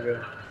 Oh, there we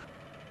go.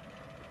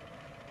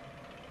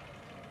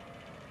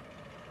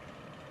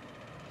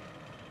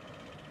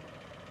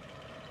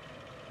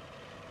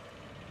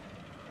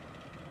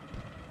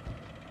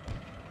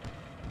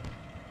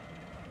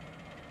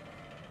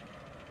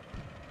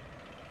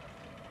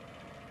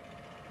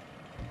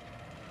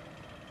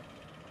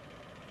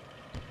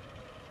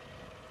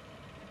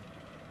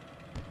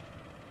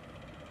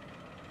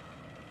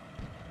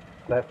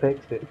 That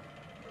fixed it.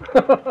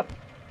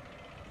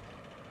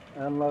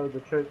 Unload the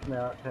troops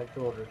now, it takes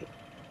orders.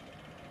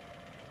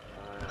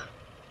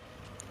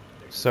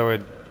 So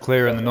we're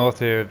clear in the north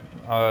here.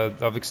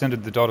 I've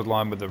extended the dotted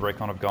line with the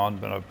Recon have gone,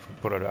 but I've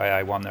put an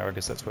AA1 there. I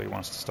guess that's where you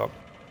want us to stop.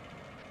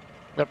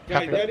 Yep,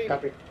 Okay,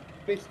 copy.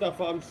 the only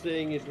stuff I'm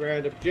seeing is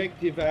around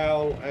Objective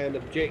Owl and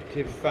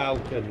Objective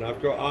Falcon.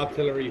 I've got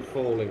artillery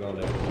falling on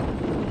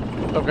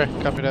it. Okay,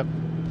 copy that.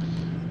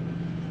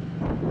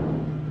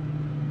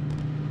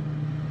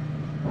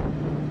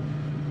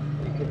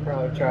 You can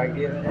Probably try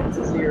giving it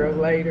to 0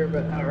 later,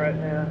 but not right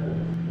now.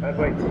 I'd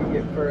wait till you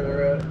get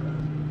further up.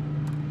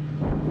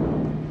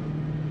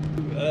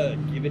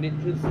 Giving it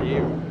to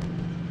 0.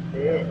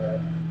 Yeah.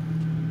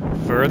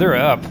 Further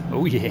up.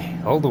 Oh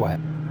yeah, all the way.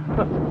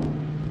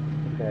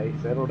 Okay,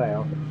 settle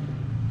down.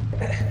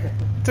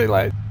 Too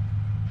late.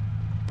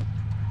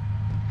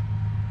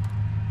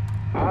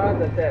 Odd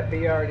that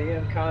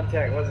BRDM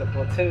contact was a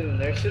platoon.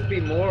 There should be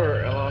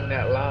more along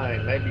that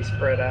line, maybe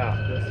spread out.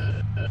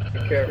 Just be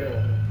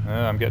careful.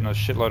 I'm getting a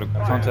shitload of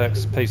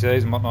contacts,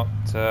 PCs and whatnot.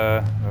 What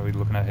are we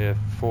looking at here?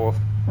 Four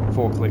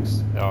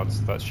clicks. Oh, it's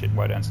that shit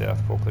way down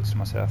south. 4 clicks to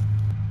my south.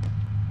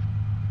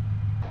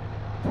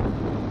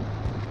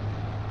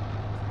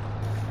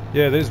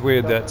 Yeah, it is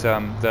weird that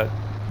that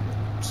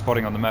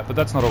spotting on the map, but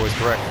that's not always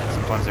correct.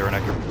 Sometimes they're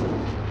inaccurate.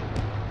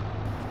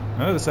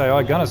 No, this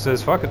AI gunner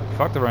says, fuck it,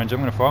 fuck the range, I'm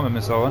going to fire my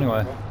missile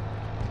anyway.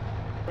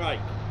 Right.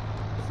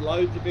 There's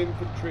loads of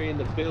infantry in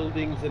the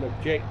buildings and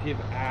objective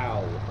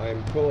Owl. I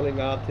am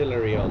calling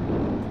artillery on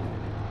them.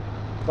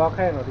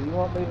 Volcano, do you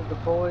want me to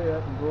deploy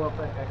up and go up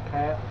at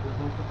Cat with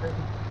his infantry?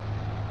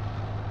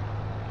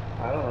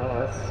 I don't know,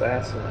 that's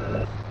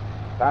asking.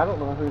 I don't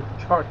know who's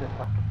in charge of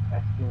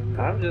asking you.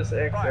 I'm just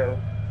XO.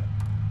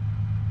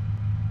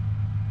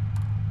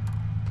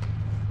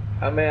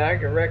 I mean, I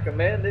can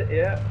recommend it,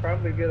 yeah,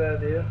 probably a good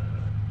idea.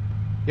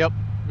 Yep,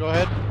 go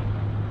ahead.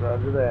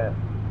 Roger that.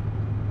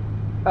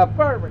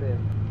 Affirmative.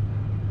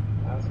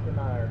 Oscar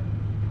Nair.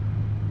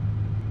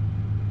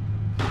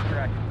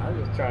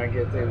 I'm just trying to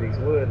get through these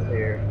woods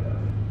here.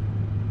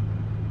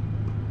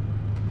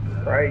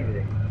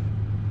 Crazy.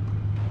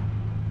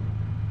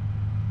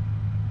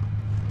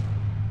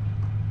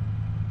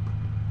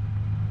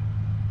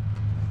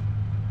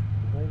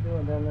 What are they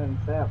doing down there in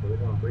the south? Are they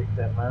going to breach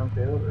that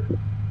minefield? Or?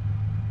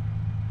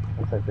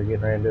 Looks like they're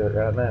getting ready to do it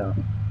right now.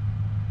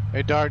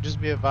 Hey Dart, just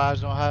be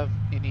advised, don't have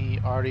any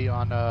arty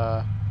on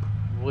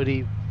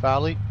Woody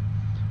Valley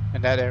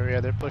in that area.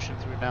 They're pushing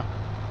through now.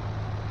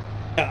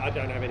 Yeah, I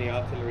don't have any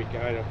artillery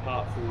going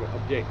apart from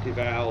objective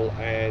Owl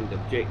and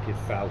objective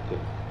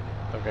Falcon.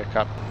 Okay,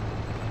 copy.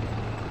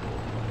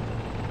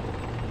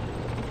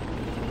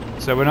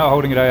 So we're not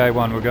holding at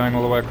AA1, we're going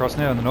all the way across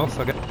now in the north,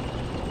 okay?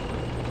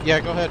 Yeah,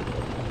 go ahead.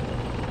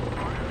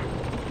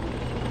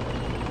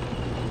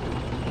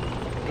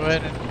 Go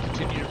ahead and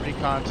continue your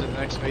recon to the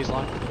next phase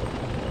line.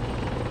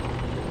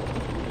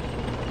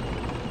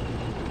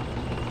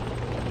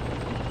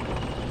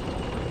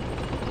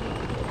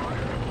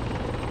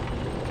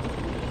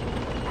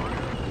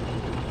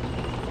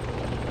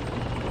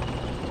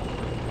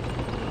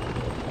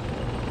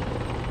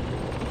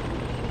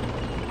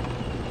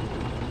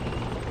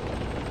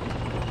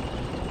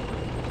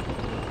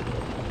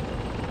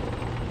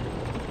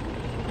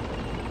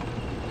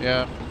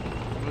 Yeah,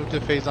 move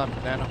to phase on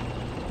banana.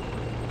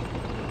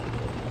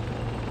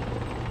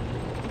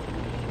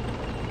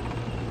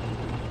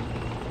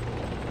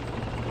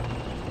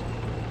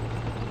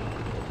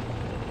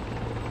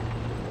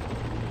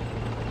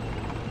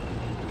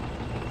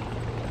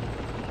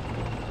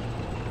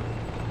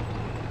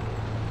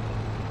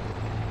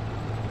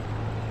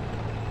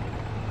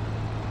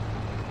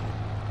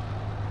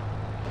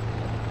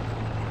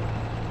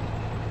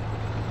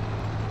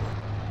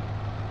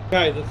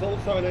 Okay, there's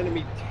also an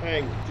enemy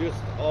tank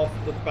just off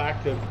the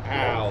back of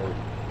Owl,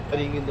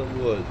 heading in the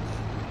woods.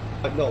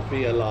 Might not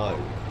be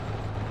alone.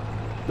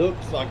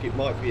 Looks like it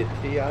might be a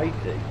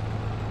T-80.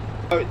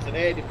 Oh, it's an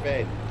air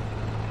defense.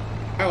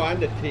 Oh,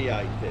 and a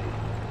T-80.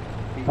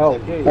 Oh,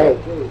 okay.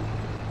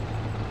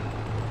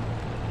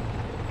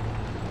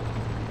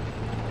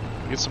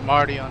 Get some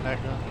Marty on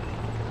that gun.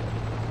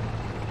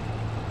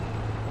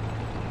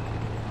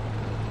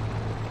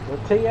 Well,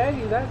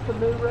 T-80, that's the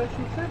new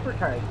Russian super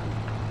tank.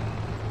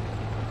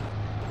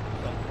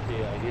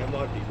 T-80, I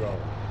might be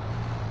wrong.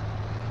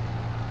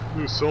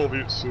 New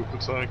Soviet super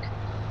tank.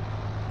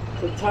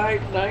 The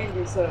Type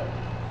 97.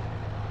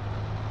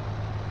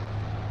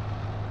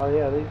 Oh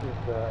yeah, these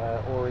is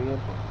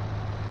Oriental.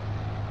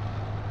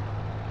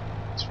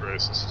 It's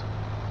racist.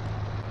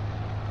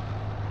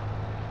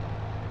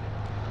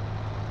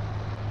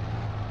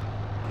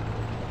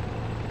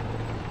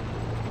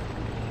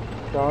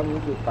 Sean, you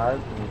get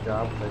fired from your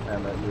job if they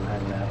found out you were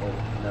hanging out with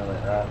us. You know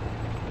that, right?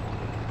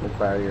 They'd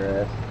fire your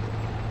ass.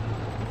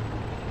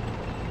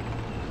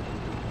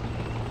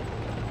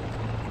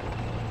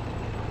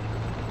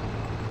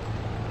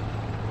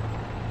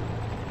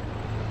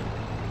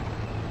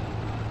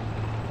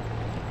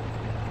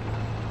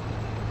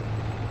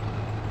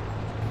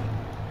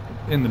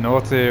 In the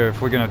north there,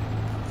 if we're going to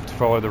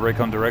follow the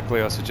recon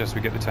directly, I suggest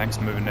we get the tanks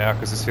moving now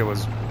because this hill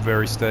is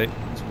very steep,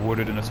 it's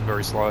wooded and it's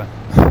very slow.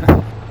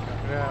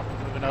 Yeah,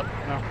 we're moving up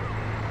now.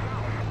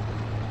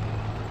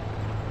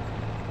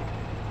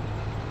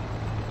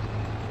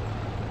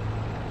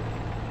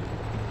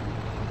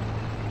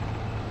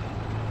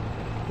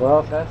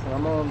 Well, Assassin,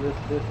 I'm going to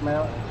just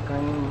dismount and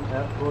scream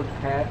out towards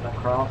Cat and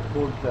across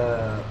towards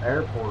the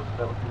airport. Is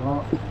that what you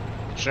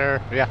want?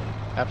 Sure, yeah,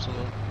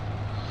 absolutely.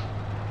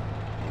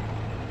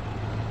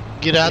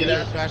 Get out there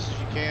as fast as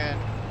you can.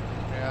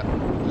 Yeah,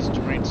 This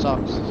terrain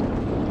sucks. Be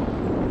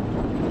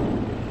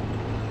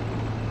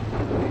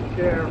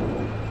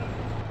careful.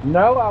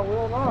 No, I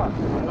will not.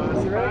 My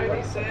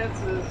spidey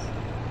senses.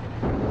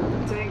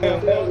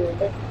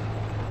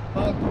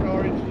 Mark an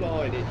orange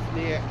line, it's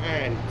near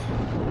Ant.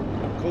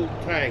 Called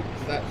tanks,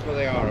 that's where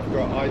they are. I've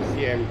got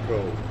ICM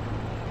call.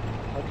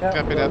 Okay,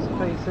 Copy those that.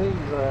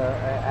 PCs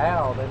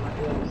out. They might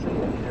be able to see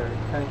it here.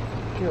 Can't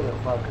kill it,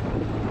 fucker.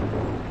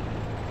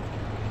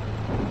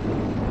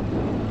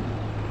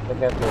 They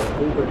got the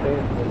Uber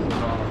dance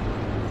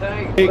on.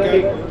 Tank. Here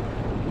you go.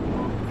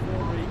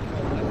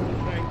 Recon, that's the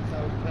tanks I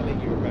was telling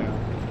you about.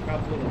 There's a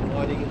couple of them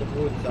hiding in the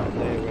woods up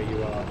there where you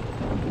are.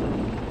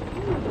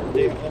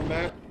 See it on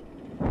map?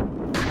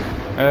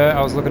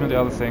 I was looking at the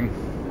other thing.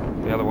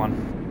 The other one.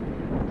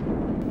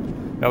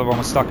 The other one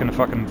was stuck in the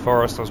fucking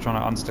forest. I was trying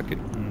to unstick it.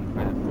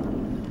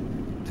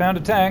 And, found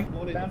a tank.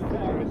 One in the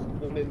forest,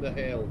 one in the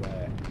hill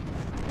there.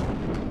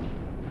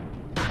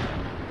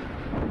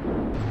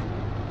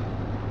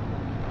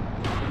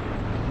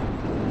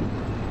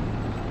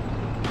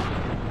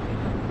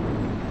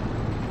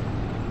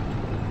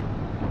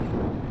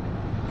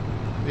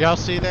 Y'all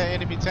see that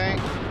enemy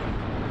tank?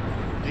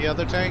 The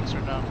other tanks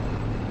or no?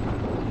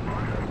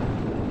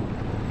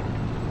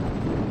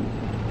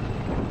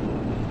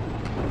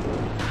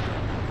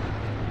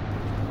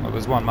 Well,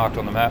 there's one marked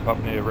on the map up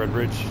near Red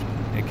Ridge,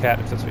 near Cat,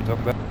 if that's what you're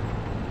talking about.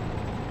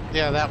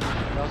 Yeah, that one.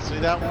 Y'all see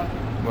that one?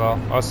 Well,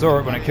 I saw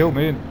it when it killed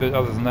me, but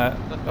other than that,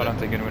 I don't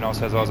think anyone else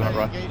has eyes on it,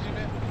 right? Engaging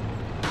it?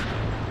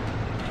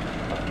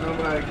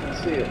 Nobody can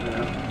see it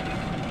now.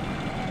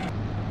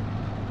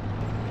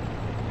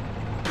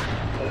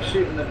 They're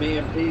shooting the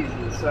BMPs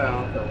in the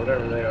south, or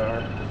whatever they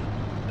are.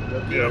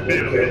 Yeah,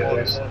 BMP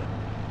ones.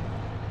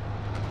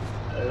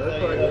 They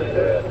look like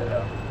they're dead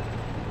now.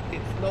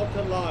 It's not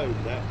alone.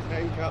 That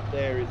tank up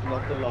there is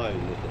not alone.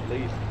 There's at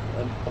least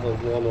another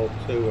one or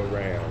two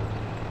around.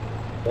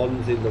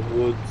 One's in the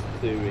woods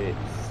to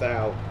its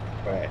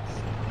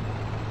southwest.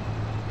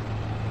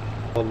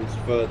 One's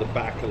further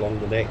back along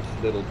the next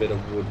little bit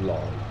of wood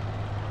line.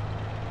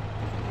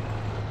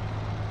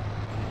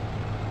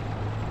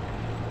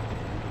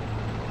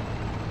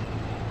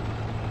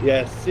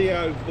 Yeah,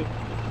 CO,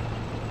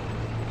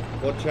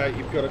 watch out,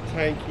 you've got a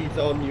tank, he's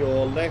on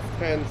your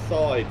left-hand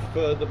side,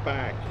 further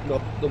back,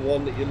 not the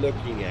one that you're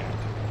looking at.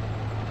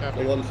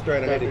 Copy. The one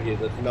straight ahead of you,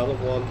 there's another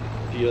one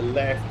to your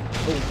left,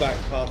 pull back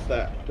past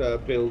that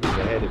building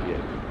ahead of you.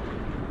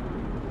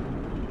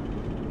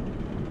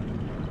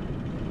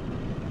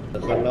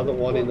 There's another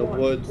one in the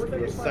woods to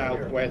the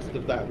southwest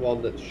of that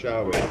one that's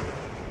showing.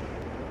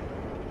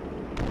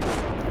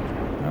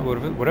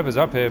 Whatever's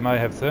up here may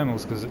have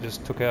thermals because it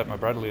just took out my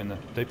Bradley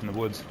deep in the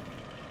woods.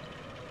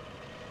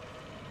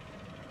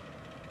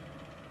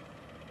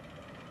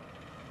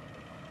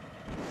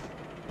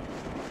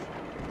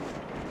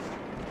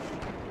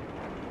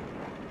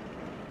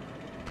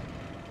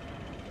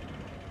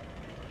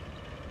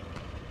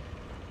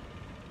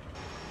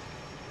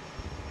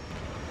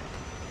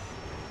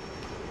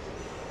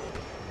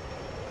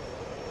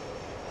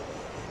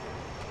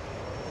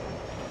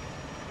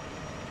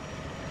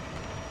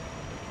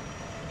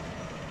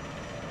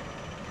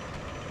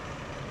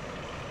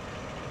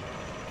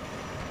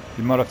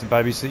 You might have to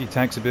babysit your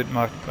tanks a bit,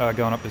 Mark,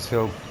 going up this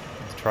hill.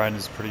 The terrain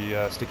is pretty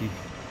sticky.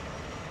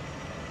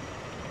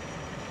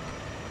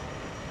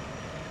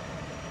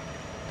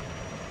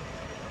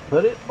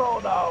 Put it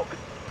bulldog.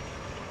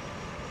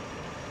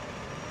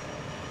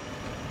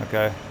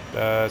 Okay,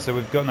 so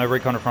we've got no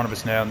recon in front of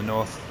us now in the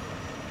north.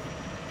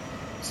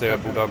 CO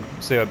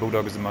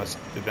Bulldog is the most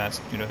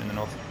advanced unit in the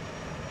north.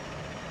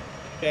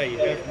 Yeah, you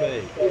have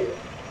me.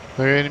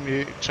 There are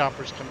enemy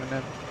choppers coming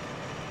in.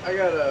 I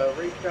got a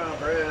Recon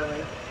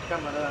Bradley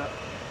coming up.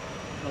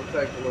 It'll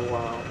take a little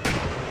while.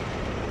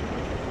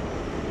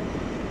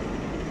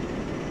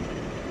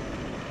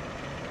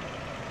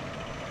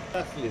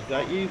 Cecil, is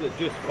that you that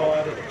just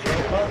fired at the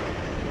chopper?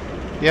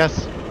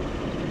 Yes.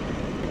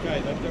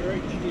 Okay, that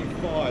direction you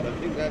fired, I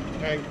think that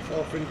tank's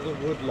off into the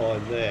wood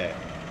line there.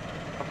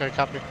 Okay,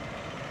 copy.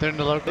 They're in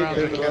the low ground,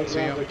 so you can't see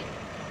them.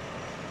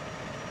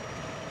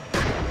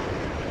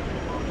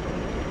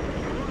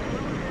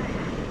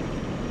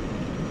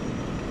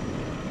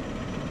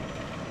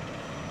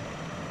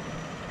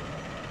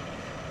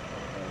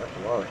 That's a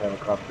lot of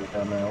helicopters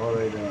down there. What are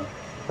they doing?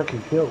 I think he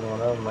killed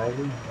one of them,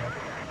 maybe.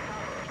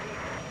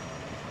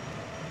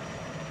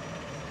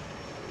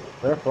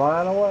 They're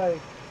flying away.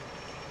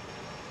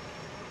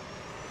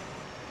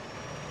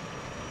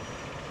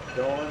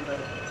 Going to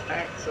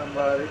attack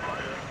somebody.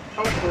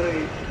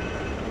 Hopefully,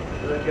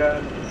 the guy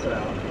in the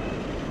south.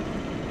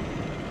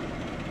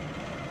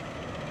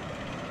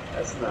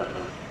 That's not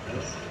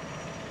nice.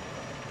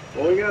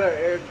 Well, we got our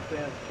air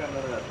defense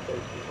coming up.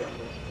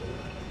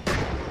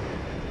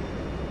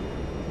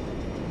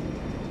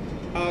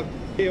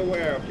 Be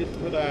aware, I've just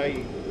put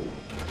a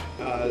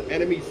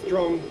enemy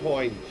strong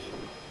point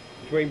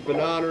between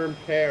Banana and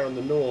Pear on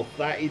the north.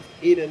 That is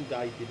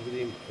inundated with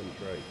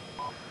infantry.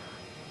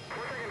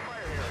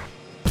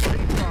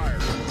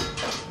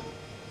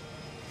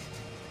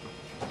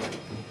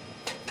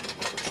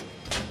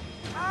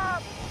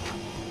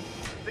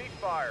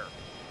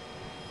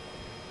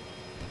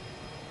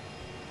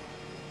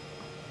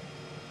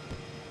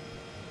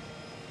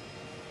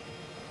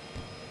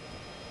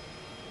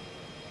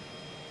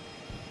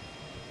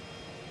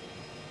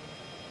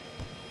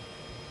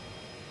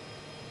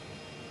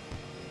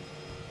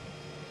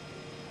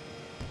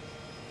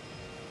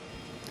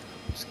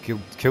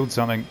 Just killed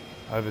something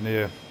over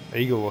near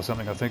Eagle or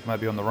something, I think,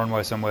 maybe on the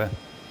runway somewhere.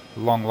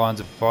 Long lines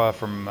of fire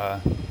from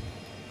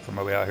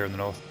where we are here in the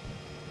north.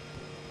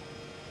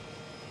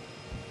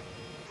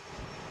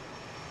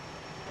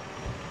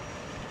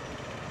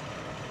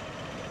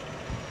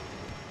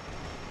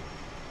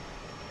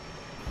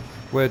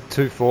 Where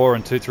 2-4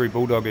 and 2-3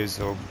 Bulldog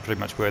is, or pretty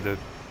much where the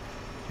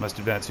most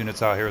advanced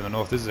units are here in the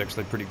north, this is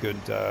actually pretty good,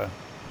 I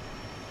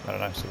don't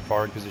know, sort of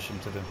firing position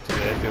to the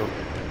airfield.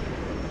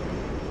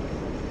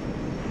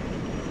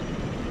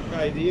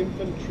 Okay, the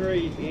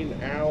infantry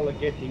in Owl are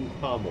getting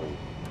pummeled.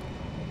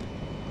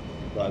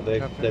 So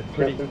they're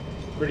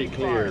pretty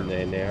clear in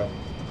there now.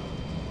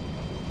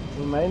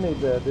 We may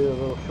need to do a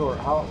little short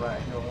halt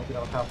right here when we get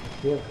on top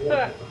of the hill.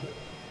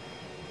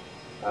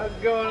 I was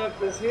going up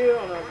this hill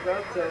and I was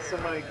about to tell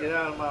somebody to get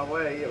out of my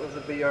way. It was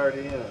a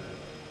BRDM.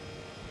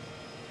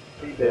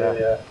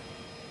 Yeah.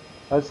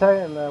 I was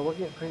saying we're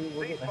getting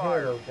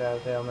ahead of those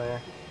guys down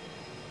there.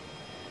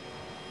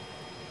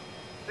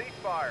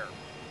 Ceasefire.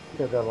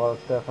 Still got a lot of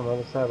stuff on the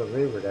other side of the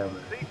river down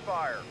there.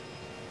 Ceasefire.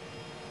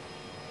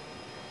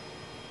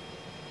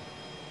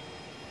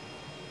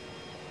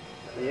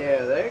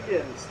 Yeah, they're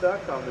getting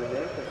stuck on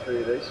the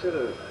infantry. They should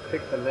have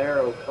picked the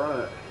narrow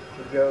front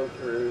to go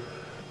through.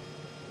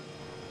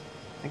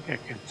 I think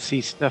I can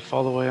see stuff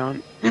all the way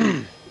on.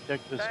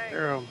 Protect this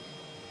Sparrow.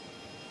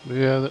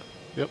 Yeah,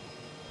 yep.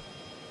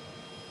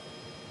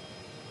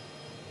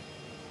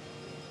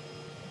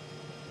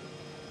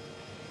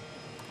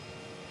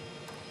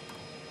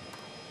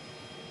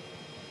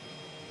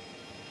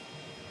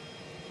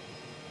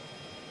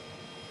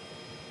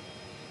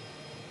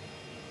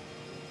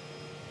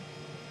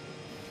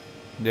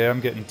 Yeah, I'm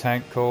getting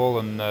tank call,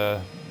 and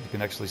you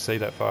can actually see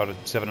that far to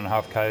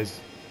 7.5 k's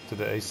to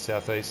the east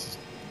southeast.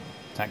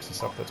 Tanks and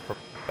stuff. That's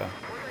probably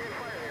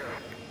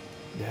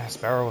yeah,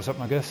 Sparrow or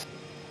something, I guess.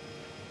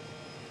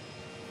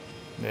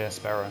 Yeah,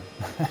 Sparrow.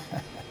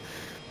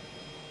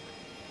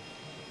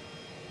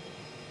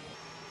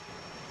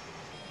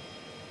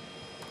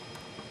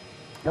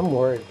 I'm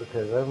worried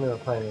because I've been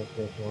playing this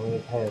mission and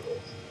we've had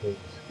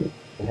SCPs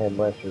and had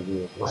lesser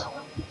vehicles.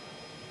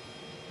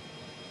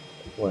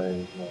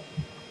 Worried.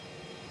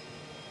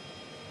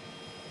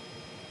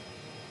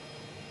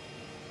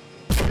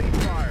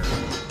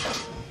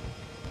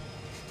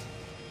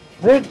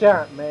 There's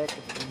giant mech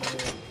in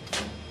there.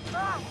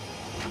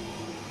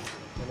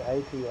 And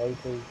AT.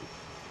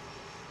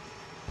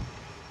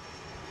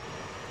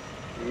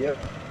 Yep.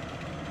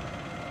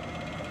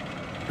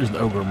 There's an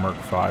Ogre Merc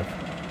 5.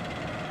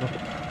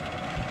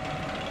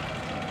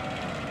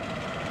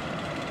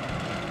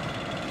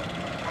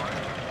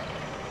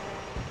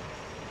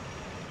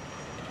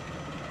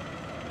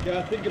 Yeah,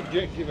 I think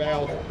objective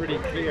Owl's pretty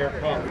clear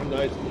apart from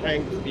those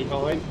tanks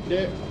behind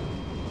it.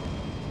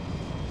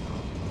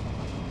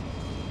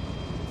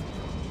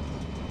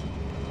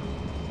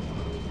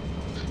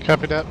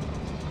 Copy that.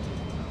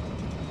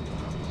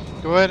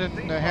 Go ahead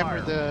and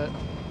hammer the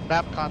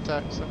map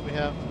contacts that we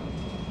have.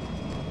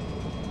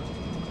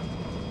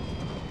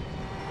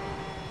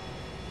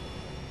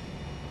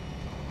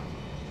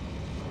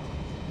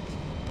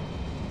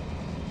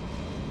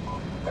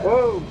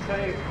 Whoa,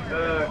 tank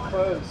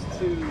close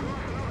to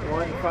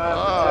 1-5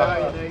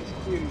 Battalion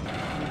HQ. You can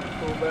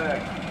pull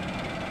back.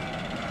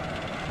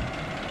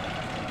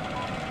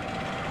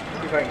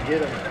 See if I can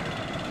get him.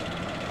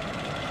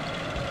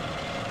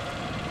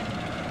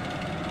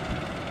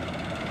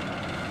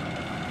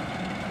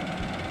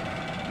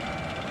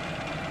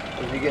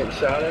 Is he getting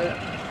shot at?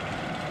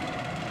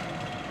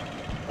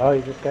 Oh,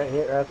 you just got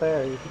hit right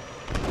there.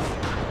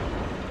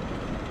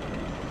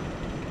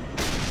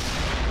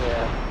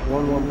 Yeah,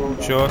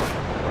 one. Sure.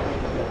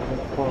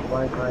 Point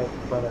blank right in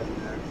front of you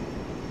there.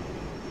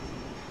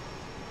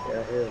 Yeah,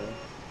 I hear him.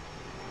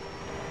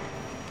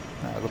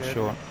 It looks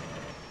short.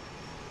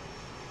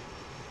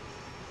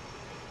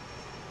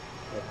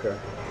 Okay.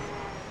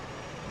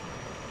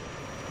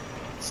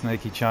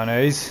 Sneaky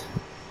Chinese.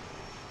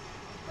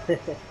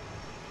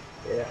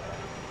 Yeah.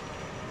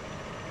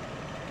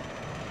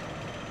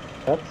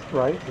 That's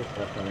racist,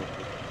 I think.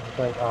 I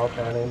think all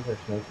Chinese are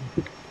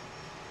sneaky.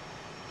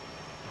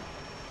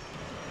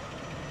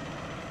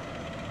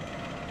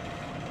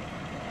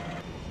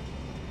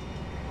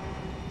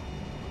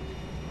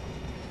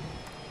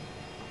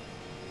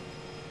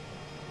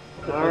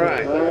 All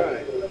right.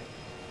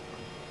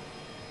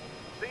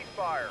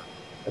 Ceasefire.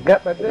 I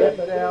got my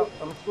ducks out.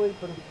 I'm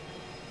sleeping.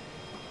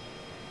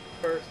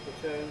 First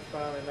platoon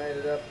finally made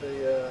it up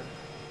the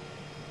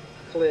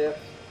cliff.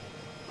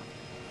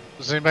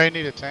 Does anybody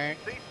need a tank?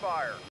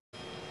 Ceasefire.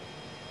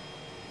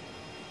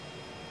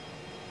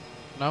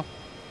 No?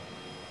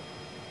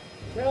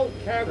 Tell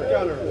Cav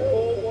Gunner,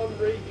 4-1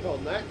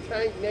 Recon, that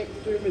tank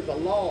next to him is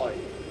alive.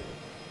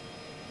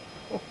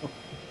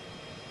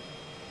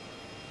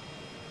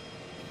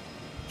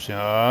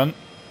 Sean.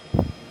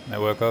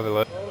 Network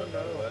overload. Oh,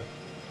 no.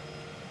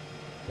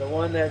 The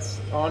one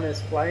that's on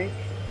his flank?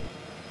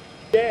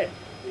 Yes,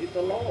 it's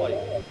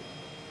alive.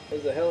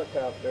 There's a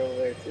helicopter over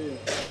there too.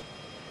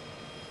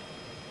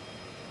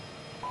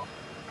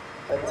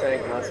 That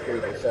tank must be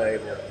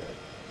disabled.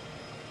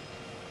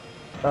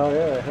 Oh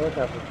yeah, the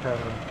helicopter's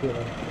coming and kill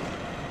him.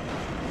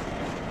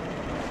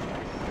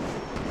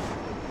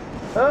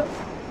 Huh?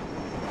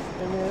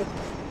 I missed.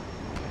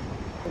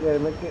 We gotta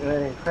make it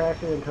and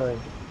crash into him.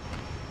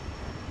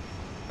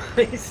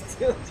 He's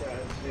still trying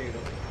to shoot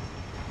him.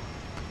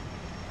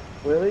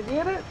 Will he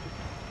get it?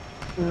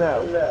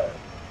 No. No.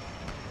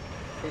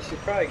 He should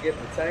probably get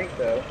the tank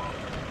though.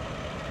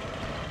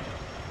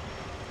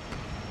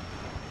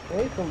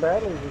 Hey, some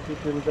batteries to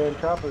keep them damn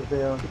choppers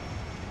down.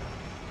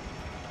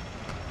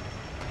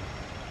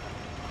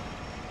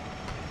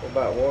 What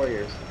about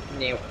warriors?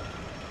 No.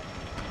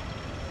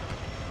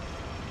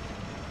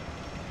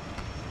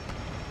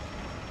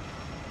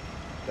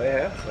 They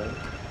have some.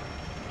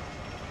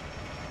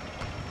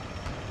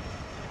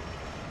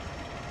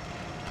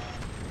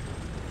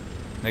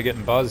 They're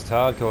getting buzzed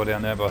hardcore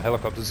down there by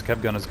helicopters.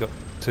 Cab gunner's got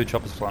 2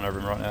 choppers flying over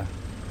him right now.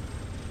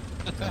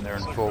 And they're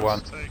in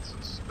 4-1. Tanks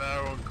and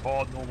Sparrow and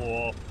Cardinal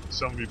or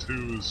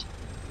 72s.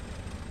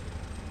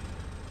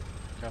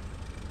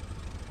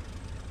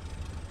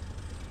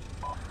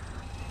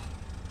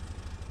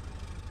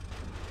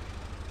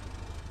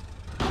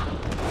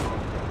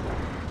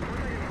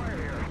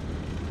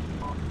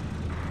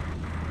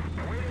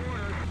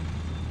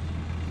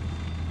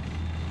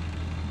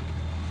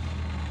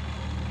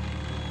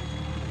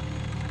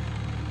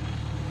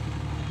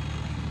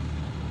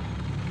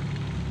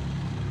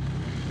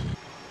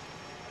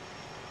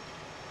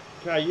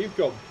 Okay, you've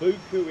got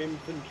Buku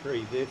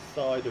infantry this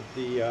side of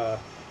the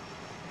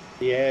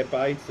air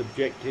base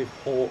objective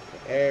Hawk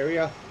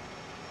area.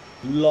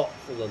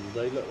 Lots of them.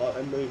 They look like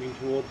they're moving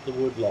towards the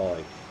wood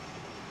line.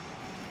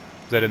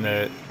 Is that in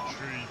the...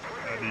 Tree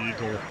at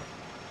Eagle.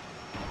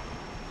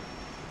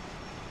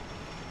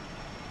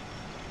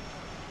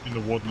 In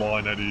the wood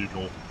line at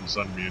Eagle, there's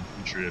enemy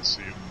infantry at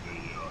CM,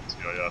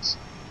 the TIS.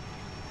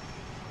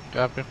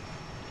 Copy.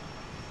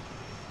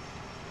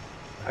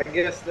 I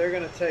guess they're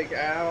gonna take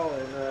Owl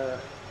and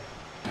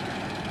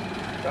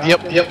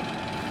Yep.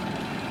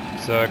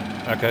 So,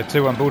 okay,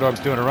 2-1 Bulldogs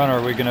doing a run, or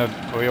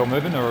are we all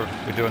moving, or are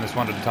we doing this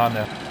one at a time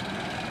now?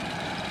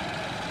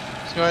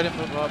 Let's go ahead and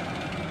move up.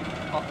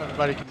 Oh,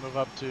 everybody can move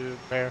up to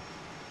Bear.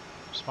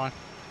 It's fine.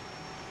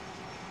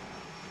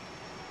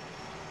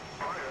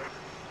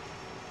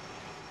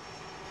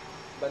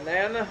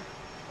 Banana?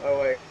 Oh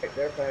wait,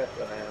 they're past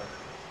banana.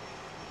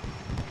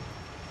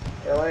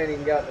 They ain't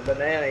even got the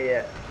banana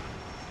yet.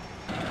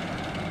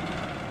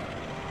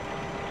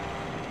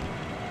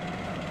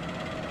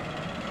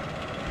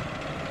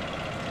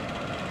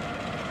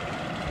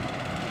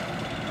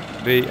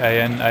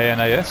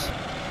 B-A-N-A-N-A-S?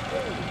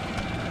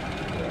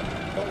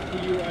 Top the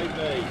UAV.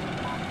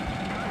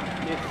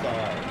 This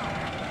side.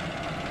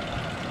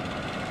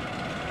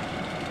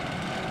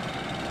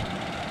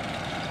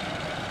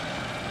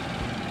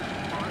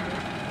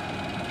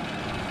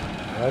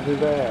 Roger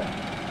that.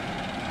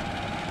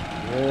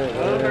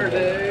 Hunter,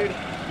 dude.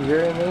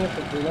 You're in the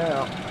infantry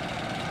now.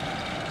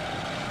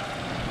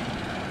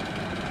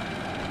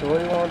 So what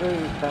do you want to do,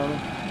 Tony?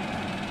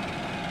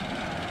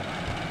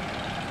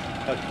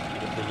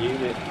 It's a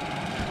unit.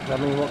 I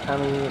mean, what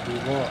kind of unit do you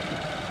want?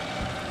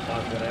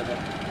 Whatever.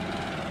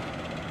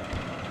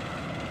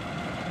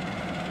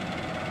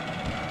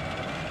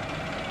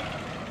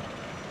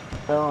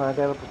 So I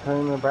got a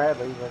platoon of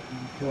Bradley, but you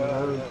two of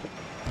those.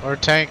 Or a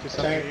tank, it's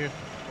up to you.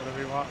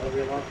 Whatever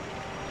you want.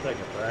 Take a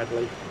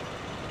Bradley.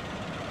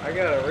 I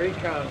got a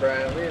Recon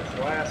Bradley. It's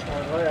the last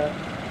one left.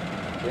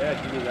 Yeah,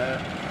 give me that.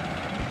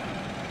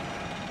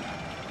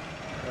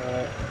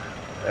 Alright.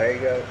 There you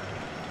go.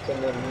 It's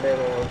in the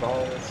middle of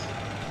all this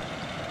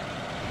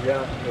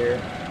junk here.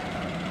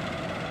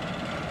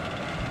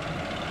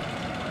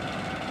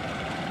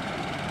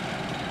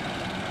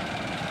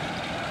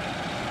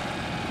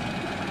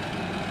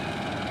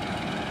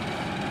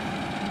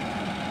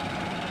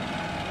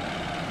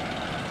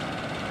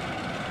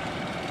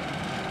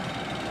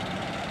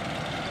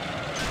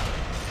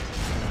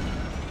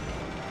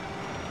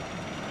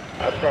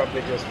 I'd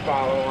probably just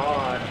follow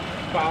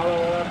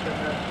up, and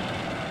then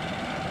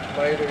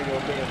later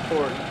you'll be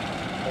important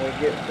when we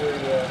get through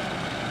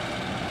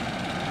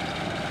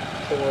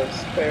towards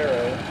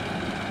Sparrow.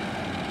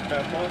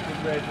 Mark the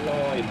red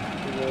line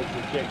towards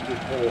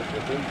objective Hawk.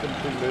 There's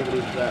infantry moving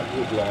into that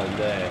wood line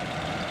there.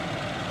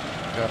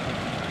 Copy.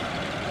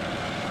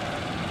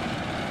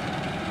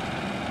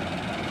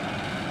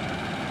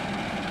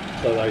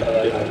 So they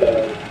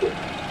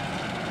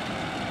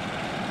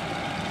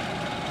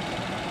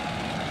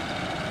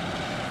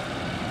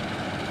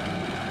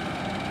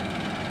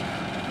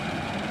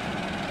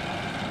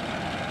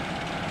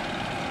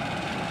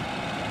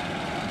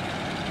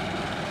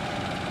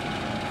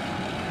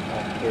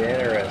Get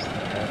interesting,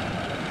 man.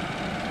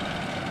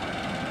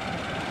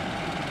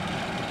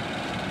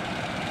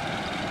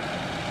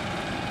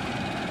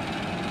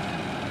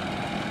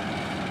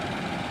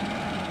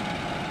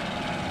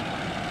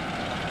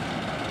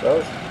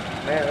 Those,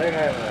 man, they're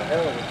having a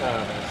hell of a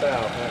time in the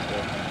south, aren't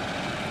they?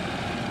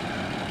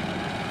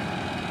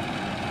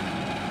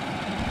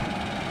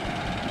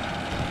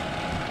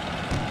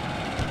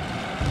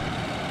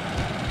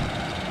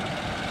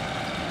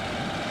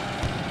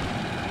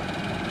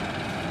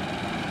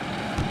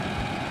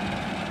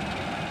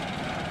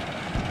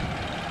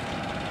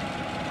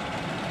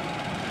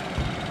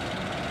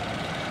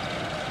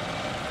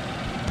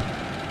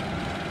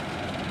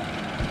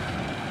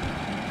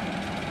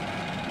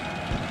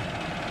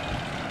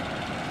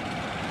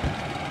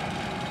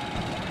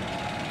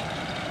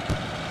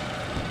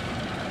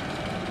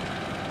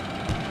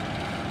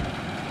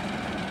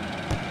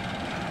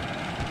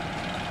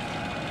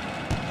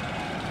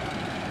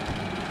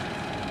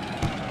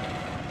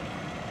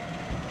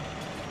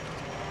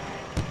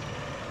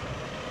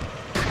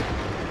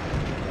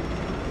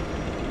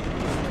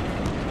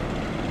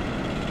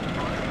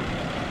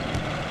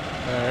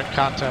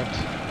 Contact.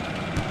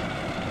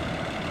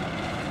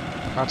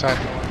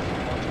 Contact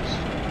northeast.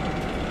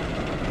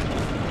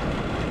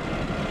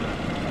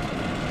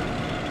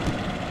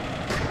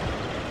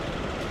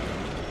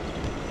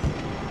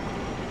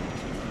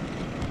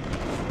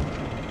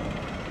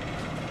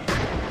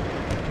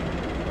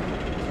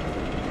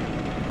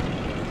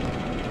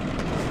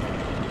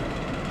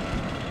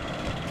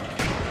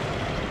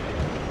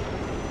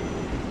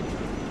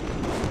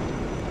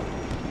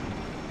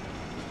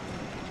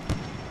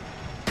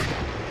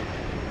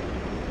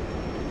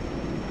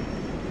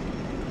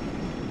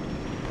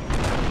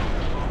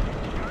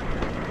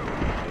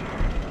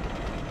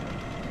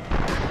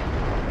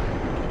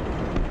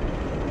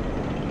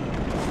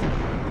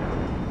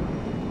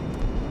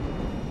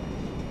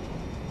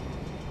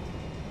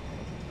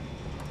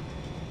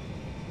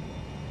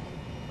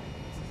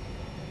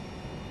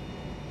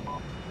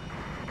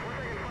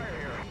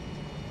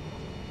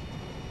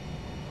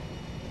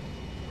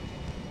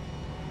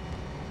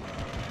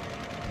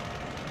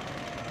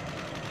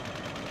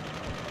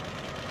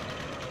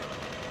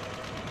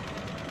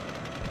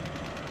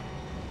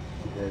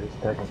 It's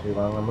taking too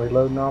long. I'm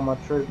reloading all my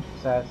troops,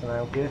 Assassin.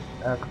 I guess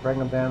I could bring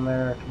them down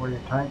there to where your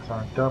tanks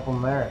are and dump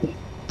them there.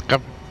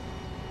 Come.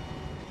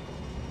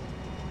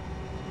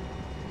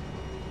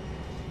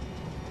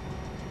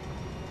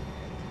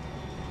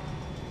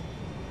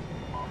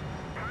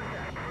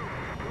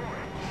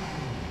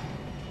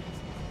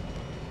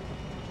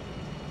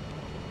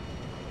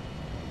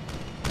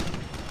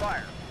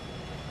 Fire.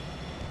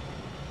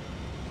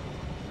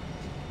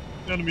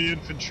 Enemy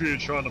infantry are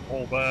trying to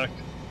pull back.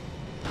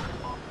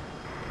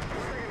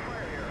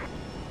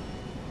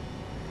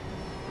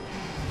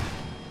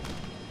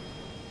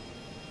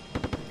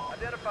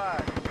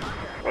 Identified.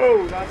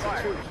 Oh, lots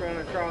of troops running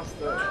across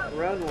the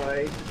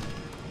runway.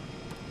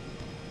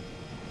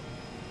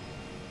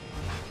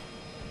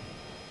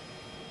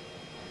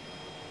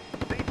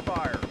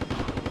 Ceasefire.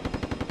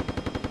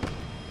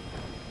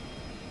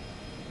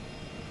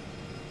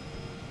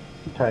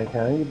 Tank,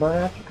 honey, you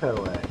burn out your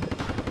coax.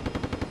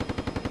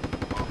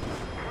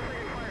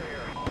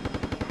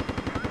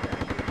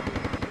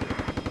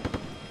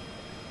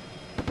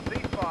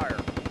 Ceasefire.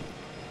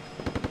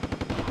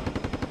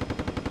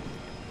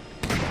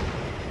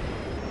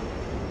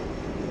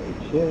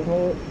 Shit, isn't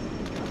it?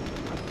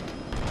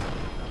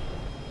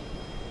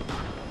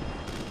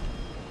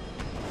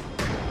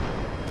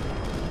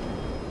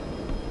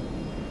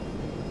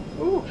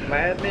 Ooh,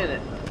 mad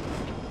minute.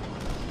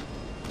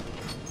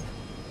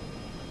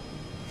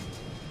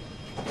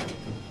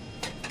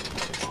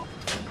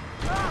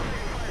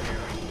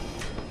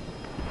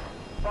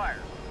 Fire.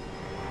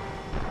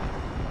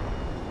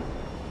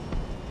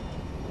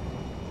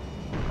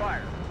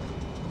 Fire.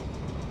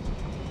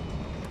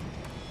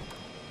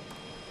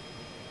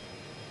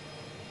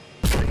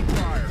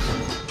 Ceasefire.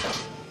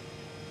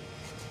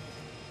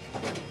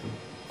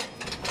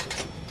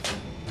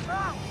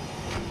 Ah!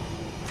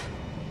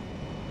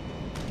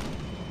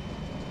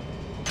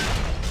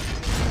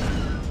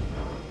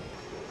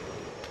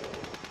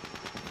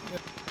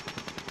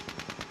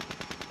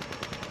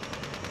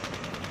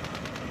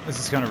 This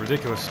is kind of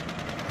ridiculous.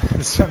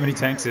 There's so many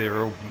tanks here,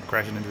 we're all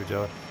crashing into each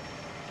other.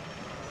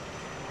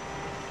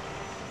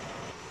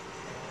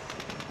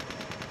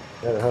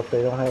 Better hope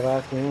they don't have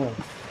ICM.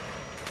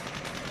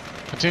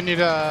 Continue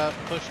to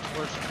push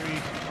towards tree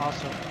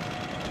also.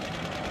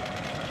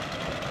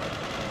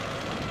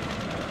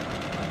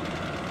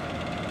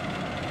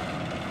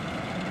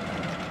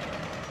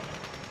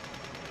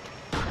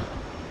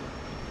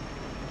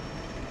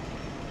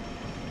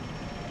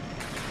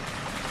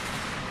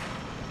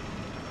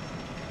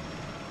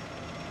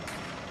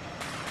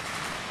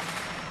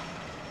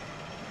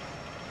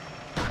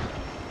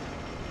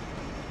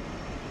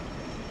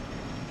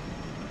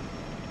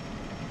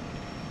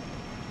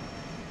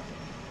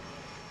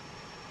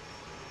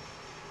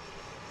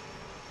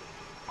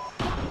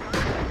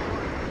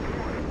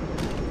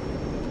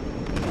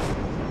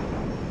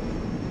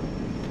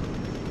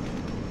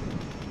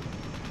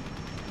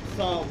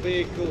 Assault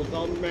vehicles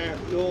on map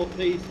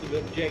northeast of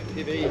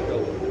Objective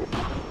Eagle.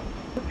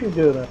 What you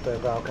doing up there,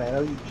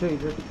 Volcano? You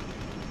cheater.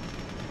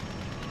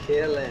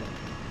 Killing.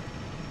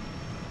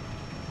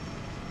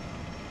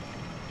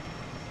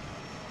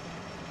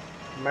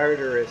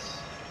 Murderous.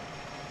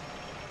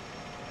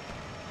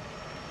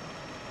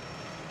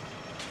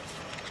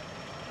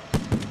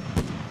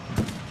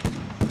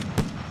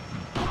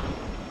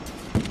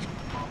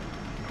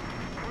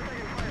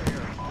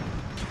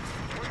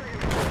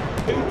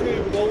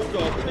 Two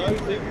bulldogs,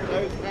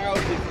 those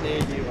houses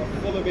near you are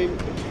full of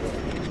infantry.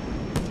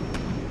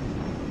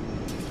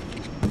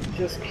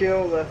 Just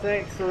killed, I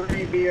think,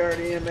 3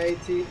 BRDM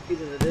ATs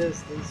in the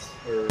distance.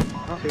 Or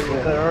 2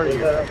 that already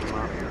got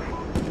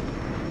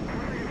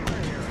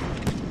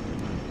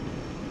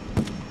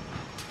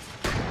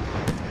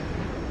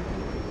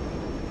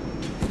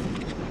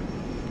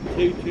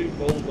Two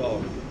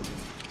bulldogs.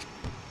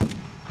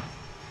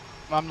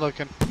 I'm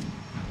looking.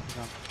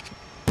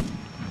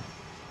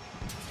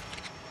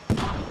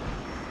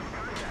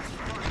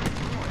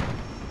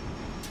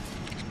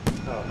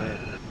 Oh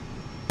man.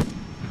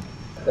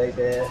 They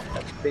dead.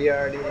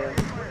 BRDM.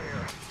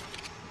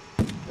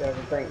 You have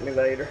to thank me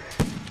later.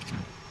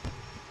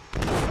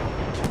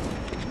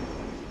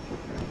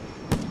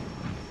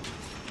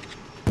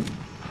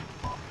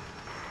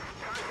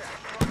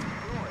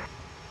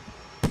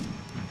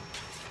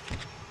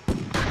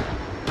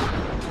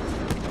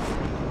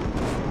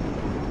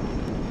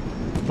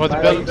 What, the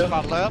building to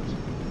my left?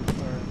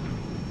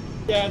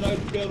 Yeah, those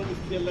buildings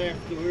to your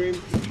left, there were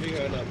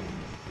infantry on them.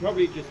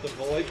 Probably just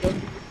avoid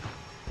them.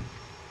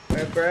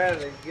 Hey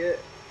Bradley,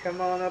 come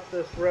on up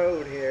this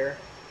road here.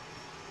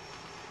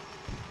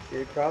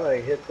 You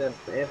probably hit them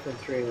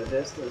infantry in the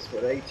distance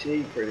with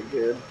HE pretty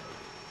good.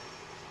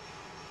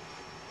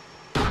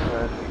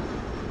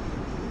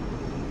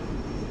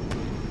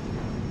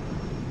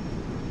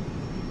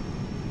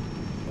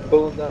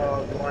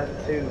 Bulldog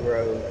 1-2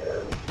 road.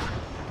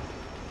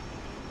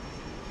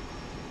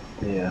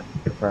 Yeah,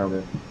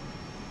 probably.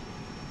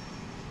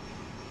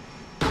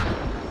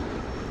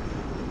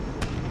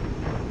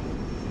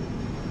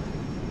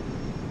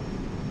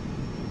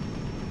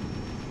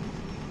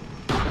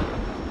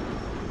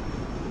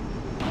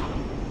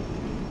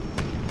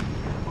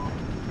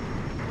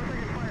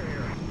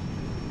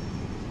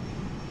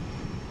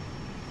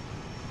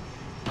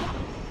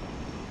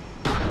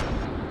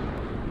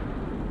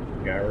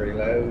 Gotta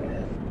reload.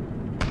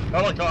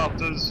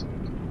 Helicopters.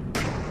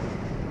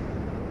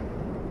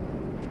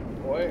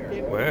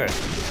 Where?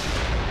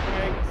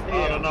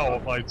 I don't know.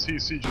 My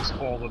TC just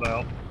called it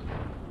out.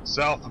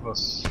 South of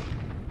us.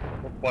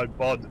 Up by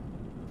Bud.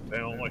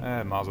 Down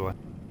like Miles away.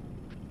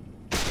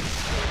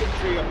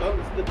 Infantry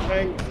amongst the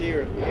tanks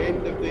here at the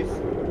end of this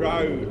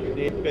road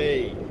near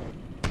B.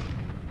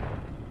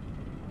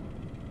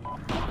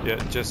 Yeah,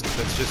 that's just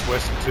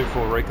west of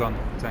 2-4 Recon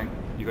tank.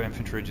 You got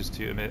infantry just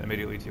to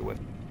immediately to your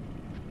west.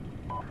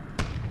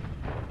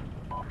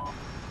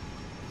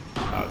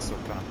 It's a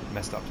kind of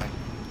messed up tank.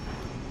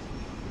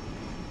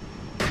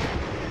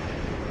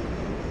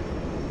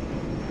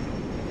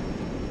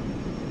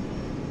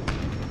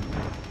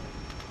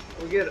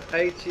 We get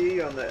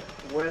HE on the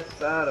west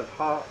side of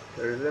Hawk.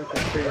 There's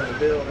infantry in the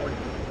building.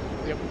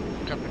 Yep,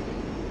 coming.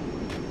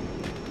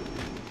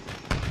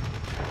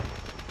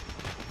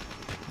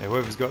 Yeah,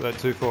 whoever's got that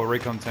 2-4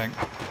 Recon tank,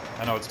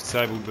 I know it's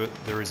disabled, but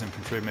there is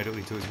infantry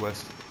immediately to his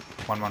west.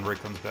 1-1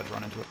 Recon's about to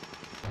run into it.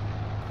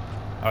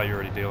 Oh, you're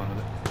already dealing with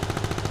it.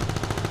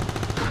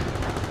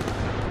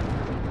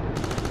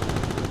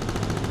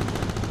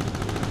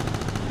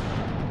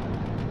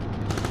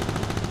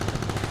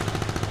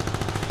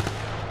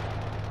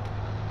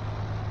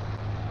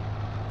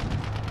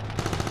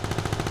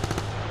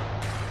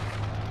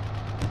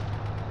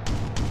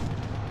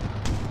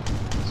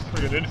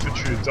 friggin'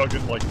 infantry dug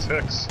in like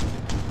ticks.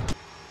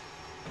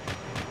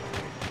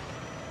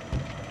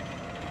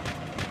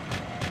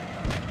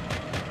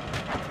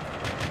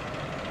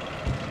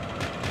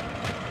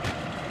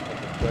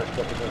 Brushed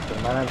up against the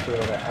minefield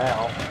of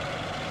Al.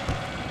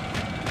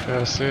 Yeah,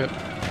 I see it.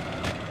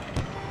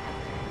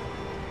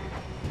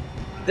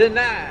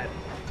 Denied.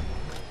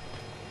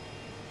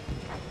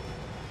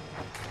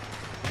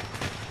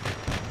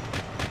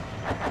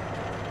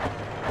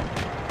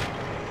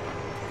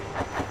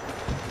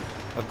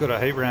 I've got a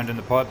heat round in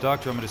the pipe,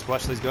 Doc. Do you want me to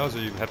splash these guys, or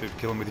are you happy to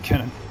kill them with your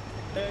cannon?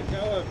 Yeah,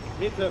 go and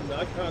hit them.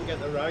 I can't get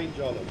the range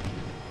on them.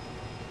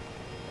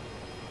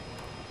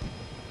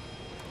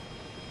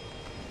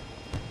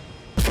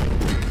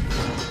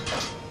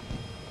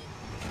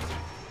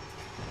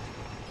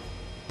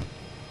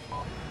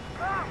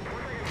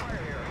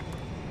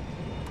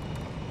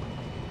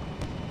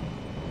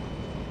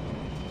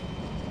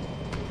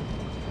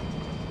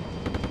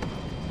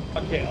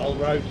 Okay, I'll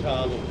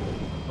rotar them.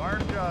 Fire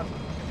just.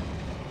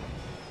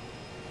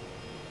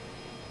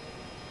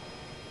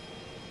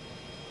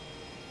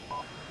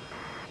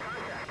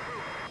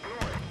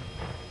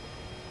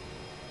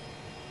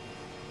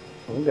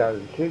 We got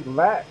to shoot him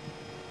back.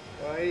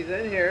 Well, he's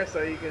in here,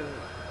 so you can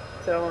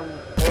tell him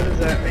what does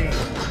that mean.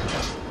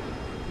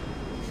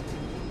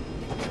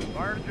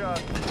 Fire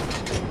just.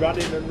 Run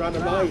in and run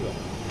them over.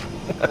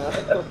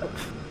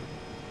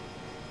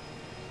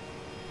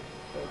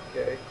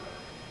 Okay.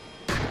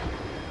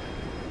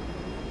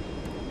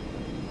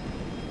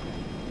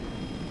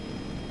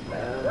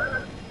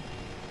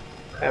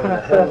 Having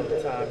a hell of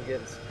a time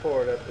getting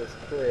support up this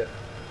cliff.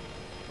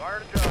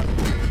 Fire just.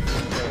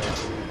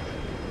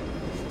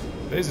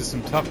 These are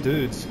some tough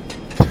dudes.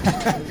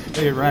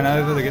 They get run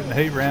over, they're getting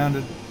heat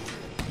rounded.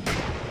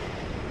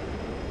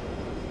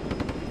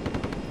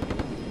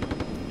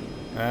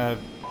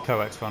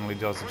 Coax finally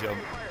does the job.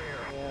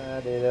 Yeah,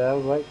 I did. I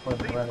was waiting for him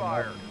to run him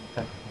over.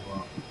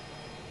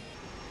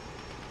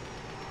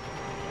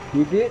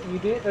 You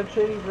didn't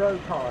achieve road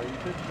car. You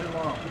took too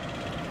long.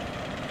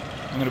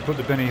 I'm going to put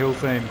the Benny Hill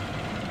theme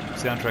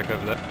soundtrack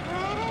over that.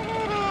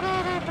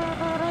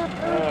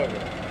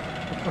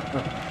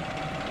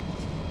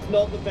 It's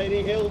not the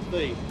Benny Hill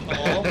theme,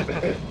 Tom.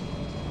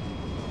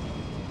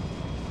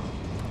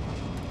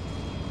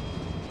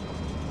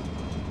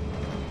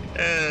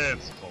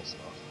 It's close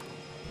enough.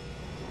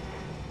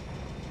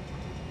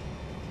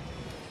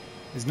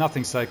 There's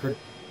nothing sacred.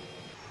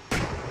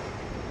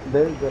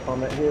 There's up on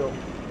that hill.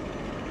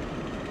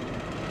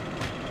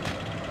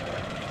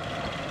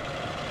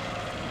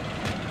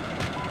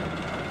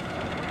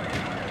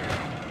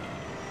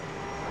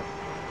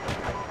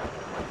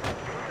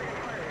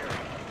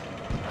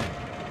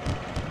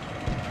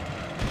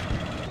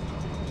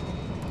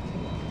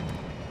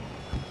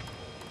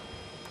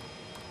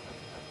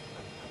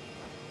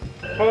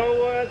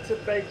 Forward to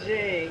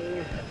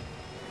Beijing.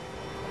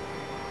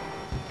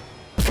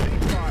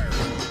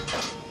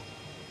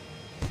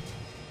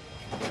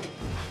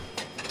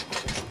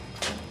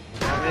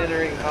 I'm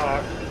entering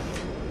Hawk.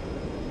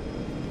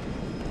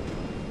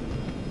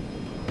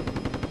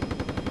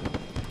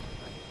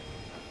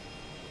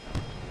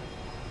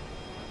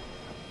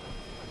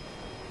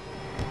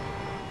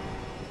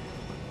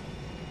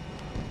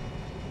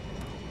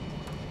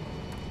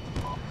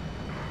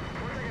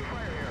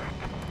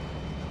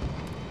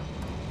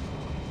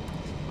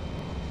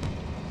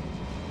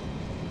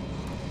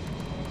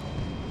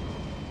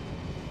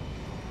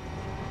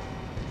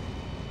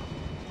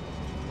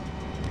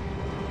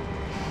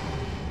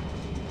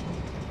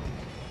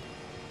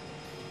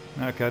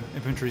 Okay,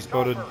 infantry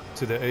spotted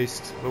to the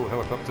east. Oh,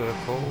 helicopter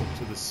call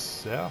to the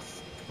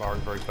south. Far,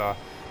 very far.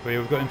 But yeah,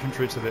 we've got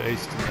infantry to the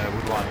east in the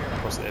wood line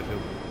across the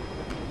airfield.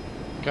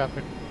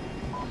 Copy.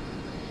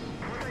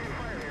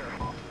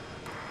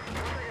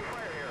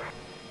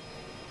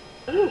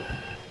 Ooh,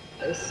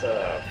 it's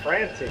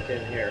frantic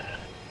in here.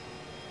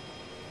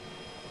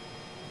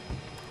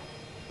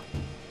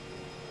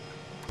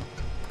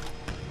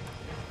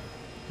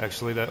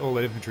 Actually, all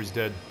that infantry's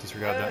dead.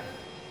 Disregard that.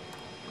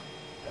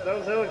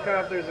 Those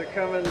helicopters are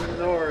coming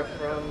north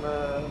from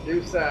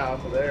due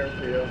south of the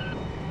airfield.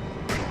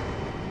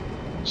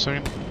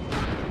 Second.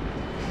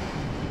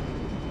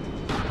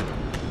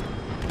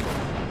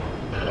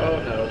 Oh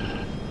no.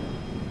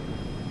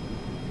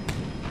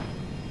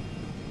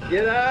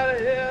 Get out of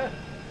here!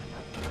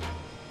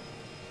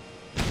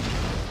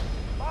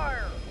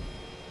 Fire!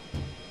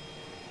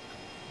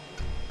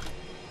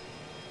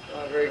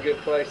 Not a very good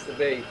place to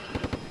be.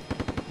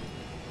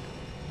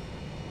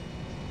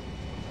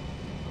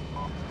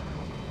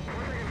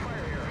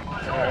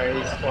 Alright,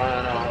 he's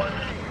flying off.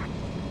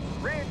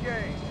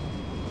 Re-engage.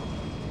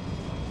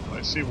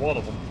 I see one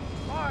of them.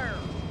 Fire.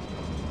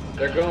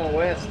 They're going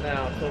west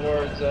now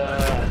towards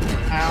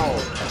Owl.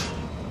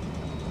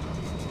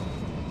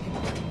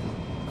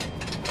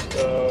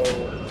 So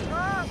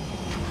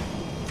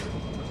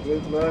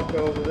good luck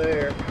over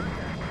there.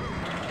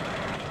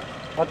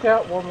 Watch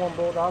out, 1-1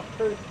 Bulldog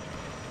 2.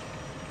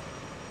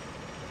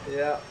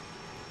 Yeah.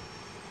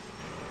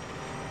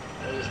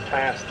 I just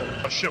passed them.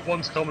 Oh shit,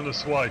 one's coming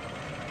this way.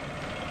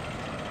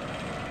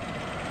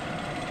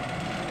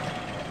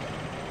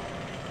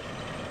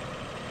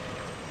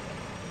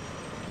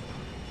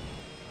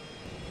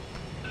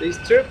 These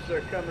troops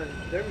are coming,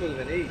 they're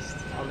moving east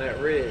on that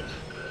ridge.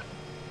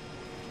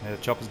 Yeah, the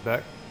chopper's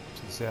back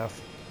to the south.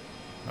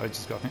 Oh,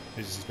 he's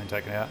just been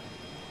taken out.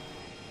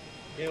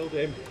 Killed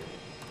him.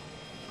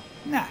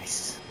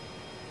 Nice.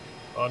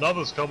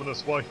 Another's coming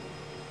this way.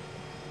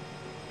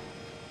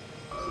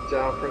 It's a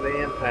job for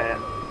the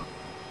impact.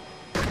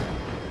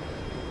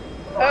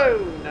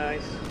 Oh,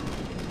 nice.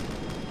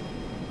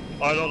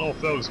 I don't know if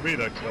that was me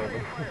that killed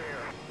him.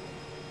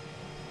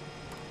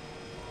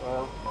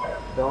 Well,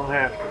 don't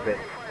have to be.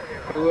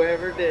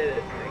 Whoever did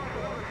it.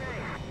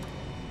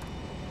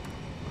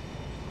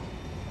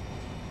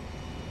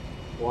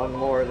 One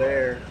more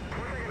there.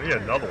 Yeah,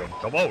 another one.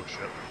 Come on,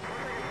 shit.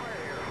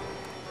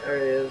 There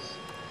he is.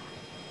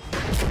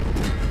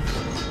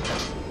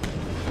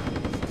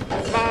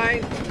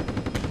 Mine.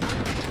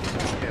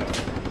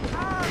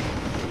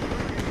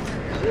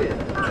 Shit,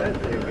 that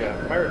dude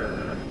got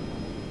murdered.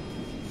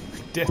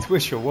 Death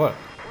wish or what?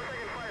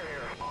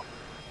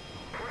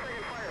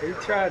 He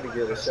tried to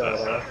get a shot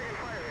off.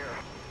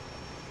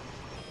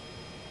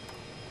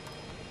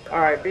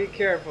 Alright, be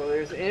careful.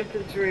 There's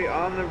infantry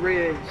on the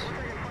ridge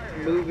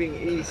moving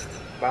east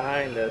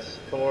behind us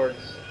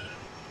towards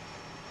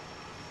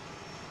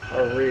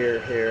our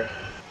rear here.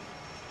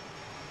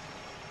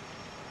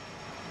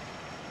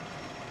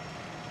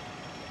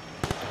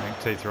 I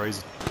think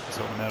T3's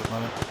sorting them out at the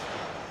moment.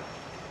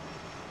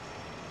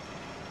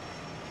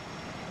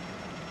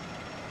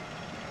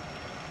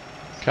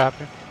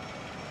 Copy.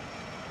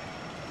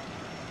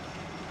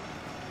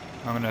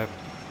 I'm going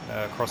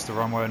to cross the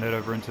runway and head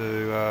over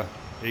into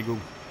Eagle.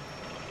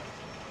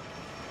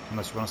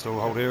 Unless you want us to all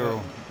hold here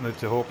or move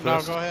to Hawk No,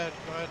 first. go ahead.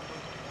 Go ahead.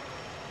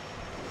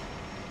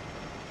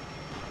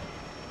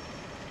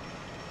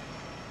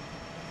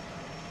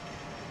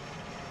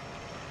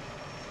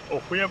 Oh,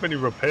 if we have any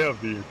repair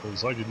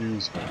vehicles, I could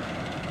use one.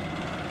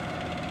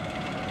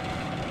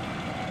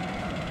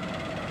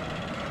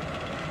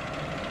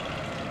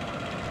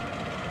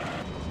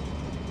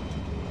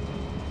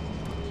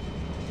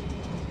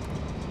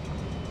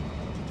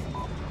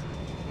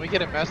 Can we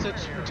get a message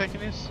for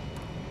taking these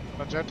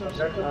objectives?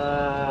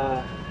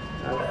 I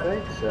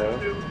think so.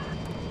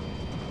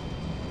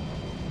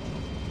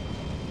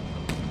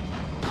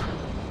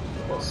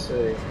 Let's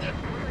see.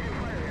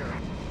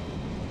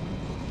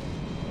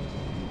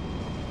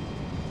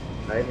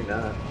 Maybe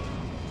not.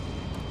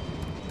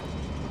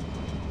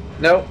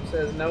 Nope,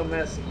 says no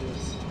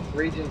messages.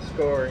 Region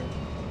scoring.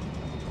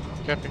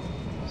 Copy.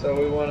 So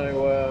we want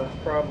to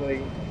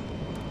probably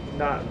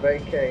not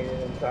vacate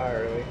it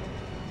entirely.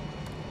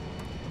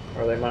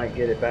 Or they might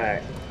get it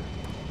back.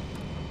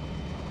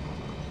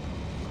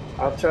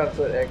 I'll try to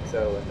put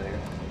XO in there.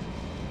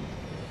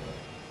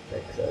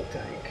 XO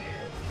tank.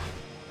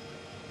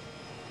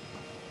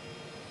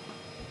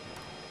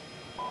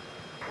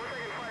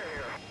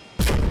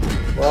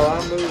 Well,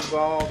 I'll move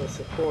all the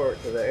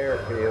support to the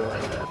airfield.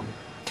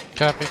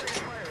 Copy.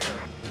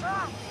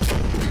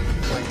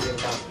 Might get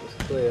them off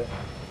this cliff.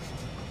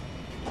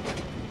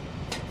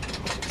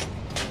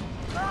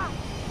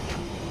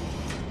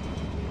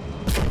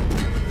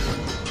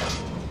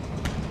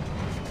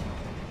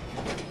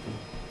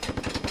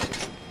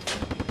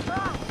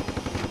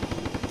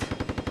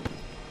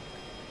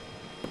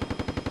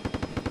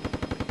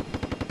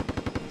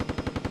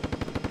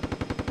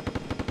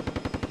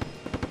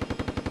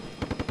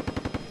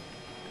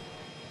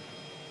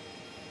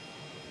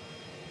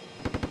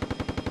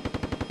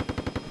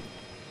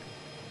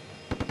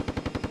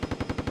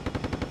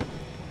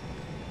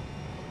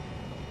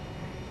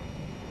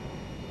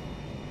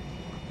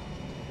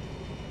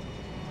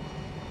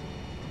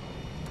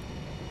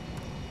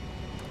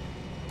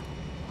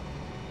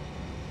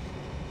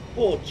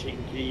 Poor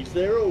Chinkies,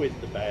 they're always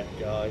the bad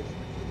guys.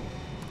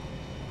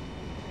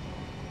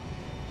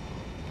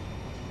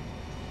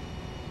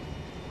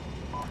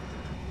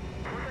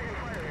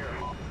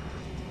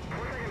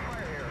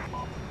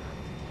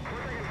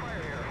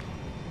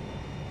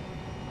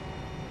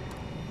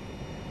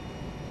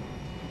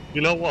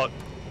 You know what,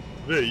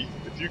 V,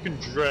 if you can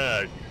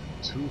drag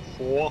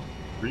 2-4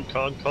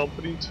 Recon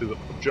Company to the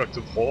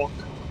Objective Hawk,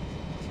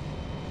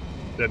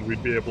 then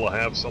we'd be able to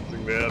have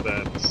something there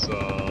that's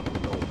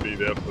will be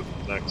there for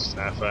the next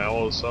half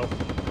hour or so.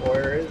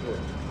 Where is it?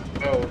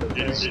 Oh,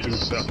 the East thing. to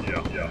south,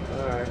 yeah.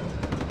 Alright.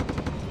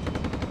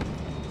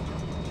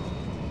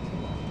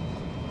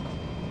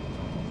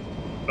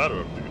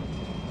 Better if you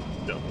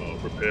get a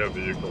repair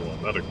vehicle or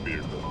medic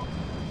vehicle.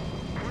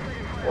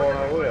 Well,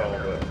 I will,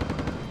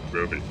 but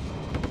Ruby.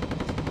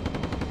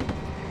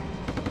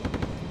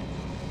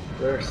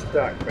 they're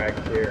stuck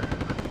back here.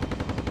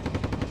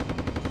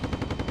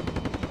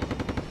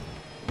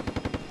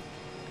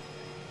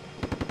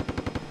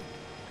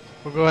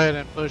 We'll go ahead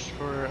and push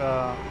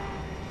for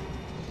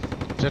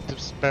Objective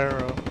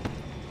Sparrow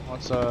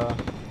once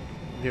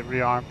we get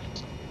rearmed,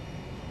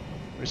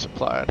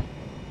 resupplied.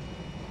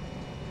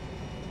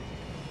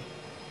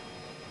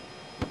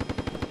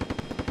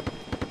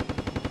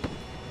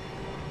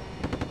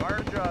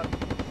 Fire job.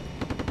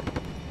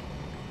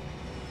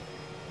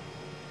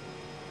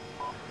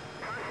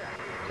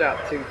 Shot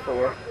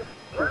 2-4.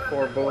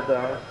 2-4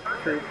 Bulldog.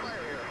 Troops.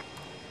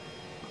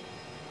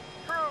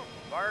 Troop.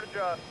 Fire to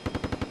just.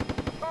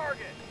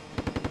 Target.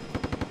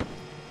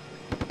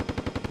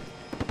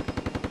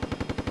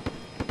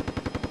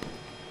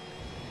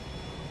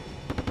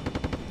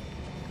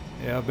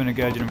 Yeah, I've been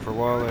engaging them for a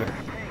while. They're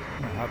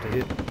hard to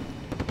hit.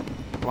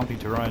 Lumpy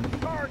terrain.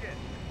 Target.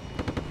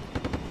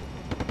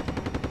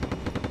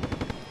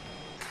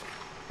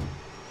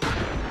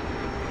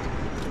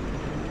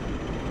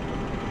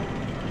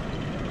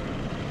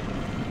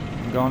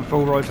 I'm going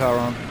full rotar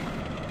on.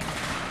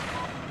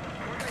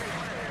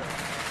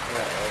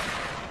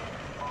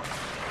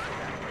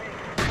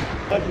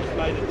 I just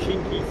made a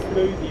Chinky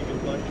smoothie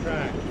with my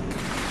tracks.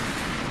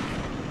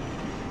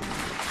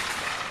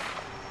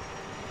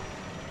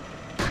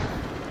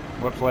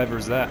 What flavour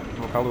is that?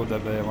 What colour would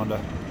that be, I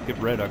wonder? Get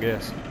red, I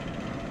guess.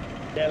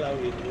 Yellow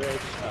with red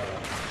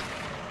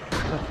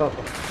colour.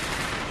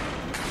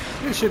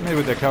 You shoot me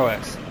with the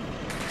coax.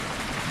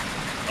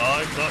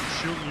 I'm not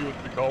shooting you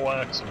with the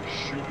coax, I'm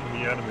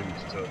shooting the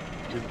enemies to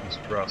get them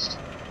suppressed.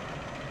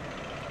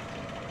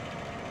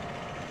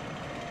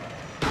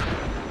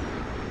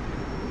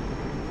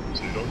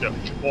 So you don't get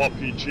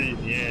RPG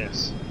in the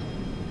ass.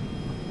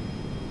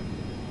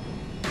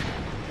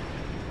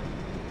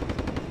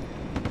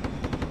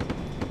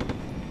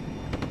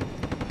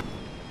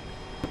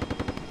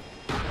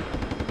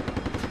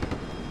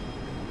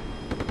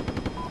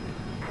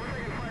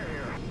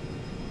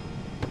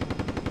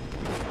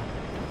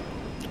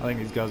 I think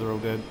these guys are all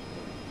dead,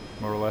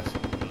 more or less.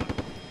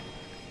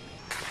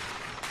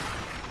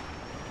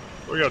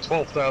 We got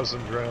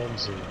 12,000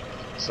 rounds and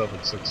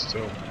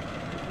 7.62.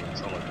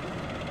 It's not like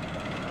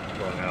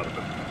running out of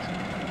it.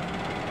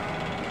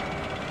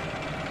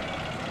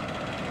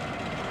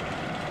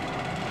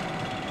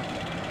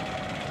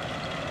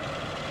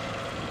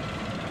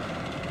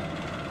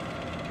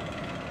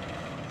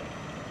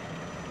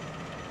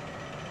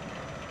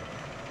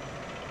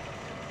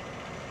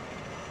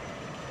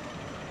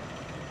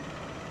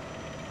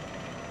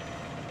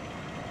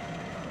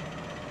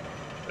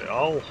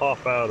 I'll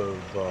hop out of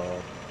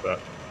that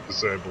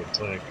disabled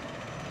tank.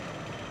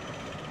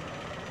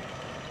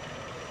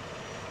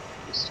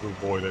 Just to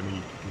avoid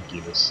any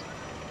geekiness.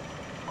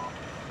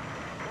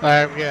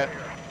 Alright, we got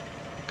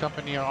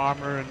company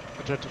armor and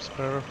Objective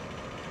Sparrow.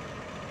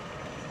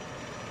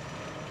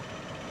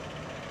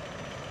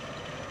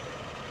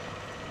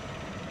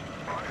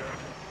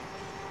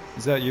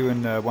 Is that you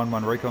in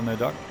 1-1 Recon there,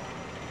 Duck?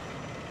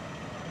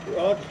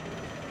 Rog?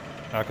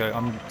 Okay,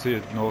 I'm to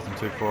your north and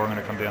 2-4. I'm going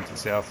to come down to the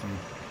south and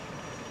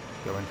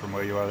go in from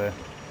where you are there.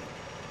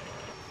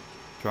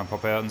 Try and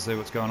pop out and see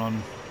what's going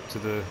on to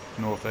the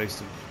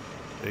northeast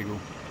of Eagle.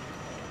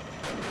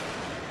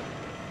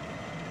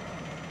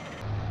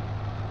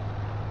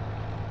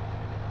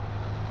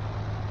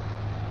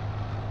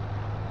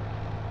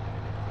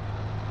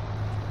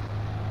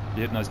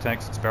 You hitting those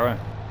tanks at Sparrow?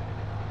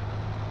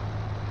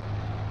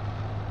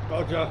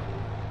 Roger.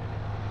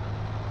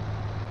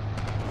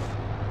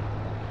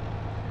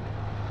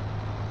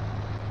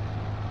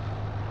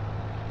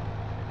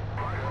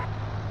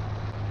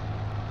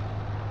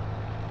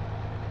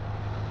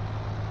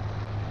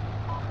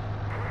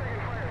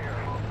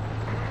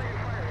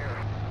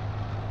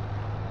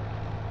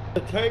 The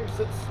tanks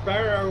at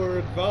Sparrow are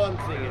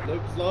advancing, it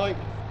looks like.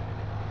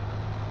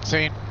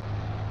 Seen.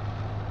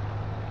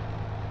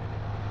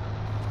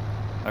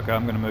 Okay,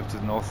 I'm going to move to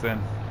the north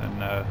then and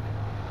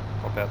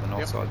pop out the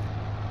north side.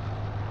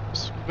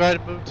 So go ahead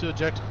and move to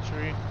objective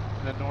tree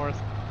in the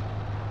north.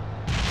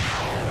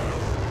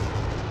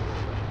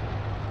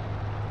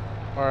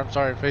 Or I'm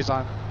sorry, phase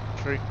line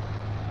tree.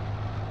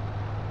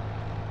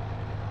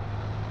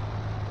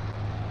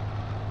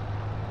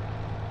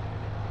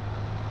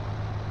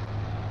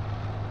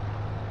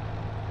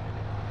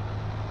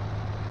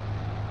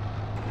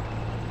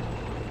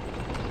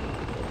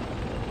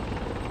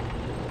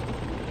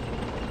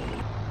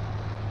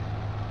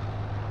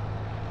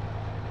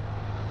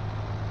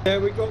 Yeah,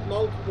 we've got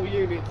multiple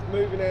units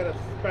moving out of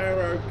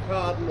Sparrow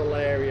Cardinal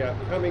area,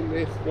 coming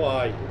this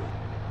way.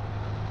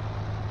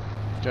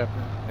 Okay.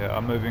 Yeah,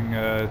 I'm moving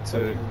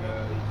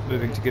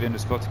to get into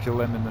spot to kill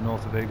them in the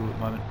north of Eagle at the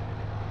moment.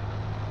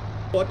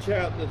 Watch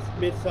out, there's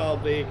missile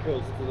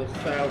vehicles to the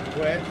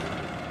southwest.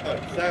 Oh,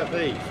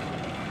 southeast.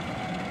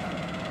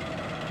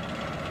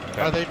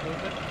 Okay. Are they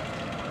moving?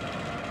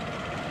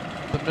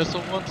 The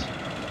missile ones?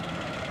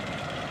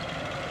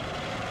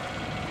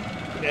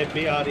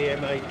 NBRD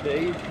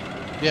M8Ds.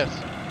 Yes.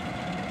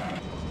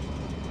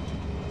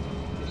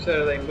 You said,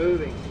 are they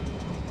moving?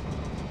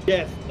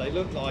 Yes, they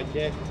look like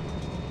it.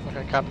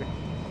 Okay, copy.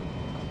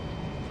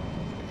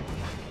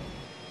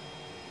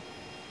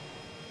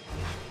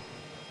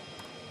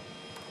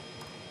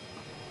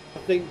 I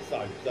think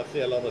so, because I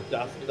see a lot of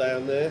dust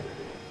down there.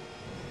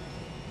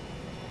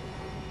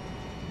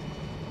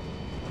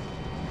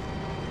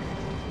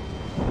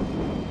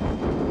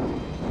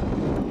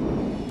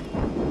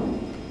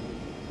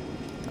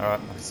 Alright,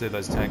 I can see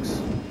those tanks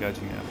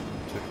engaging now.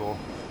 2-4.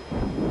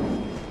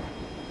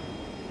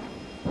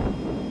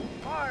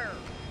 Fire!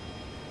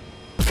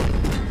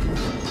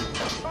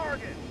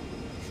 Target!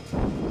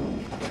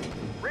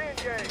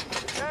 Re-engage!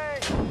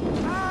 Tank!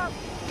 Up!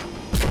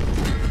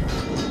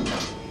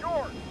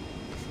 Short!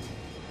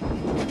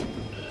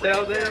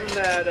 Tell them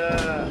that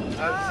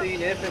I've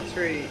seen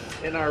infantry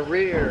in our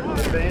rear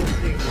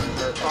advancing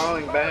or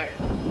falling back.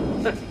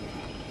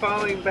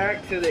 Falling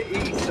back to the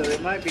east, so they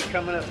might be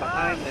coming up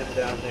behind them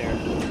down there.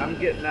 I'm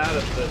getting out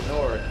of the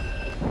north.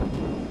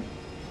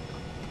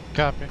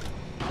 Copy.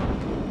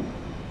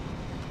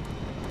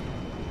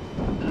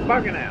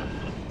 Bugging out.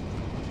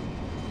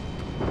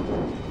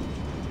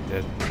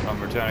 Yeah, I'm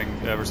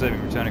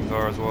receiving returning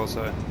fire as well,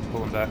 so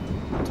pulling back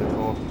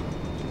 2-4.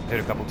 Hit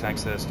a couple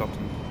tanks there, stopped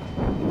them.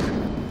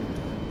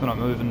 They're not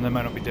moving, they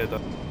may not be dead though.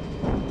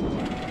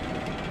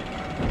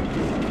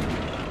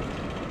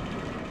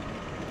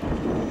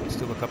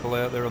 Still a couple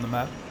out there on the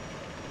map.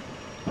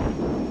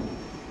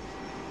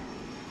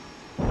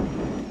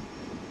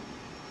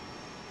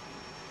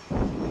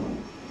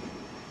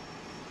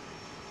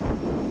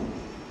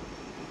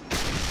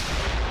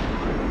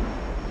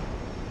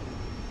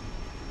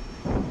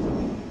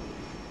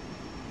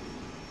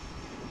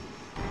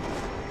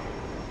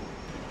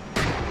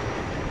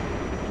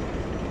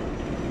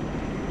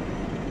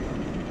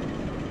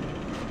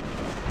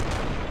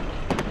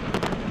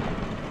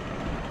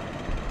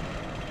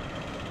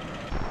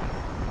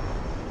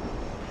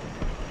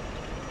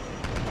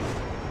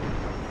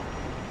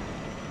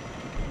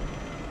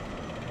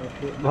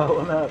 Shit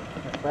blowing up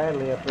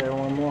badly up there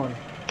 1-1.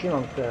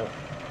 Kill himself.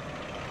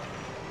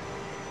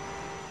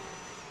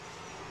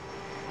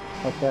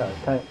 Watch out, a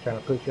tank trying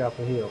to push you off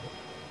the hill.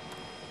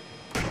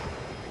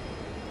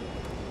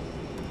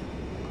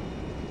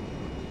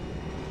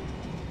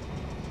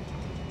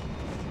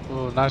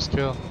 Ooh, nice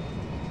kill.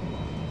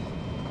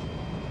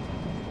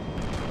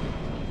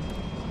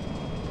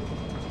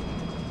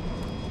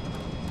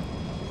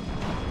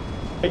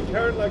 In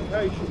current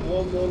location,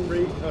 1-1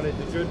 Recon is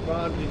a good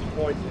vantage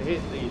point to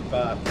hit these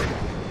bastards.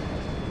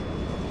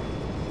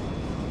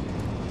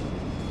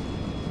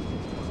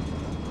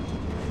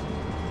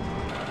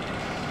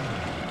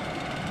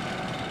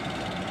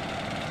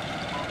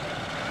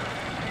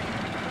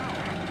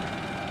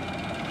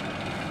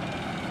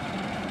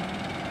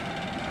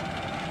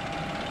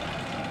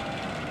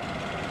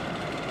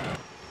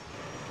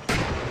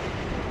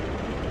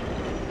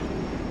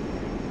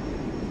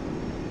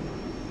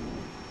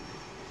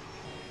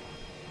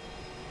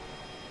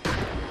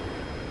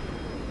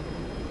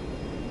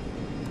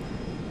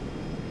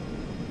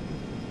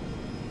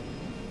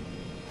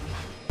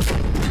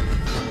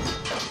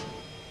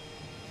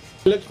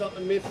 Looks like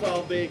the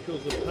missile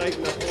vehicles have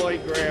taken the high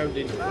ground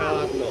in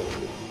Cardinal.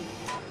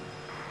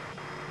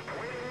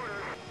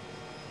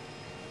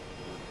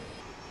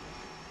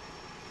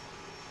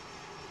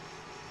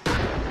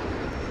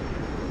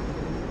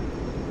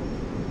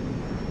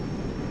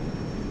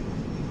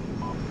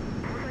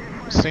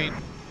 Seen.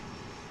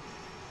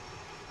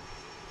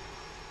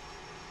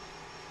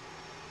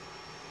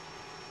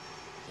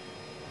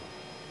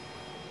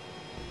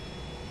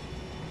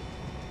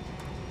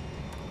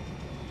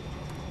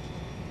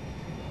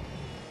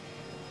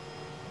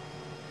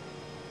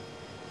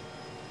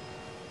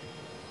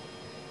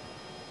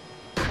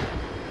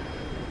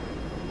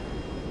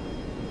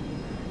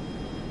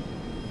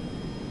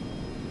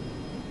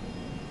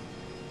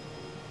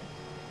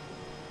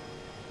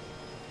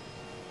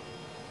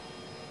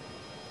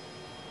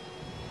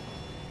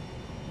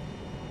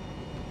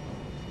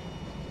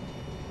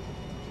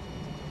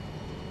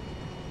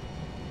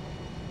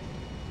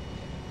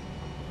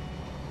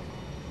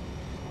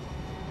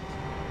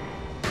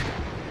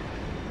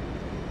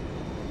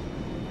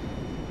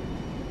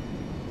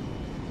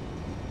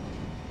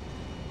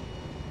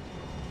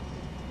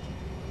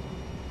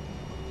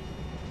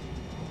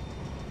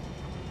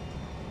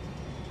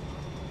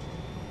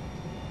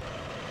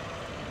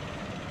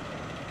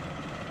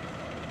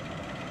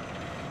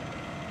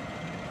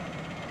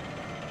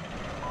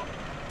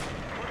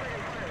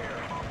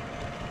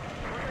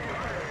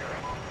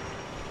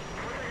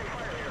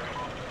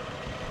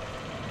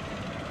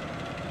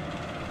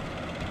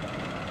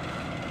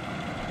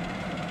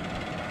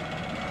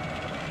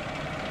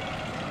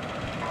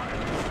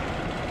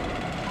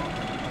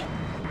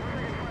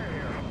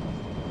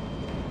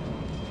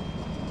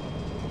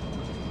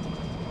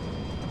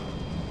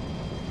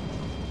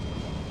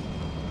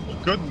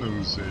 Good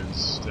news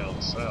is down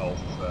south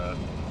that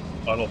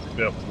I don't think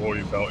they have to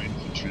worry about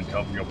infantry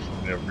coming up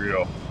from their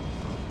rear,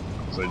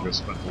 because they just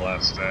spent the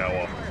last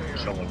hour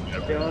killing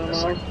every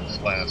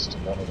single last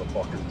one of the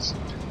fuckers.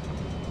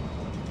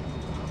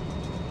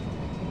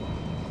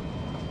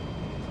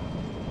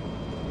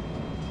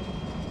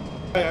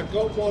 Hey, I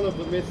got one of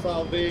the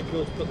missile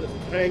vehicles, but there's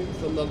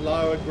tanks on the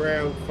lower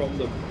ground from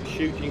them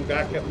shooting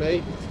back at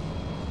me.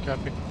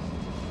 Copy.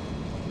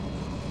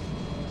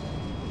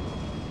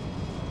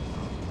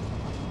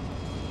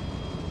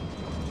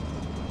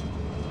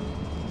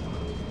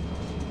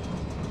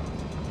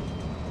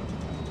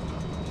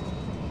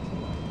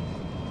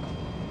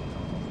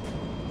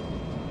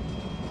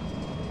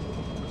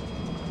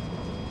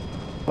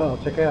 Oh,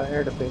 check out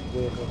air defense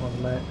vehicles on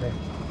the map there.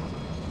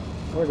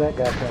 Where'd that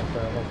guy come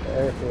from? It's the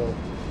airfield.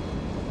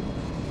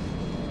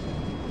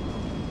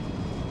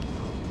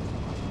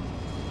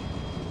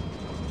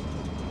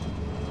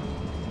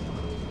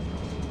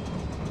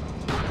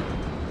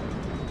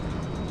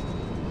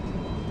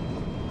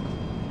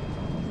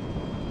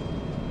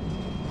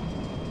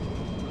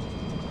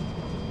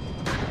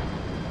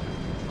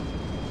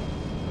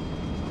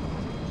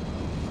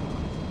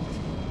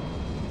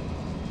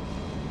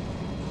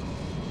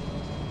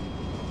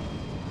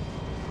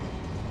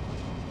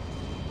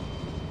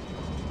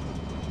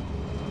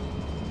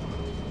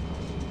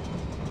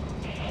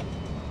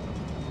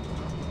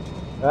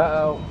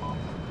 Uh-oh.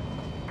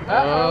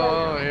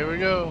 Oh, here we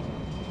go.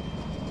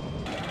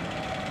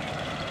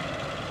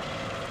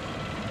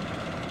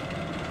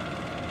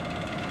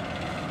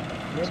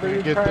 Remember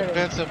your Get training.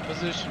 defensive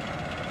position.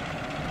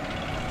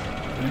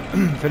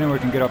 If anyone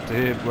can get up to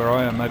here where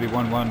I am, maybe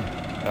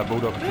 1-1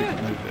 Bulldog, if you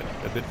could move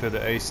a bit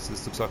further east.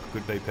 This looks like a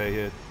good BP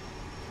here.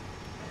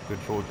 Good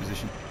forward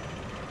position.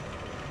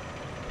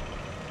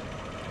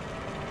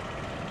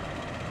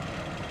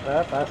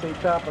 Up, I see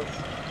choppers.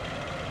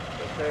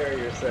 Prepare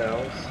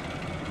yourselves.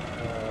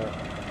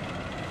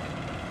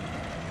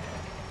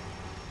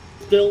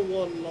 Still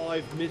one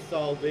live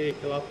missile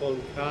vehicle up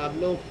on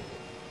Cardinal.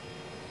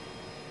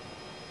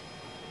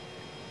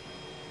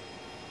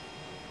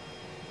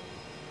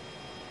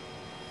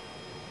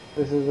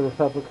 This is the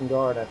Republican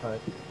Guard, I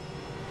think.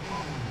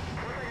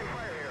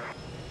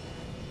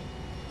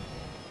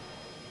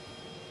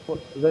 What,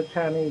 is that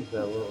Chinese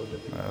though? What was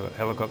it?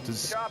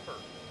 Helicopters. Chopper.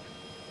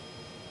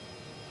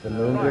 The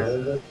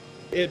Ninja?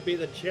 It'd be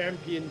the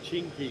champion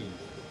Chinkies.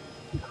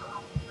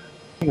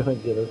 You're gonna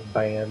get us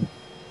banned.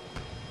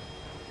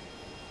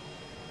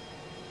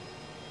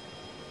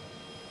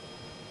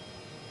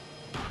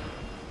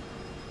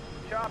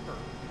 Chopper.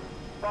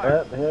 Fire.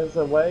 But there's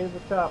a wave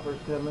of choppers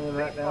coming in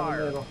right down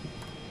the middle.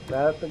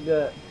 That's the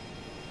gut.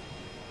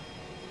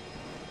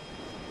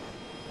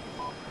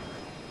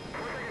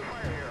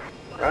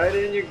 Right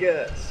in your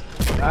guts.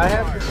 I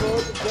have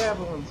deployed the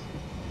javelins.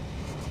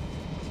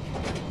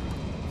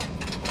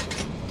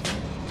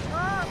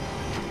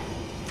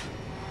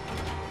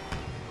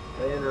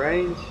 They in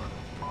range?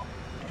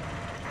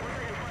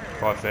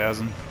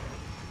 5,000.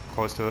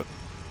 Close to it.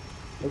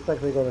 Looks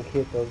like they're gonna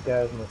hit those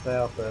guys in the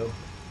south though.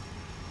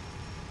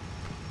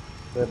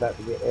 They're about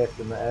to get F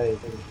in the A.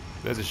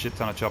 There's a shit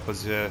ton of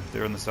choppers, yeah.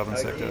 They're in the southern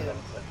sector. Yeah.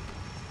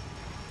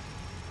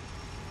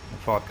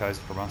 5 k's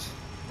from us.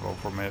 Well,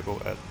 from at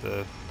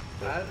the...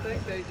 I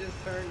think they just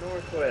turned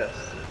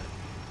northwest.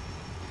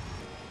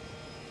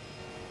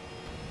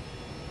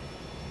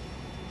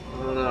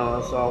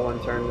 I saw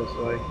one turn this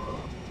way.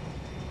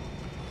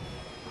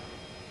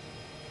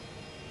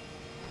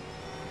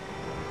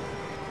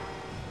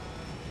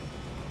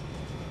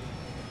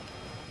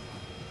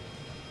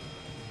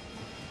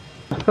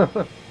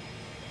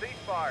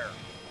 Ceasefire.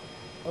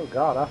 Oh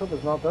God, I hope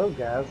it's not those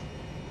guys.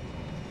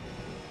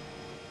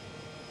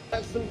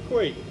 That's some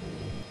quick.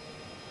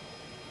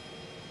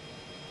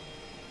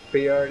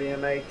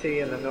 BRDM AT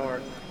in the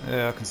north.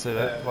 Yeah, I can see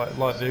that.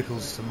 Light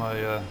vehicles to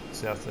my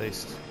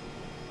southeast.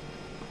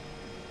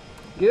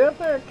 Get up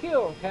there and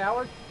kill him,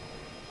 coward.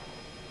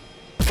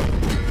 Yeah,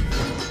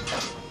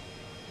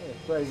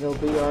 afraid no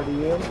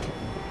BRDM.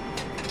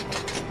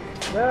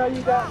 No,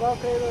 you got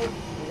located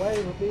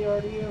away with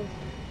BRDM.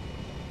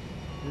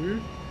 Hmm?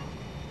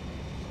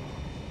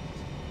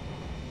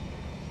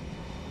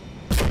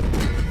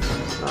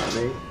 That's not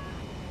me.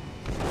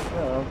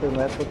 No, I'm thinking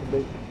that's what the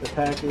big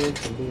attack is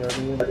from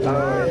BRDM.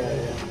 Oh,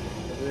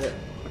 yeah.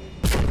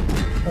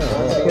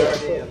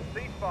 That's it. BRDM.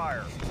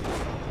 Ceasefire.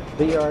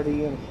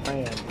 BRDM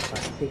spam,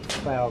 like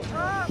 6,000.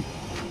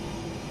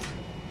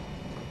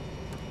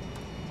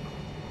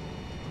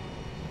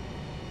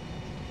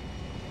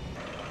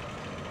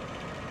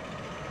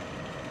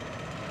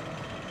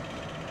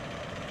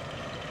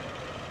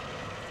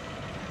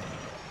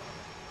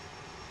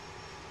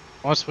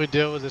 Once we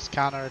deal with this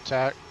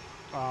counterattack,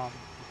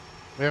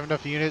 we have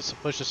enough units to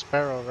push a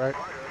Sparrow, right?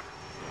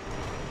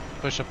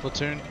 Push a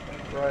platoon?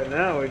 Right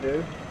now we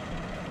do.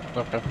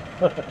 Okay.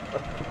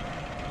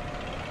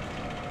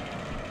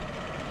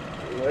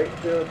 Wait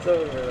till it's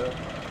over though.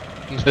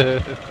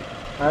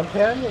 I'm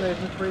telling you, there's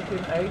a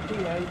freaking AT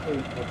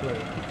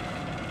platoon.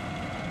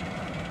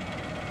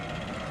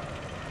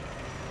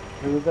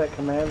 Who was that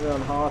commander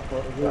on Hoth?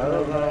 What was his I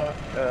don't name?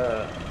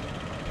 know.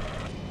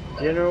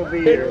 General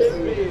Beers.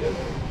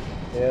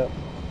 Yep.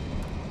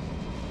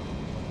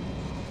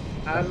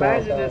 I That's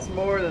imagine awesome. it's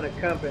more than a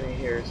company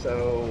here,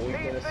 so we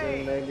can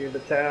assume maybe a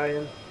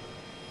battalion.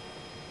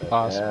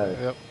 Possible.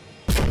 Yep.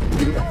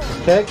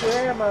 Check your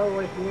ammo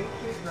if you ain't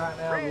shooting right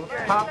now.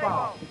 Let's pop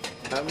off.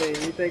 I mean,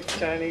 you think the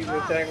Chinese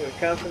would attack with a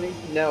company?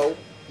 No.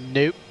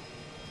 Nope.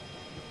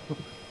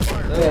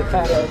 They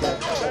attack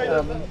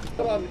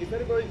Come on, if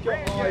anybody's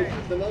got eyes,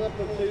 there's another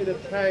platoon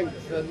of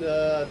tanks and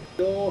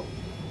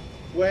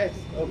northwest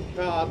of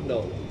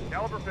Cardinal.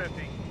 Caliber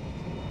 50.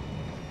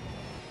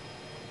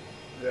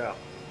 Yeah.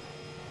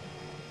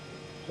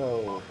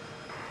 So,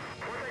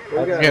 We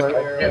got Get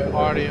arrow.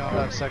 already on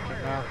that sector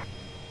now.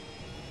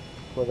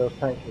 where those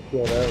tanks were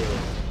killed earlier.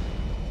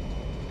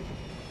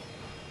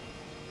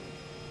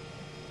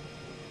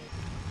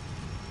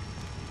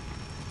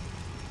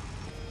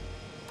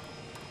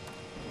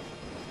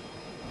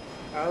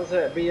 How's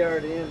that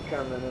BRDM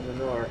coming in the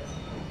north?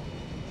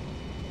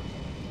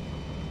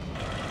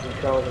 Is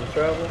it causing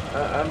trouble?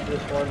 I'm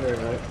just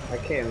wondering. I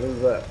can't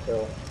move up,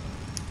 so.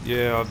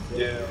 Yeah,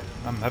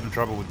 I'm having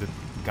trouble with the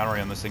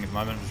gunnery on this thing at the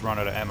moment. I've just run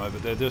out of ammo,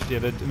 but they're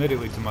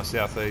immediately to my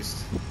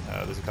southeast.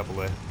 There's a couple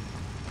there.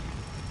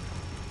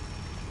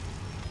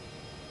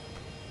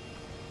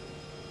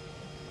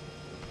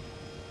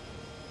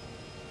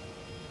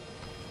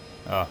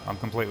 Oh, I'm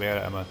completely out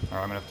of ammo. Alright,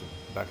 I'm gonna have to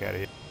back out of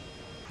here.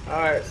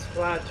 Alright,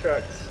 supply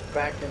trucks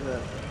back in the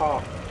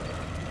hall.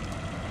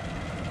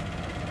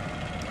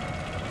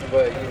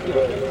 But you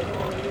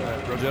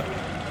Roger.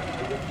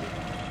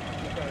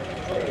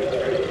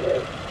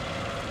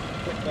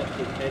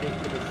 Heading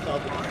to the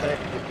southern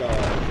sector,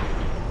 guys.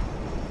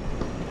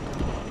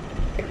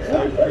 So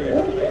Crusader.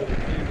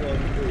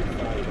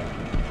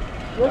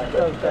 Look at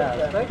those guys.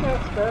 They got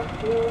stuff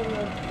fueling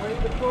and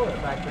redeployed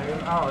back there.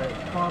 Oh,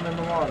 it's calm in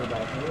the water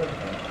back there. Look at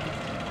that.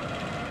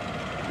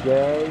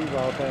 Yay,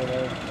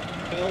 volcano.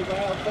 Held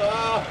Alpha!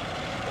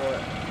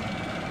 what?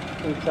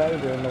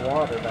 Crusader in the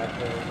water back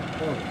there.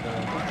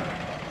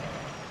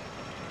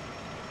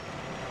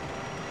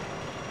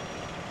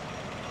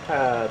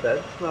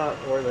 That's not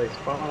where they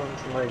spawned.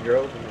 Somebody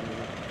drove them in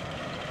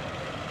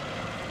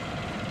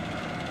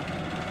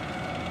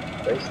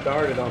there. They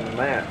started on the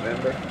map,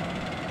 remember?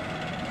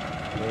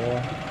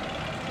 Yeah.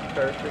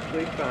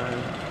 Perfectly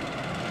fine.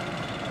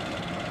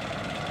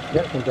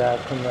 Got some guys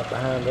coming up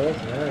behind us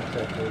in their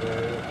sector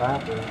there.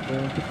 Vipers,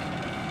 too.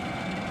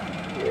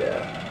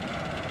 Yeah.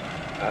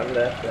 I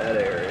left that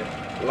area.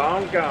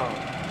 Long gone.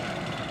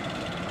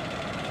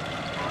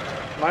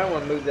 Might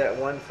want to move that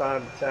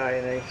 1-5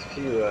 Battalion HQ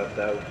up,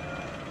 though.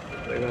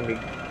 They're going to be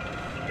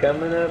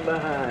coming up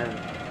behind.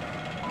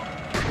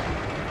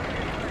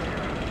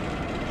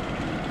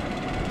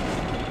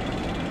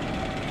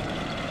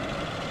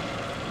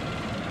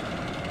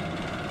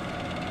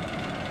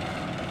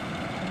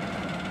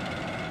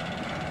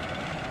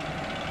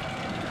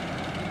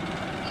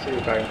 See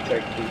if I can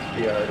take these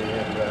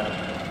PRDMs out.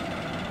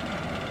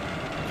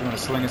 Do you want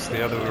to sling us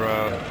the other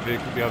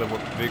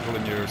vehicle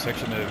in your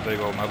section there, Dave,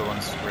 while another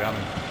one's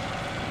rounding?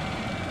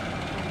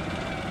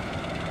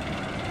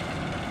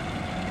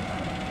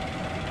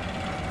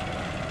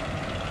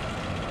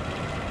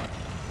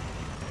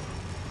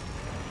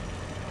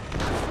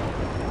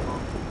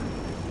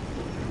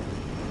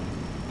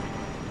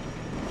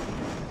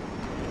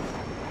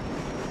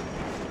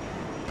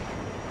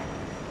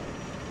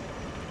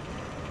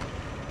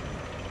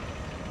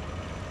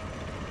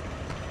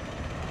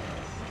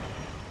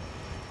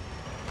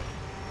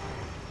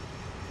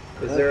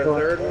 Is there a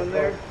third one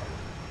there?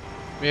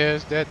 Yeah,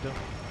 it's dead though.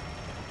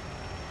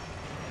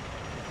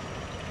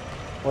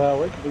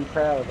 Well, we can be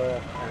proud of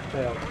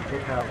ourselves.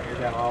 Look how we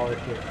got all this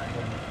shit in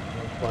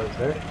one place.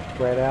 They're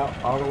spread out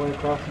all the way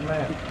across the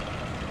map.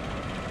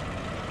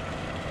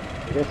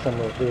 I guess some of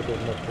those vehicles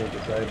must be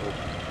disabled.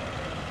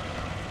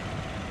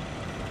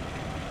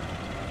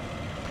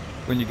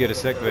 When you get a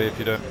sec, if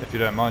you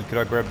don't mind, could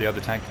I grab the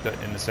other tank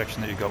in the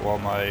section that you got while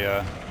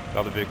my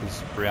other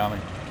vehicle's rearming?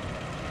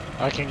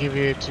 I can give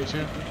you a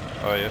 2-2.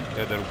 Oh yeah,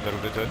 that'll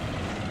do too.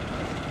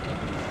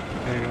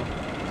 There you go.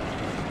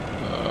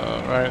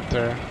 Right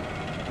there.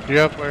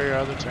 You're up where your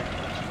other tank is.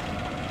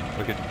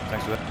 Okay,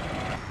 thanks for that.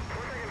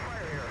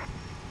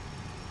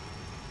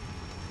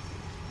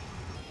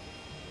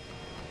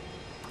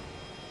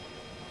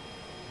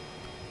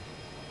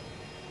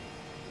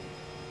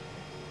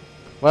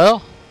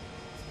 Well,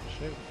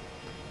 shoot.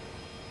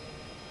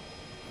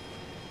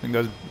 I think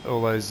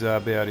all those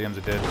BRDMs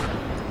are dead.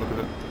 Look at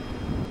it.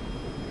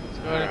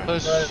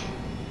 Let's go ahead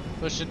and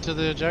push into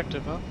the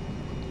objective, huh?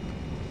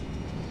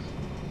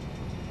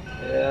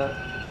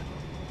 Yeah.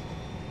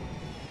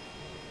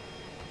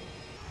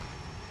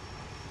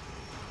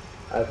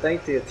 I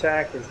think the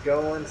attack is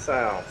going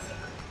south.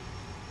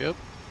 Yep.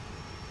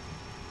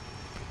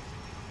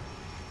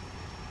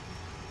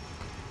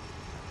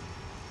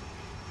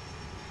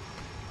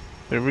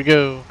 There we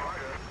go.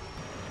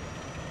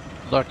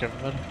 Good luck,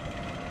 everybody.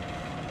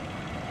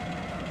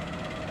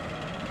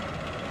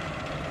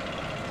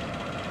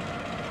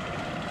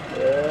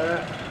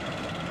 Yeah.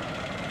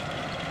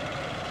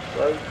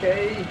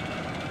 Okay.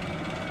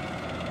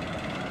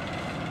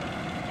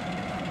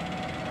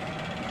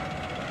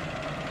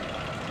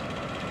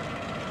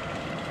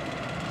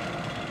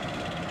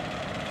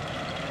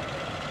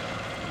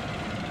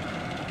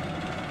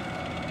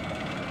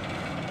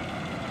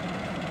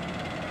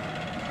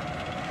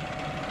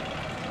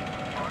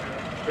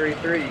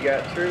 Three, you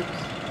got troops?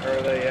 Or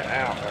are they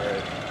out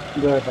already?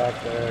 They're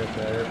back there.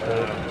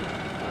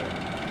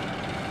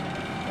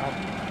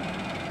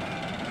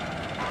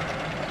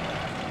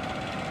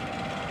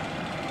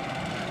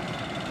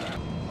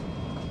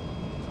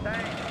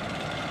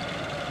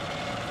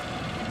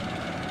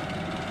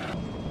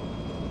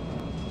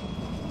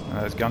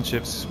 There's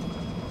gunships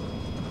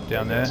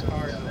down there,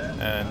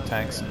 and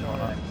tanks and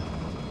whatnot.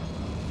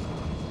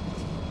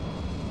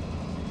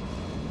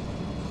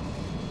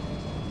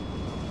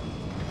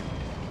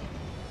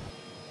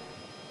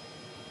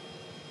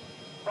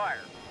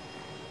 Fire.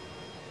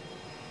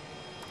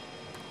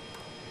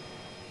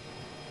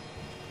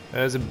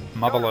 There's a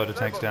mother load of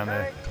tanks down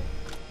there.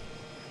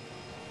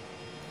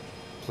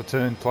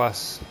 Platoon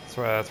plus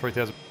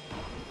 3,000.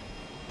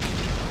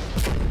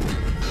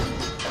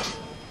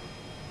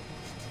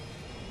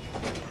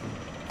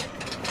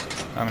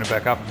 I'm going to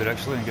back up a bit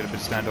actually and get a bit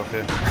of standoff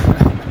here.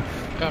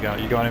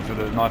 You're going in for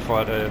the night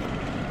fight.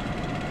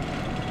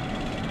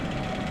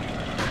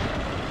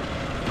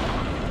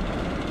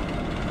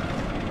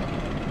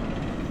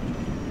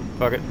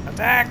 Fuck it.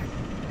 Attack!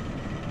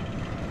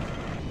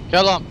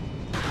 Kill him!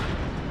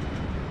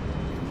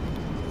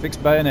 Fix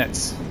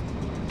bayonets.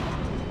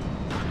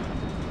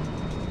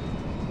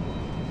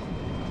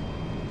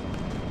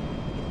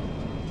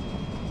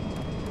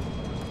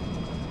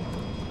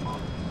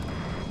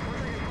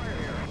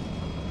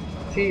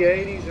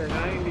 T-80s or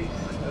 90s?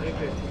 I think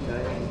they're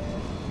T-90s.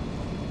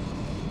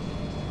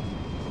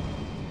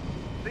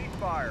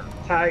 Ceasefire.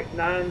 Type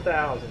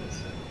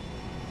 9000s.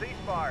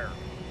 Ceasefire.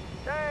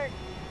 Tank.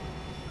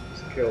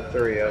 Just killed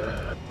 3 of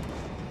them.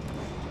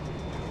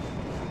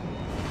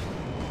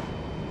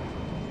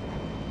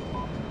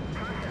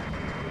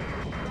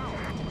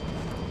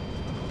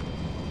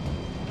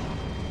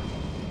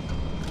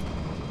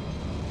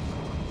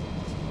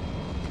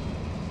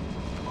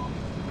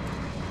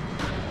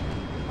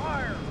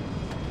 Fire.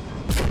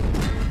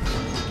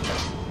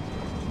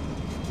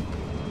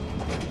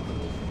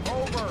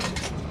 Over.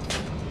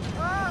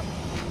 Up.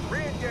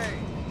 Re-engage.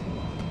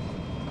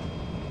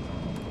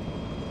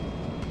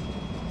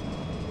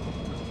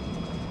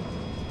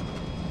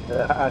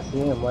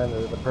 ICM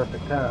landed at the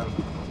perfect time.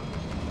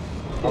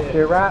 Off to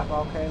your right,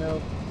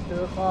 Volcano. 2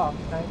 o'clock.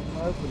 Tank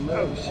open.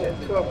 Oh shit,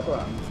 12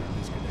 o'clock.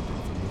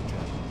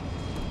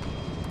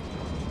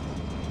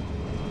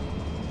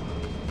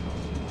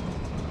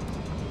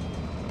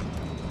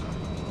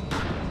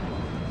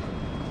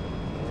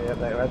 Yeah,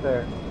 that right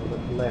there. To the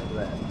left of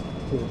that.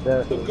 To the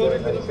dust. I've got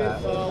him with a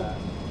missile.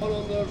 One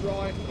on the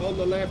right, on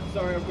the left,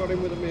 sorry, I've got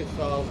him with a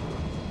missile.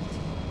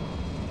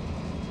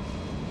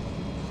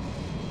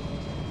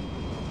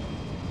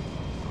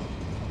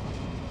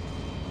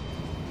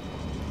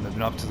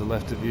 Moving up to the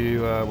left of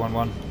you,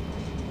 1-1.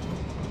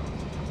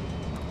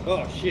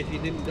 Oh shit, he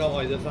didn't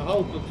die. There's a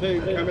whole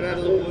platoon coming out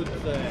of the woods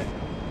there.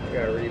 I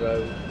gotta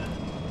reload.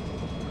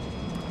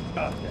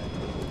 God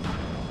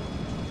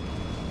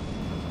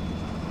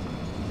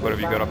What have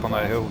you got up on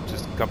that hill?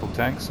 Just a couple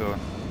tanks or?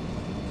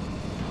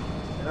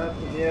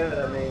 Nothing yet.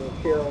 I mean, we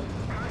killed.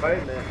 Wait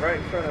a minute, right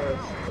in front of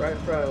us. Right in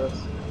front of us.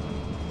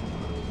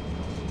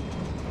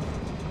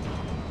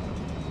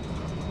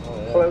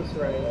 Oh, Close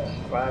range,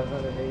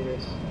 500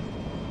 meters.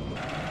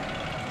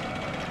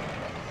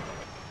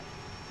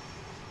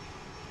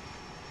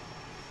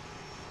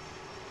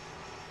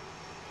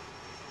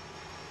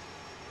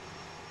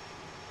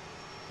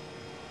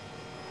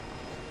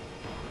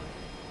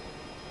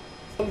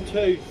 One,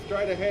 two,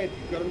 straight ahead.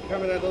 You've got them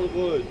coming out of the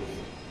woods.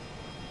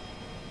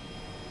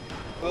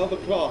 12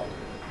 o'clock.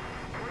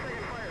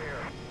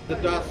 The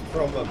dust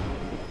from them.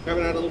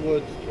 Coming out of the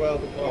woods,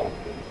 12 o'clock.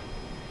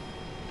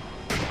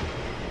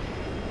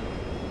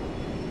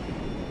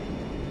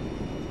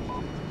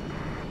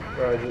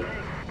 Roger.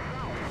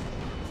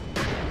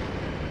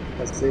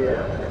 I see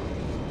it.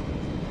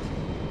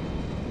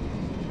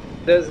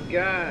 There's a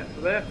guy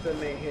left of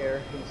me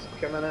here. He's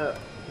coming up.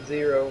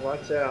 Zero.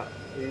 Watch out.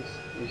 You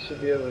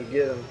should be able to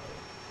get him.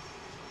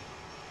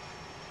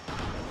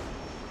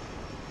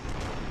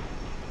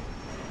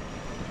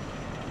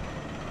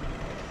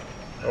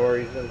 Or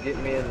he's going to get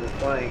me in the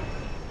flank.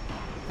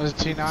 There's a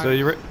T9. So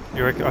you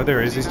reckon? Oh, there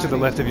he is. He's to the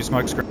left of your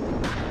smoke screen.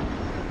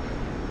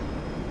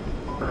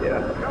 Yeah.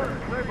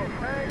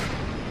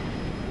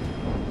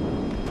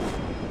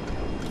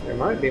 There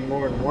might be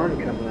more than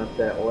one coming up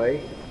that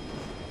way.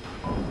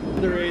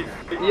 There is.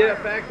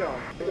 Yeah, back on.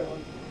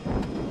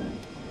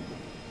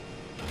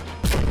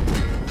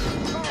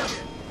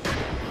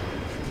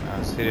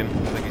 Let's hit him. I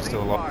think he's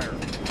still alive.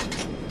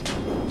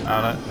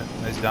 Oh no,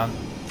 he's done.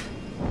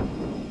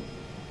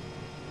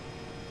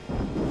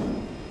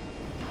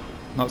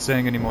 Not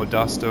seeing any more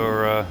dust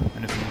or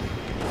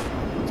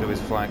anything to his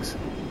flanks.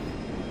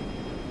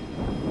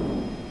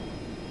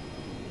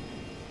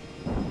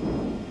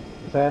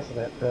 Assassin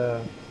at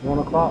 1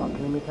 o'clock.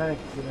 Enemy tank,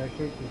 get there,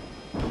 shoot you.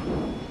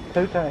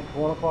 2 tanks,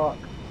 1 o'clock.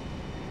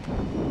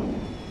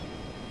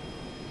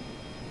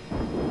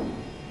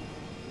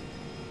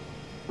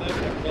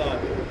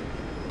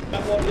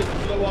 That one just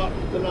blew up,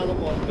 another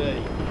one, B.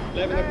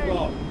 11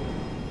 o'clock.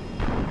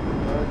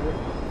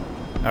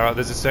 Alright,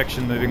 there's a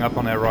section moving up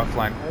on our right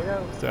flank.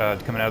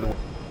 Coming out of the...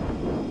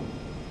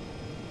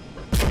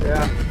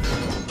 Yeah.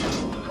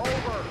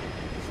 Over.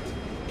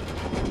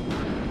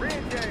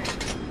 Re-engage.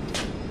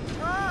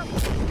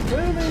 Who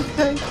do these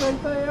tanks think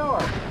they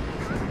are?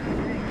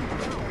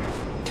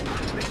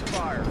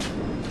 Ceasefire.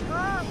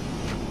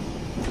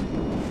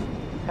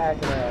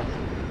 Hacking ass.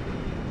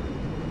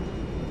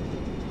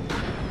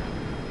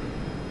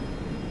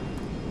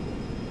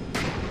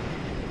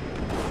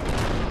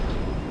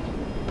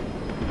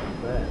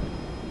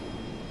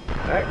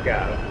 That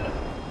got him.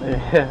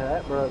 Yeah,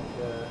 that broke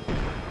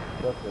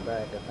their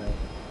back, I think.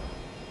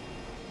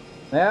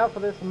 Now for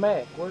this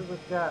mech. Where's this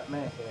giant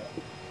mech at?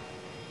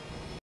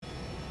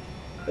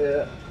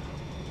 Yeah.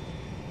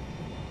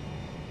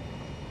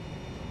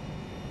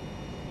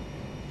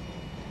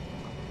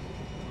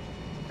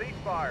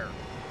 Ceasefire.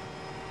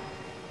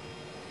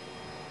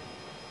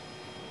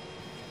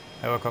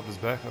 Helicopter's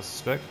back, I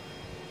suspect.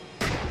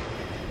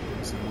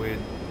 Getting some weird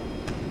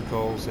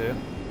calls here.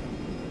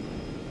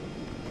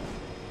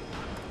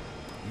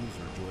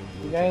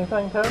 You got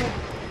anything, Tony?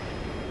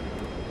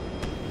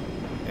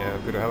 Yeah,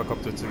 I've got a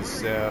helicopter to the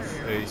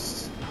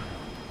southeast.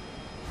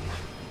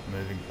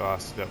 Moving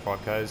fast, about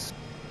 5k's.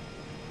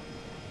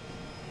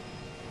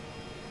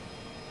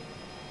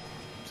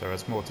 So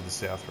it's more to the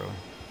south, really.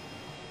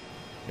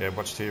 Yeah,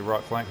 watch to your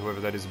right flank, whoever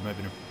that is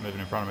moving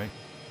in front of me.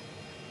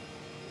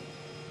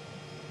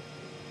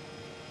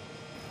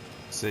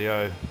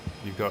 CO,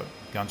 you've got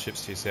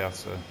gunships to your south,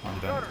 so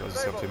you don't close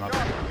yourself too much.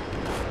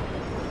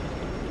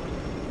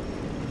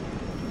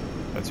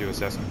 That's you,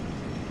 assassin.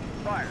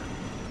 Fire.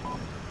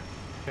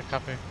 Yeah,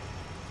 copy.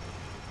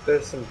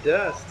 There's some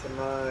dust to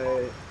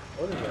my,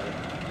 what is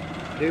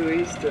that? Due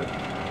east of,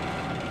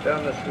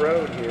 down this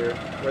road here,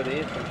 where the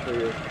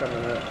infantry is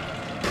coming up.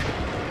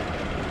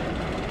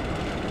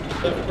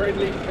 There's a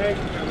friendly tank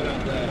coming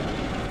up there.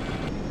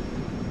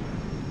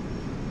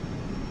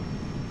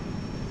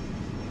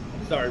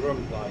 Sorry,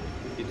 wrong flight.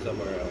 It's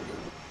somewhere else.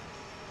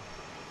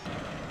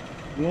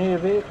 You need a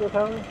vehicle,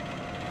 Tony?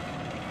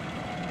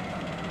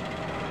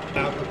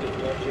 Alpha just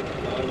watching at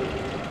the moment.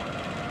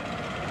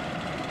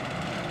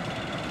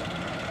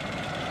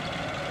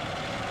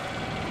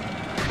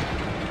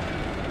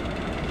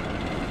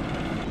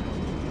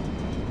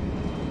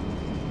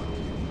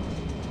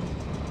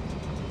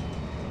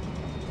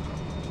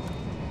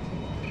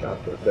 Shot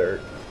the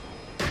dirt.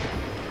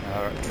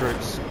 Alright,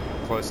 troops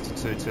close to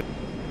 2-2.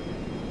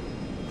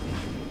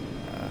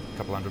 A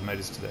couple hundred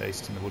metres to the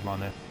east in the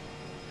woodline there.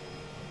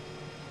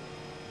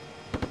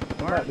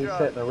 You might be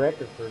setting a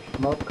record for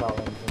smoke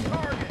columns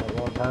at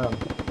one time.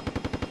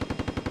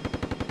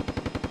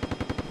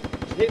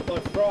 It's hit my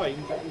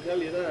frames, I can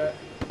tell you that.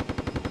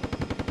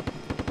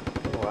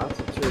 Oh, lots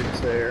of troops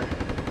there.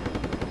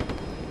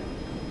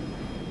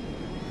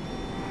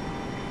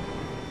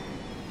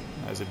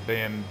 There's a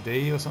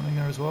BMD or something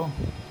there as well.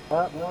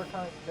 More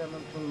tanks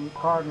coming from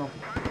Cardinal.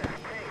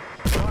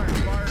 Fire.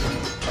 Fire.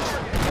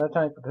 Another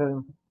tank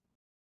platoon.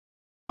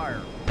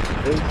 Fire.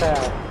 Due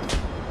south.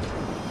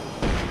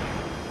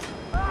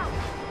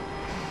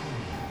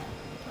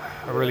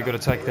 I really got to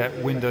take that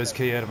Windows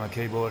key out of my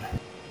keyboard.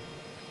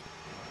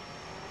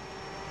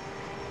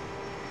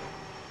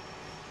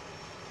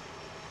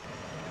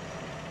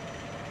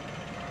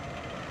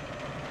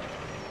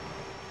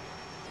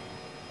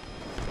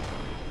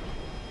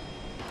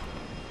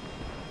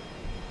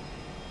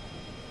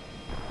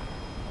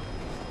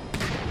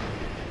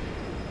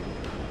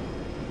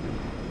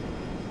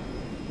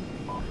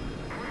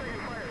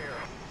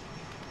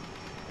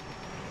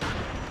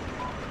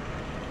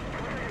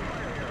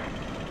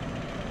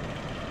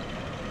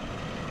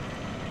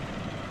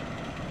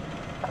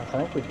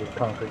 think we just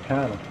conquered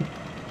China.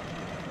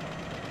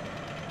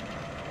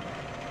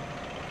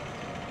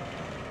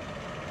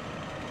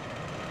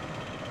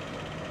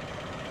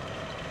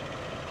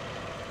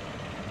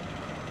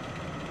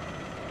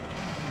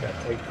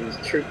 Gotta take these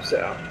troops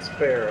out.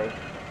 Sparrow.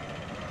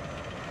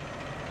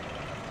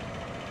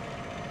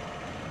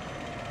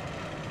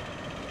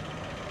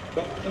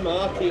 Got some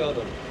arty on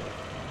them.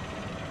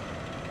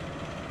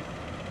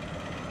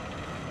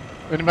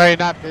 Anybody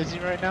not busy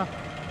right now?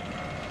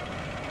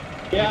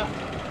 Yeah.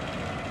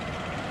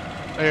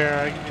 Here,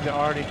 I give you the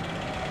arty.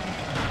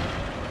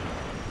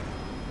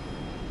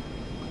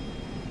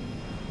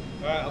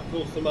 Alright, I'll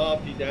pull some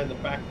arty down the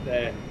back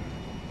there.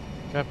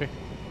 Copy.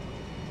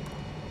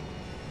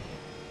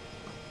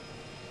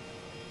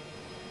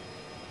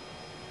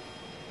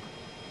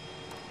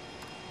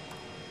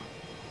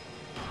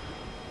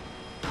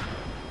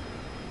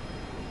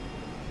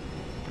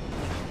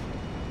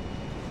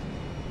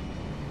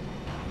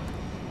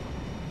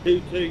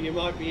 Two, you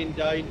might be in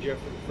danger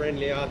from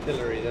friendly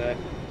artillery there.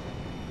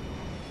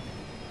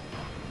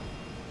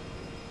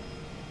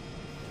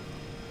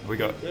 We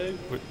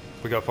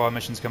got fire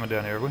missions coming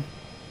down here, have we?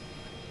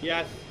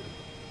 Yes.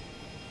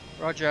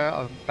 Roger,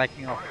 I'm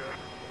backing off.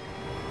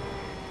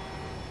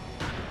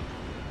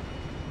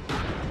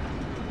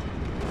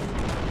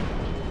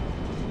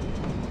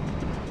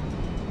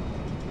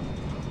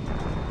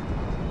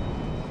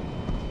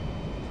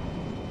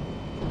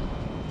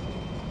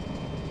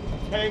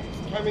 Tanks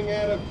coming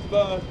out of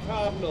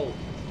Cardinal.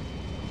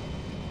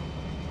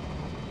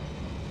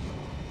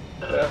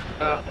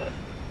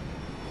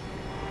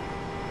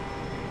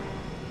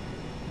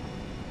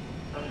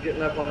 I'm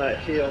getting up on that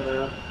hill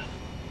now.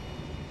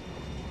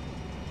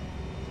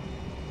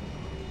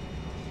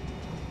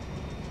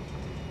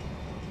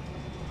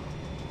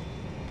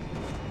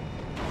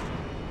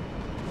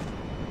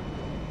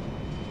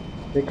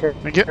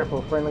 Be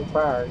careful, friendly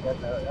fire. You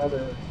got the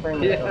other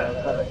friendly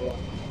outside here.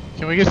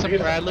 Can we get some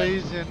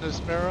Bradleys in the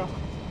Sparrow?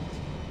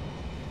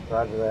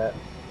 Roger that.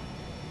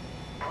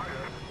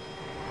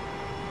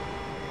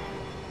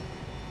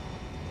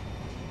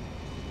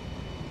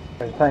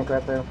 There's a tank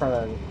right there in front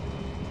of you.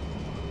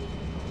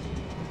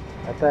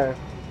 Right there.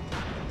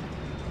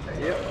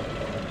 Yep.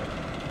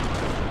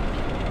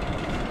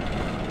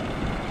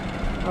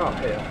 Oh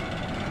hell.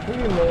 Who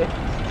you missed?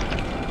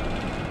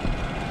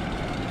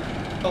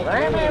 Oh,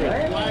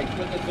 flag,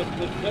 but there's a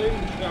platoon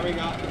showing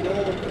up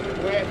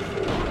northwest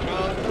of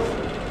Cardinal.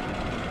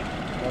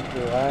 That's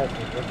your right,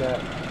 'cause we got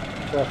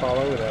stuff all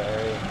over that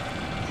area.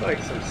 It's like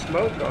some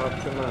smoke off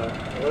to my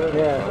left.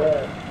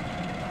 Yeah.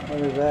 What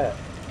is that?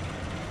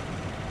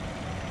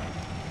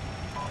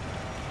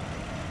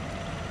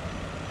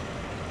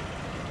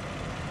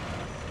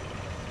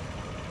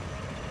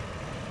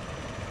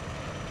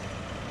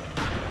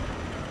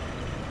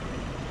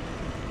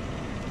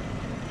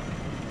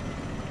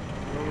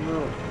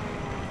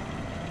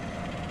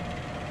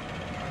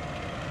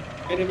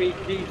 Enemy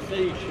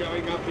DC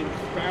showing up in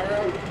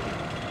Sparrow.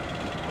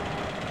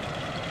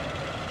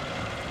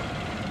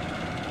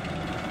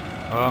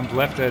 I'm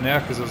left there now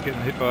because I was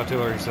getting hit by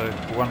artillery, so the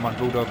 1-1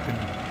 Bulldog can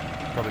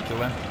probably kill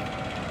them.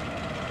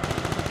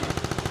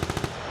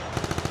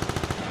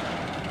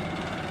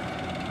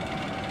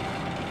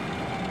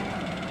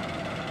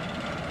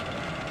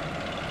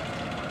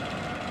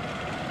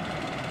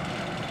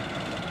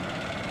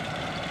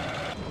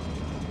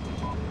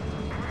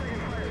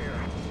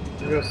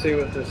 We'll see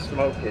what this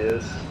smoke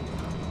is.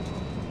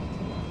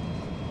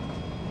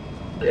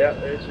 Yeah,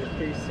 there's your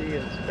PC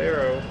and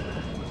Sparrow.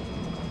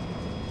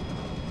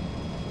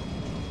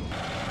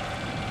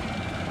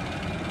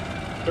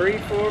 Three,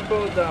 4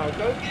 Bulldog.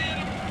 Go get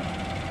him!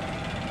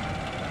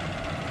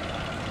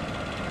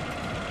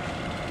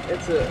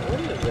 It's a, what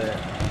is that?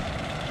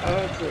 Oh,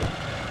 it's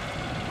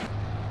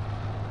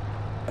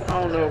a, I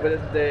don't know, but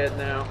it's dead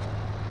now.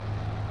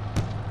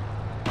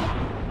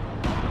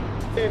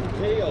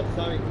 MP or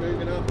something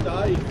moving up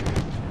Dave.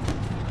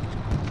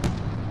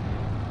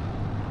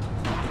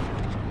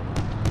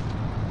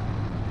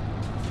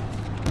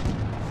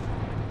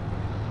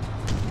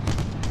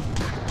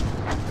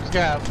 He's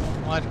got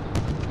one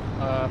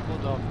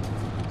Bulldog.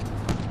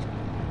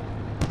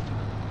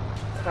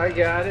 I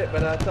got it,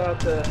 but I thought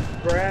the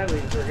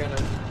Bradleys were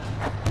gonna.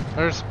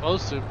 They're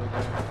supposed to, but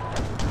they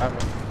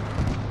haven't.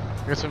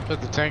 I guess we can put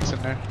the tanks in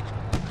there.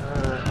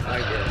 I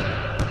get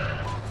it.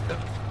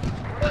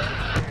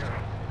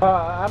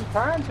 I'm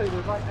trying to.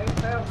 There's like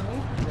 8,000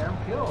 infantry. I'm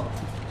killing them.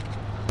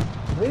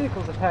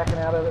 Vehicles attacking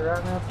out of it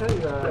right now too.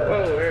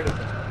 Whoa, where did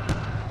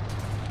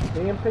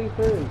the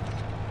MP3.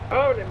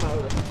 Oh, they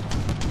motor.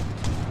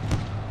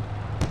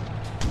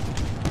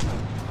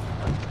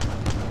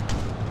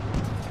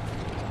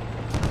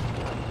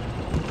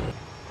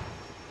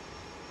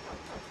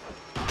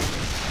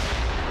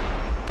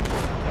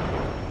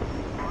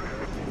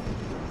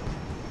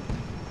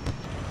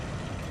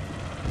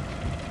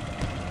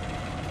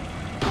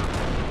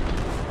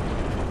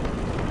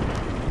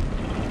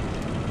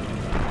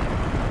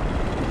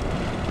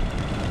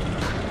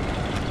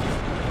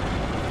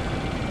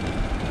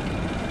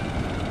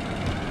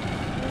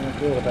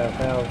 Good. about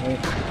 1,000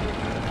 inches.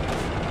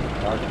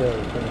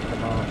 Artillery finished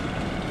them off.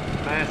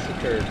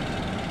 Massacred.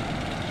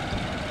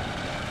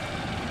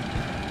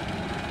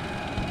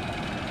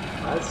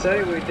 I'd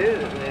say we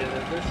did it then,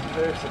 if this is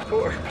their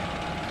support.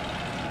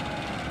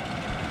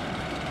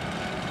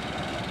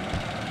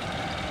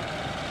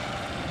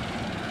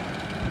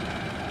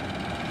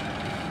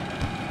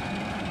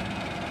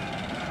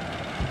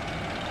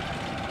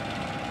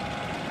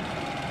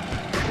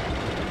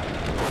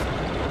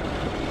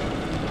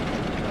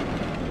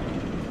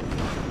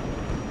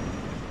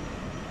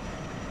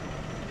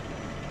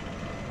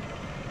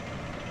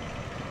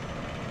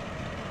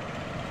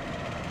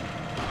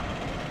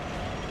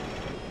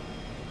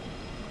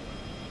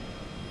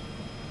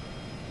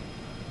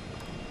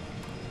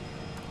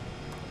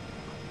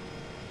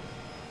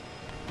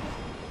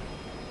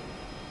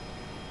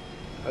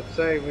 I'd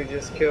say we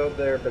just killed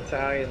their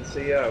battalion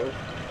CO.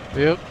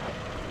 Yep.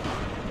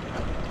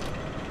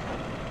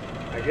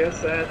 I guess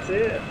that's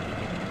it.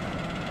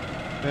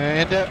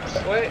 And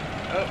Wait,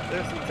 oh,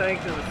 there's some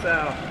tanks in the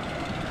south.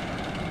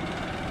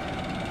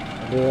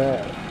 Do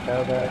that.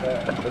 How about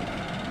that?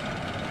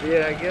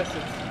 Yeah, I guess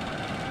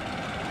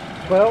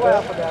it's 12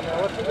 Alpha down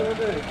there. What's he gonna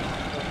do?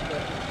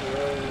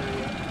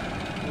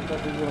 Looks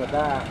like he's gonna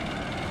die.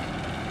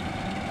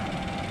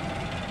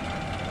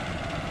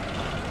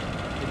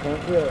 You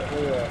can't kill it.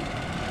 Look at that.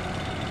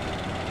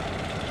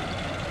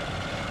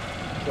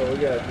 so we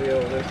gotta deal.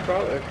 There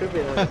could be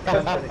another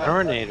company.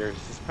 Terminators,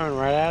 it's coming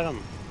right at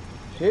him.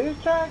 Shoot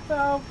his tracks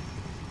off.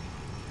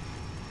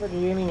 Look,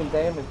 he ain't even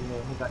damaging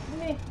him. He's like,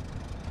 meh.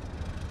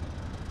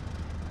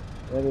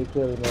 Maybe he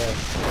killed him there.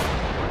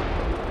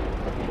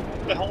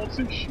 What the hell is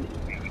he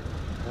shooting?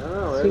 I don't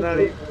know, they're not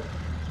even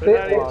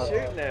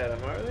shooting at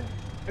them, are they?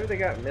 Maybe they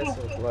got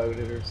missiles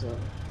loaded or something.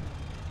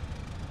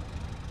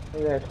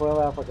 Look at that, 12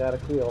 Alpha got a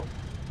kill.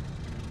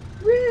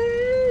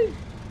 Whee!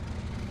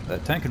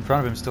 That tank in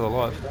front of him is still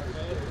alive.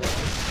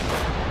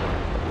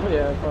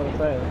 Yeah, that's what I'm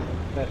saying.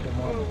 That's him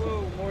Whoa, on.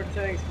 whoa, more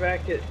tanks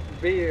back at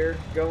Beer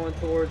going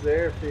towards the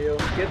airfield.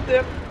 Get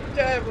them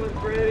javelins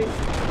ready.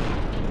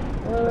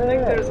 I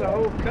think there's a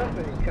whole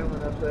company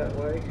coming up that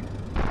way.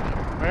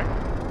 Where?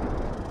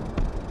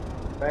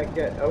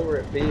 Over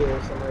at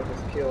Beer, somebody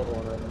just killed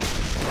one of them.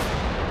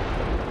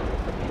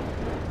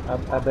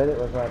 I bet it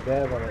was my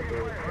javelin that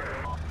did it.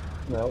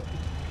 Nope.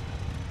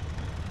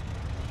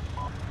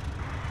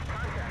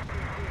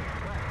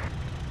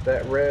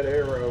 That red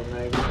arrow,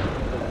 maybe.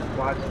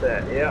 Watch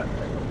that, yeah.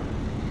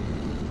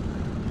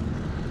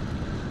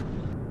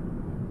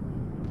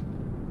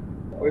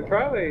 We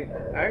probably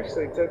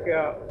actually took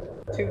out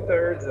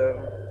 2/3 of them.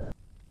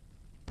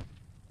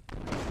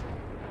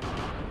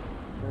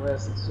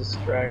 Unless it's just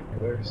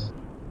stragglers.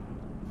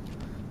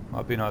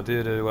 Might be an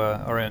idea to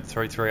orient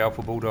 3-3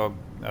 Alpha Bulldog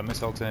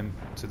missile team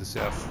to the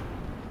south.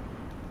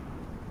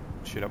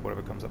 Shoot up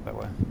whatever comes up that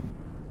way.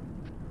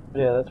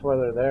 Yeah, that's why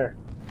they're there.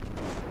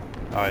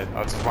 Oh,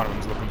 yeah, just one of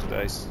them's looking to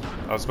the east.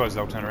 I suppose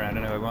they'll turn around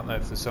anyway, won't they,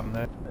 if there's something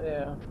there?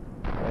 Yeah.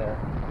 Yeah.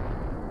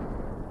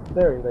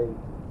 There he leads.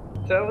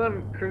 Tell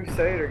them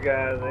Crusader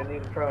guys they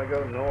need to probably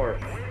go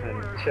north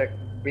and check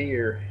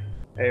Beer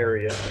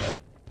area.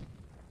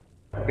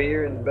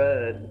 Beer and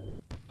Bud.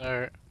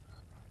 Alright.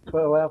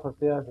 12 Alpha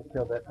still hasn't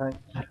killed that tank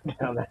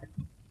down there.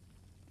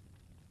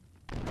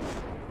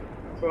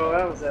 Well,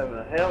 I was having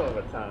a hell of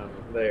a time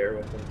there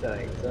with them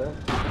tanks, huh?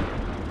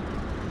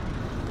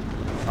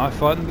 Knife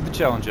fighting with the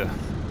Challenger.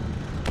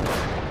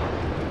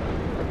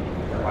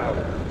 Wow.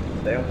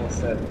 They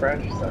almost had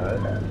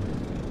fratricide.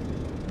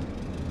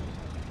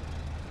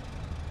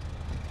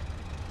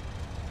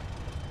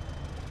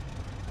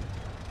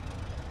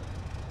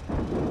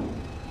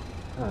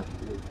 Oh,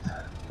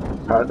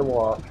 hard to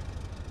walk.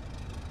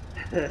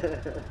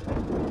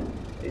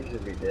 He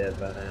should be dead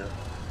by now.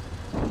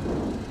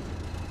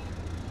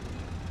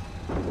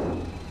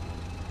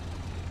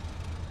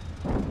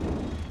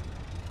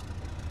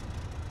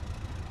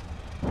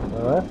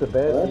 Well, that's the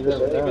best he's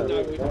ever done. Even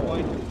though we're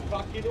fighting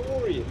fucking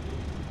Orient.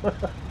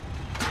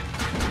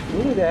 You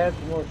need to add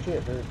some more shit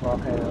to this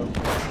volcano.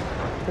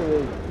 Too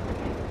easy.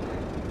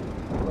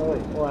 Oh,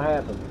 wait, what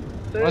happened?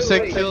 Once they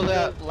kill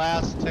that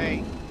last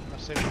tank,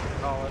 let's see what we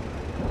call it.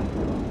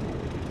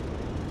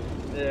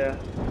 Yeah.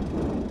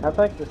 I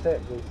think the set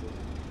pieces.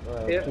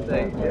 If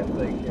they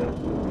kill.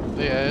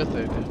 Yeah, if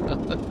they do.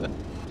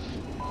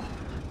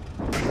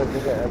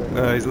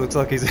 He looks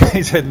like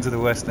he's heading to the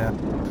west now.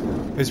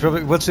 He's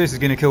probably, watch this, he's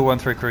going to kill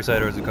 1-3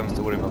 Crusader as it comes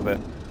toward him, I bet.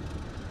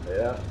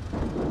 Yeah.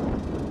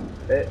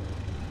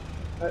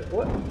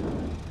 What?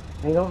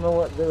 He don't know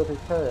what to do with his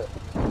turret.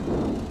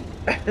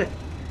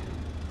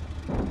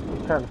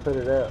 He's trying to put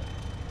it up.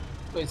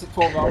 Wait, is it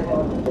 12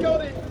 Alpha?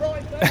 Got it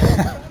right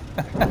there!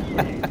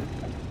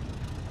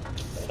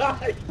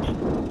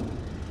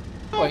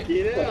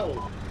 Fucking hell!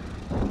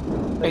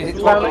 Wait, is it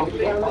 12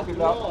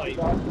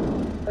 Alpha?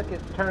 Look,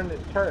 it's turned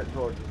its turret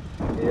towards you.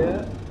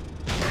 Yeah.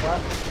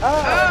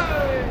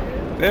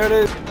 Oh! There it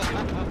is!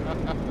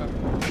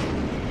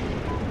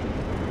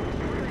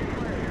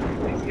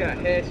 He's got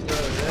hash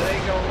loads. That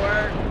ain't gonna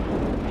work.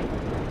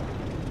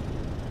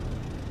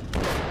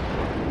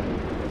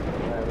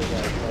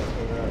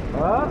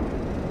 Oh,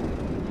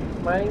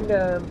 main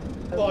gun.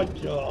 Oh my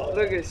God.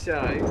 Look at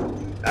Shine.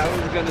 I was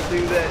gonna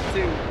do that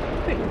too.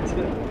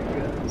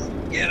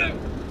 Get him!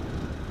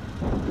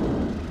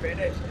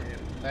 Finish him.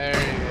 There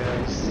he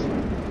is.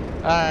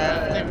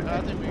 Alright,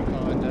 I think we can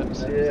go in that.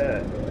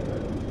 Yeah.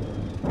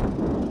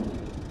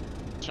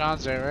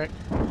 Sean's there, right?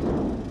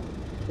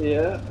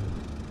 Yeah.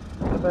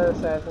 I bet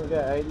Assassin's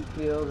got 80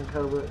 kills and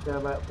Cobra's got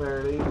about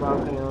 30.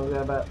 Volcano's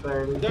got about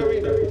 30. I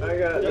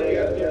got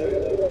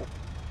that.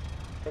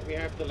 We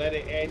have to let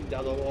it end,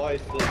 otherwise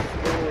the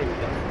scoring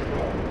doesn't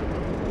go.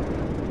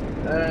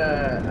 I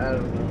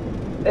don't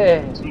know.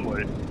 Eh. Too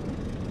late.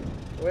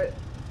 What?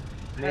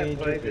 I haven't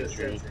Major played this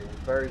victory. since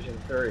version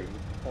 3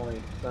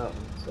 point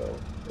something, so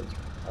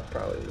I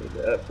probably need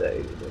to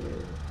update it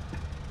anyway.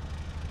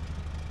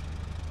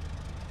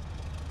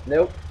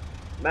 Nope.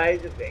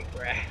 Major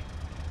victory.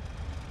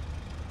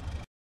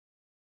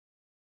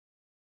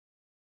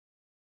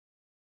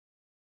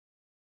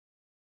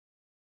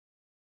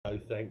 No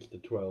thanks to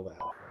 12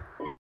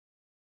 Alpha.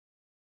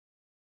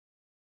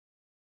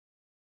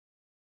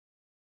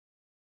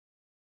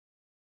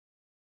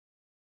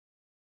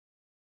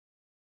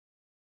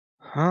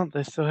 Huh?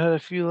 They still had a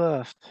few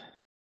left.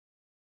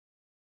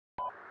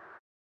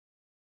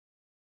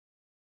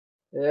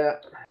 Yeah.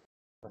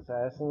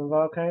 Assassin and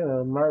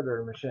Volcano,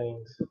 murder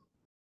machines.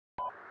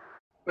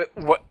 But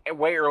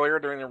way earlier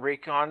during the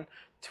recon,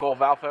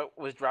 12 Alpha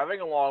was driving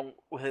along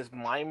with his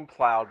mine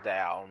plowed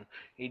down.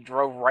 He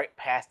drove right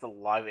past the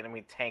live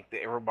enemy tank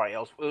that everybody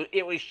else.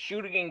 It was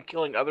shooting and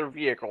killing other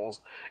vehicles,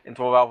 and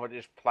 12 Alpha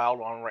just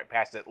plowed on right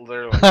past it,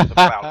 literally with the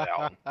plow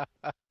down.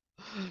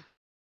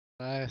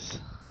 Nice.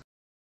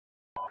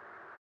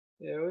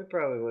 Yeah, we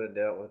probably would have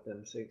dealt with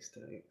them 6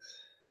 tanks.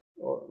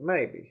 Or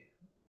maybe.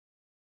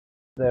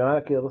 They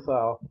might kill us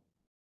all.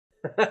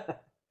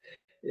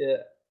 Yeah.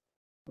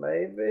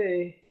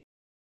 Maybe.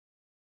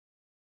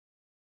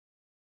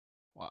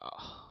 Wow.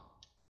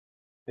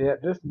 Yeah,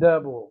 just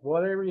double.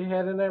 Whatever you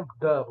had in there,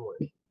 double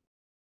it.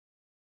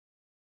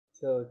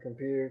 Till the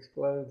computer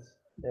explodes.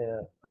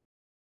 Yeah.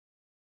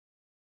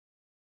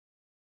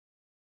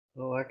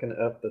 Well, I can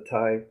up the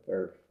type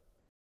of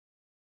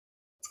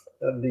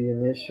the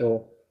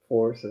initial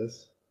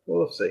forces.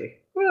 We'll see.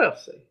 We'll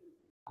see.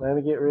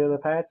 Maybe get rid of the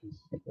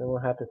Apaches. Then we'll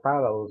have to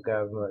fight all those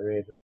guys in that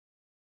region.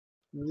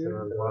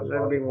 Yeah,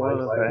 that'd be one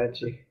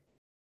Apache.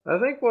 I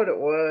think what it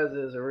was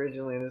is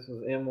originally this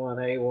was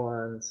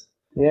M1A1s.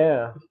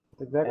 Yeah,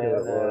 that's exactly And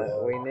what it was.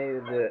 we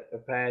needed the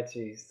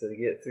Apaches to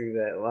get through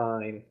that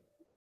line.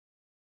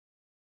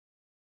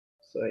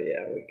 So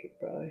yeah, we could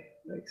probably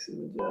make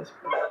some adjustments.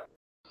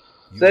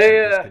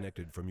 User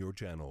disconnected from your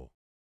channel.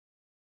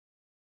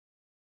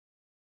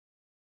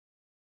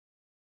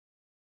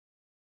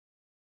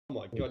 Oh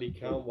my God, he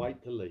can't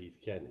wait to leave,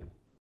 can he?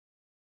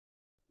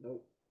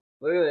 Nope.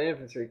 Look at the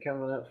infantry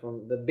coming up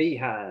from the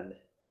behind.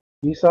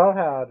 You saw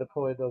how I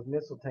deployed those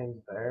missile teams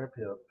at the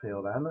airfield.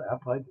 I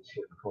played this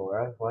shit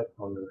before. I like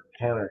on the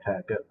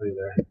counterattack up through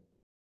there.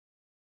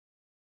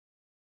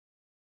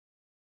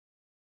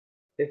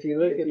 If you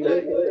look at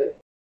that,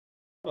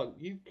 Oh,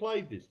 you've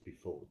played this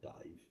before,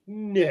 Dave.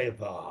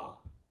 Never.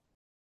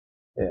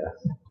 Yeah.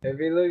 if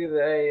you look at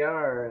the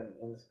AR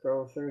and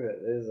scroll through it,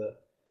 there's the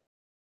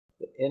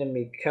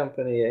enemy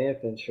company of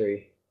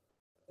infantry.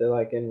 They're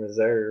like in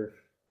reserve.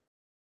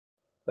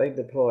 They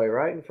deploy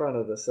right in front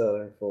of the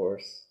Southern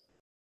Force.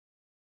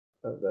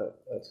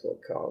 That's what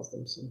caused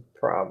them some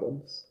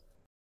problems.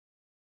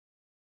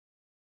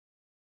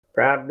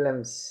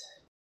 Problems.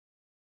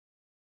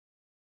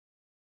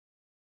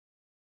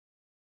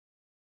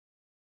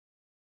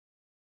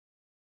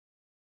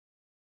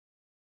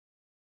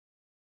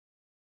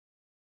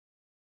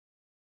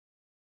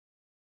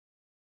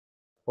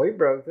 We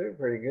broke through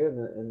pretty good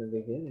in the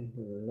beginning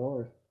in the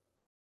north.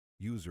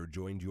 User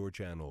joined your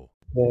channel.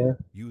 Yeah.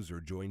 User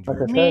joined Like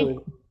your I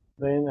channel. said,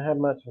 they didn't have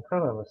much in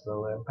front of us,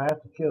 though. The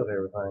Apache killed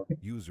everything.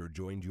 User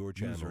joined your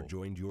channel. User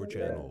joined your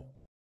channel.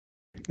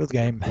 Good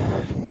game.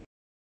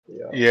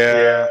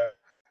 Yeah.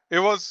 It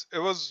was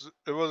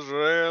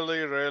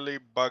really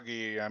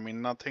buggy. I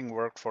mean, nothing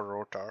worked for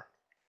Rotar.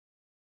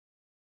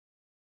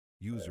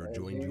 User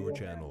joined your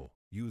channel.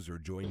 User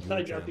joined your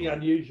There's nothing channel.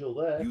 unusual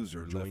there.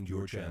 User joined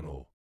your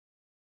channel.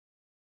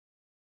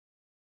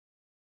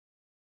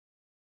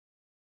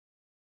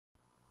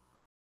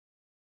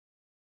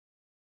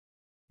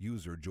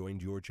 User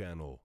joined your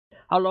channel.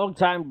 How long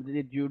time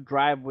did you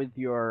drive with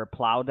your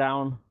plow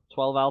down,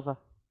 12 Alpha?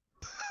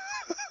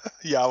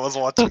 Yeah, I was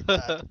watching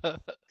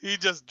that. He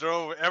just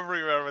drove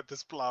everywhere with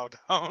his plow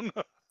down.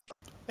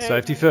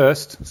 Safety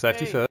first.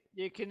 Safety first.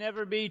 You can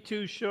never be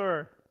too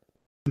sure.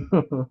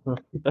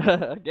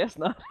 I guess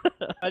not.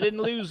 I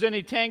didn't lose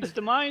any tanks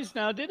to mines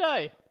now, did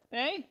I?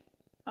 Eh?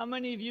 How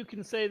many of you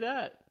can say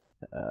that?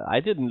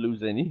 I didn't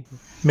lose any.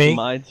 Me.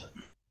 Mines.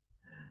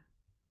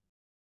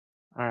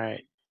 All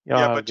right.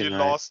 Yeah, but you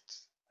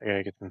lost. I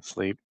gotta get some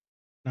sleep.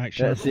 Night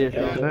shift.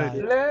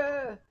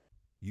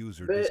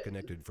 User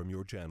disconnected from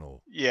your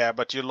channel. Yeah,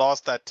 but you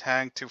lost that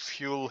tank to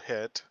fuel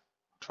hit,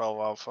 12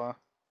 Alpha.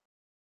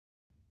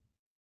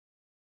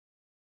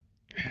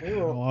 We I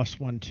were, lost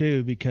one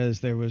too because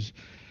there was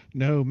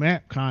no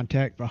map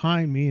contact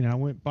behind me, and I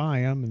went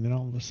by them, and then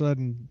all of a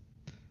sudden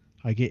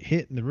I get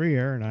hit in the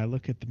rear, and I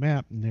look at the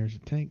map, and there's a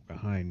tank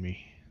behind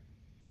me.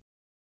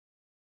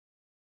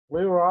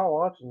 we were all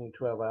watching you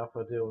 12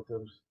 Alpha deal with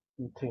those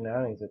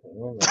T90s at the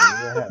end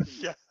there.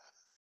 Yeah.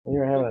 You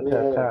were having a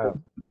tough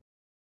time.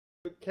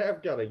 But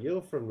Cav Gunner,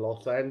 you're from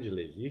Los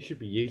Angeles. You should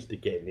be used to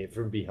getting it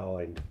from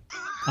behind.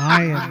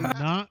 I am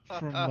not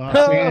from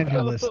Los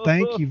Angeles.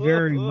 Thank you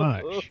very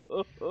much.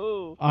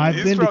 I've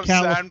He's been to from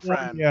San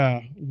Fran.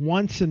 California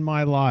once in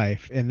my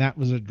life, and that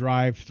was a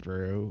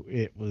drive-through.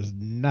 It was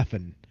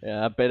nothing.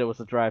 Yeah, I bet it was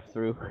a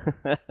drive-through.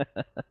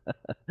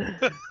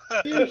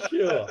 You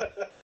sure?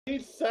 You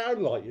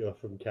sound like you're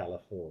from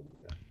California.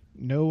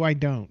 No, I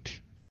don't.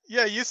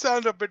 Yeah, you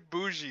sound a bit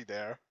bougie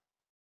there.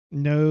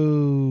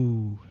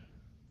 No.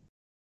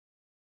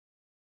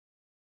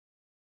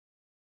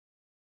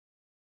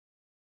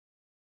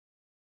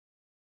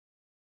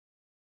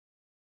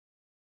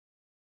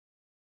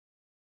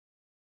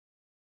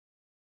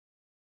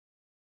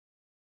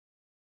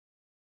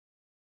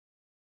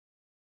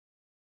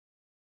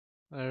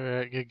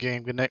 Alright, good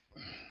game. Good night.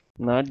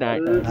 Night,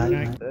 night.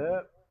 Night.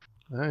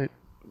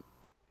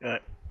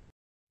 Alright.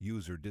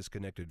 User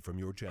disconnected from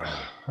your channel.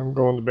 I'm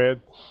going to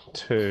bed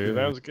too.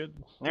 That was a good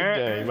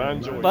game. I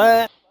enjoyed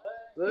But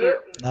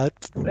it.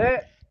 Night.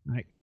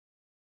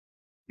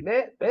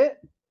 Good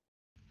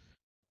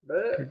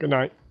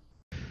night.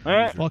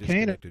 User Volcano.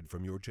 disconnected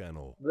from your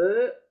channel.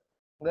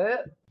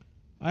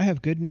 I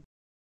have good.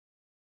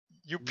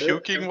 You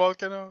puking,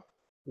 Volcano?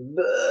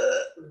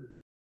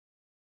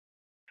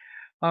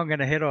 I'm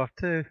gonna head off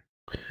too.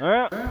 All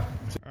right,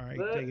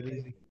 take it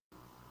easy.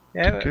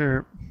 Yeah, Take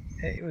care.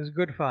 it was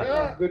good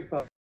fun. Good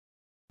fun.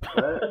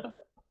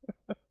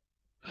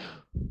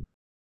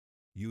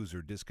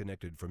 User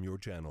disconnected from your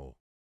channel.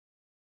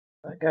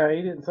 That guy,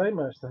 he didn't say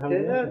much the whole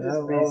Can I weekend.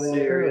 just be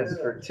serious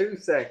for 2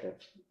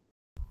 seconds?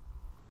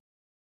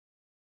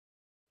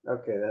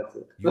 Okay, that's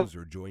it.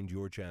 User joined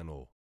your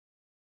channel.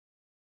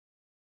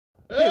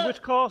 hey,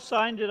 which call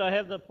sign did I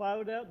have the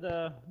plow down,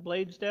 the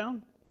blades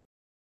down?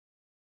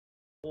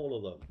 All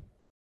of them.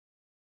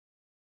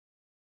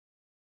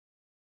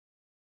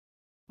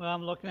 Well,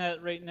 I'm looking at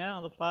it right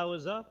now. The plow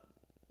is up.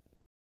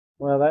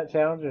 Well, that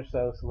Challenger's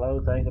so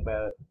slow. Think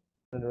about it.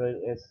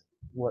 It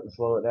wouldn't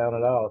slow it down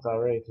at all. It's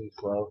already too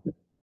slow.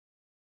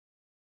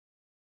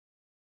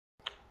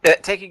 They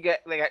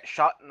got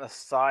shot in the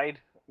side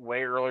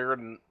way earlier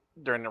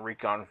during the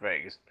recon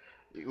phase.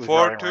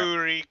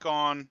 4-2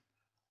 Recon.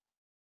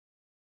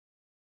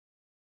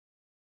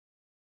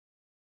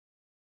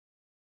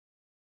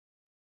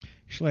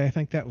 Actually, I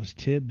think that was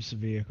Tibbs'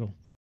 vehicle.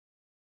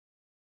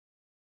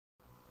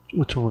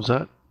 Which one was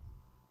that?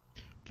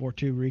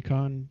 4-2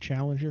 Recon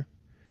Challenger.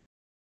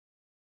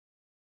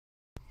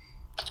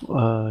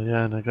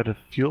 Yeah, and I got a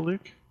fuel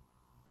leak.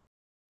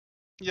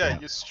 Yeah,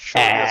 you show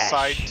your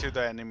side to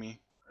the enemy.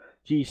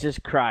 Jesus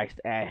Christ,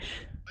 Ash.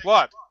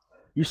 What?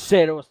 You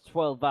said it was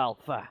 12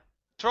 Alpha.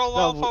 12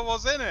 Alpha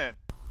was in it.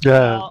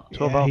 Yeah,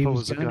 12 yeah, he Alpha was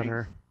was a gunning.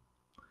 gunner.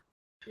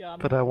 Yeah,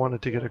 But I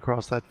wanted to get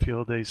across that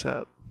field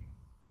ASAP.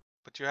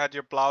 But you had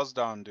your plows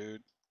down,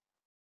 dude.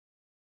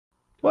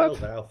 What?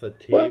 12 Alpha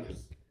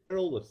Tibbs. They're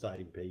all the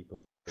same people.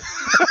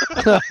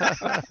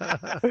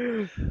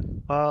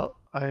 Well,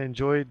 I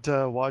enjoyed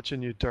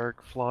watching you,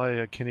 Dark, fly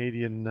a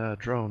Canadian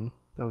drone.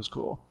 That was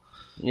cool.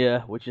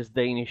 Yeah, which is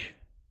Danish.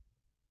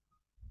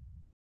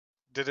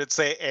 Did it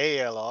say A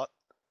a lot?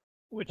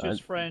 which is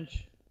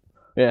French.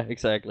 Yeah,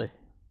 exactly.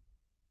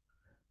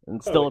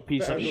 And still a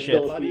piece of found shit.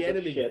 the bloody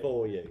enemy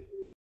for you.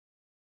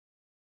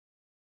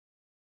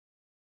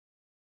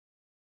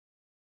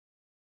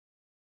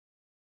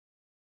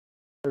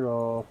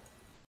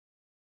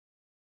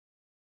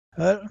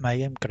 Well, my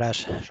game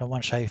crashed.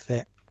 Someone save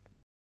the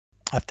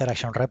after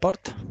action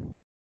report.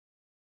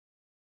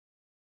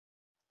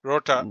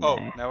 Rota. Oh,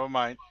 never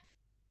mind.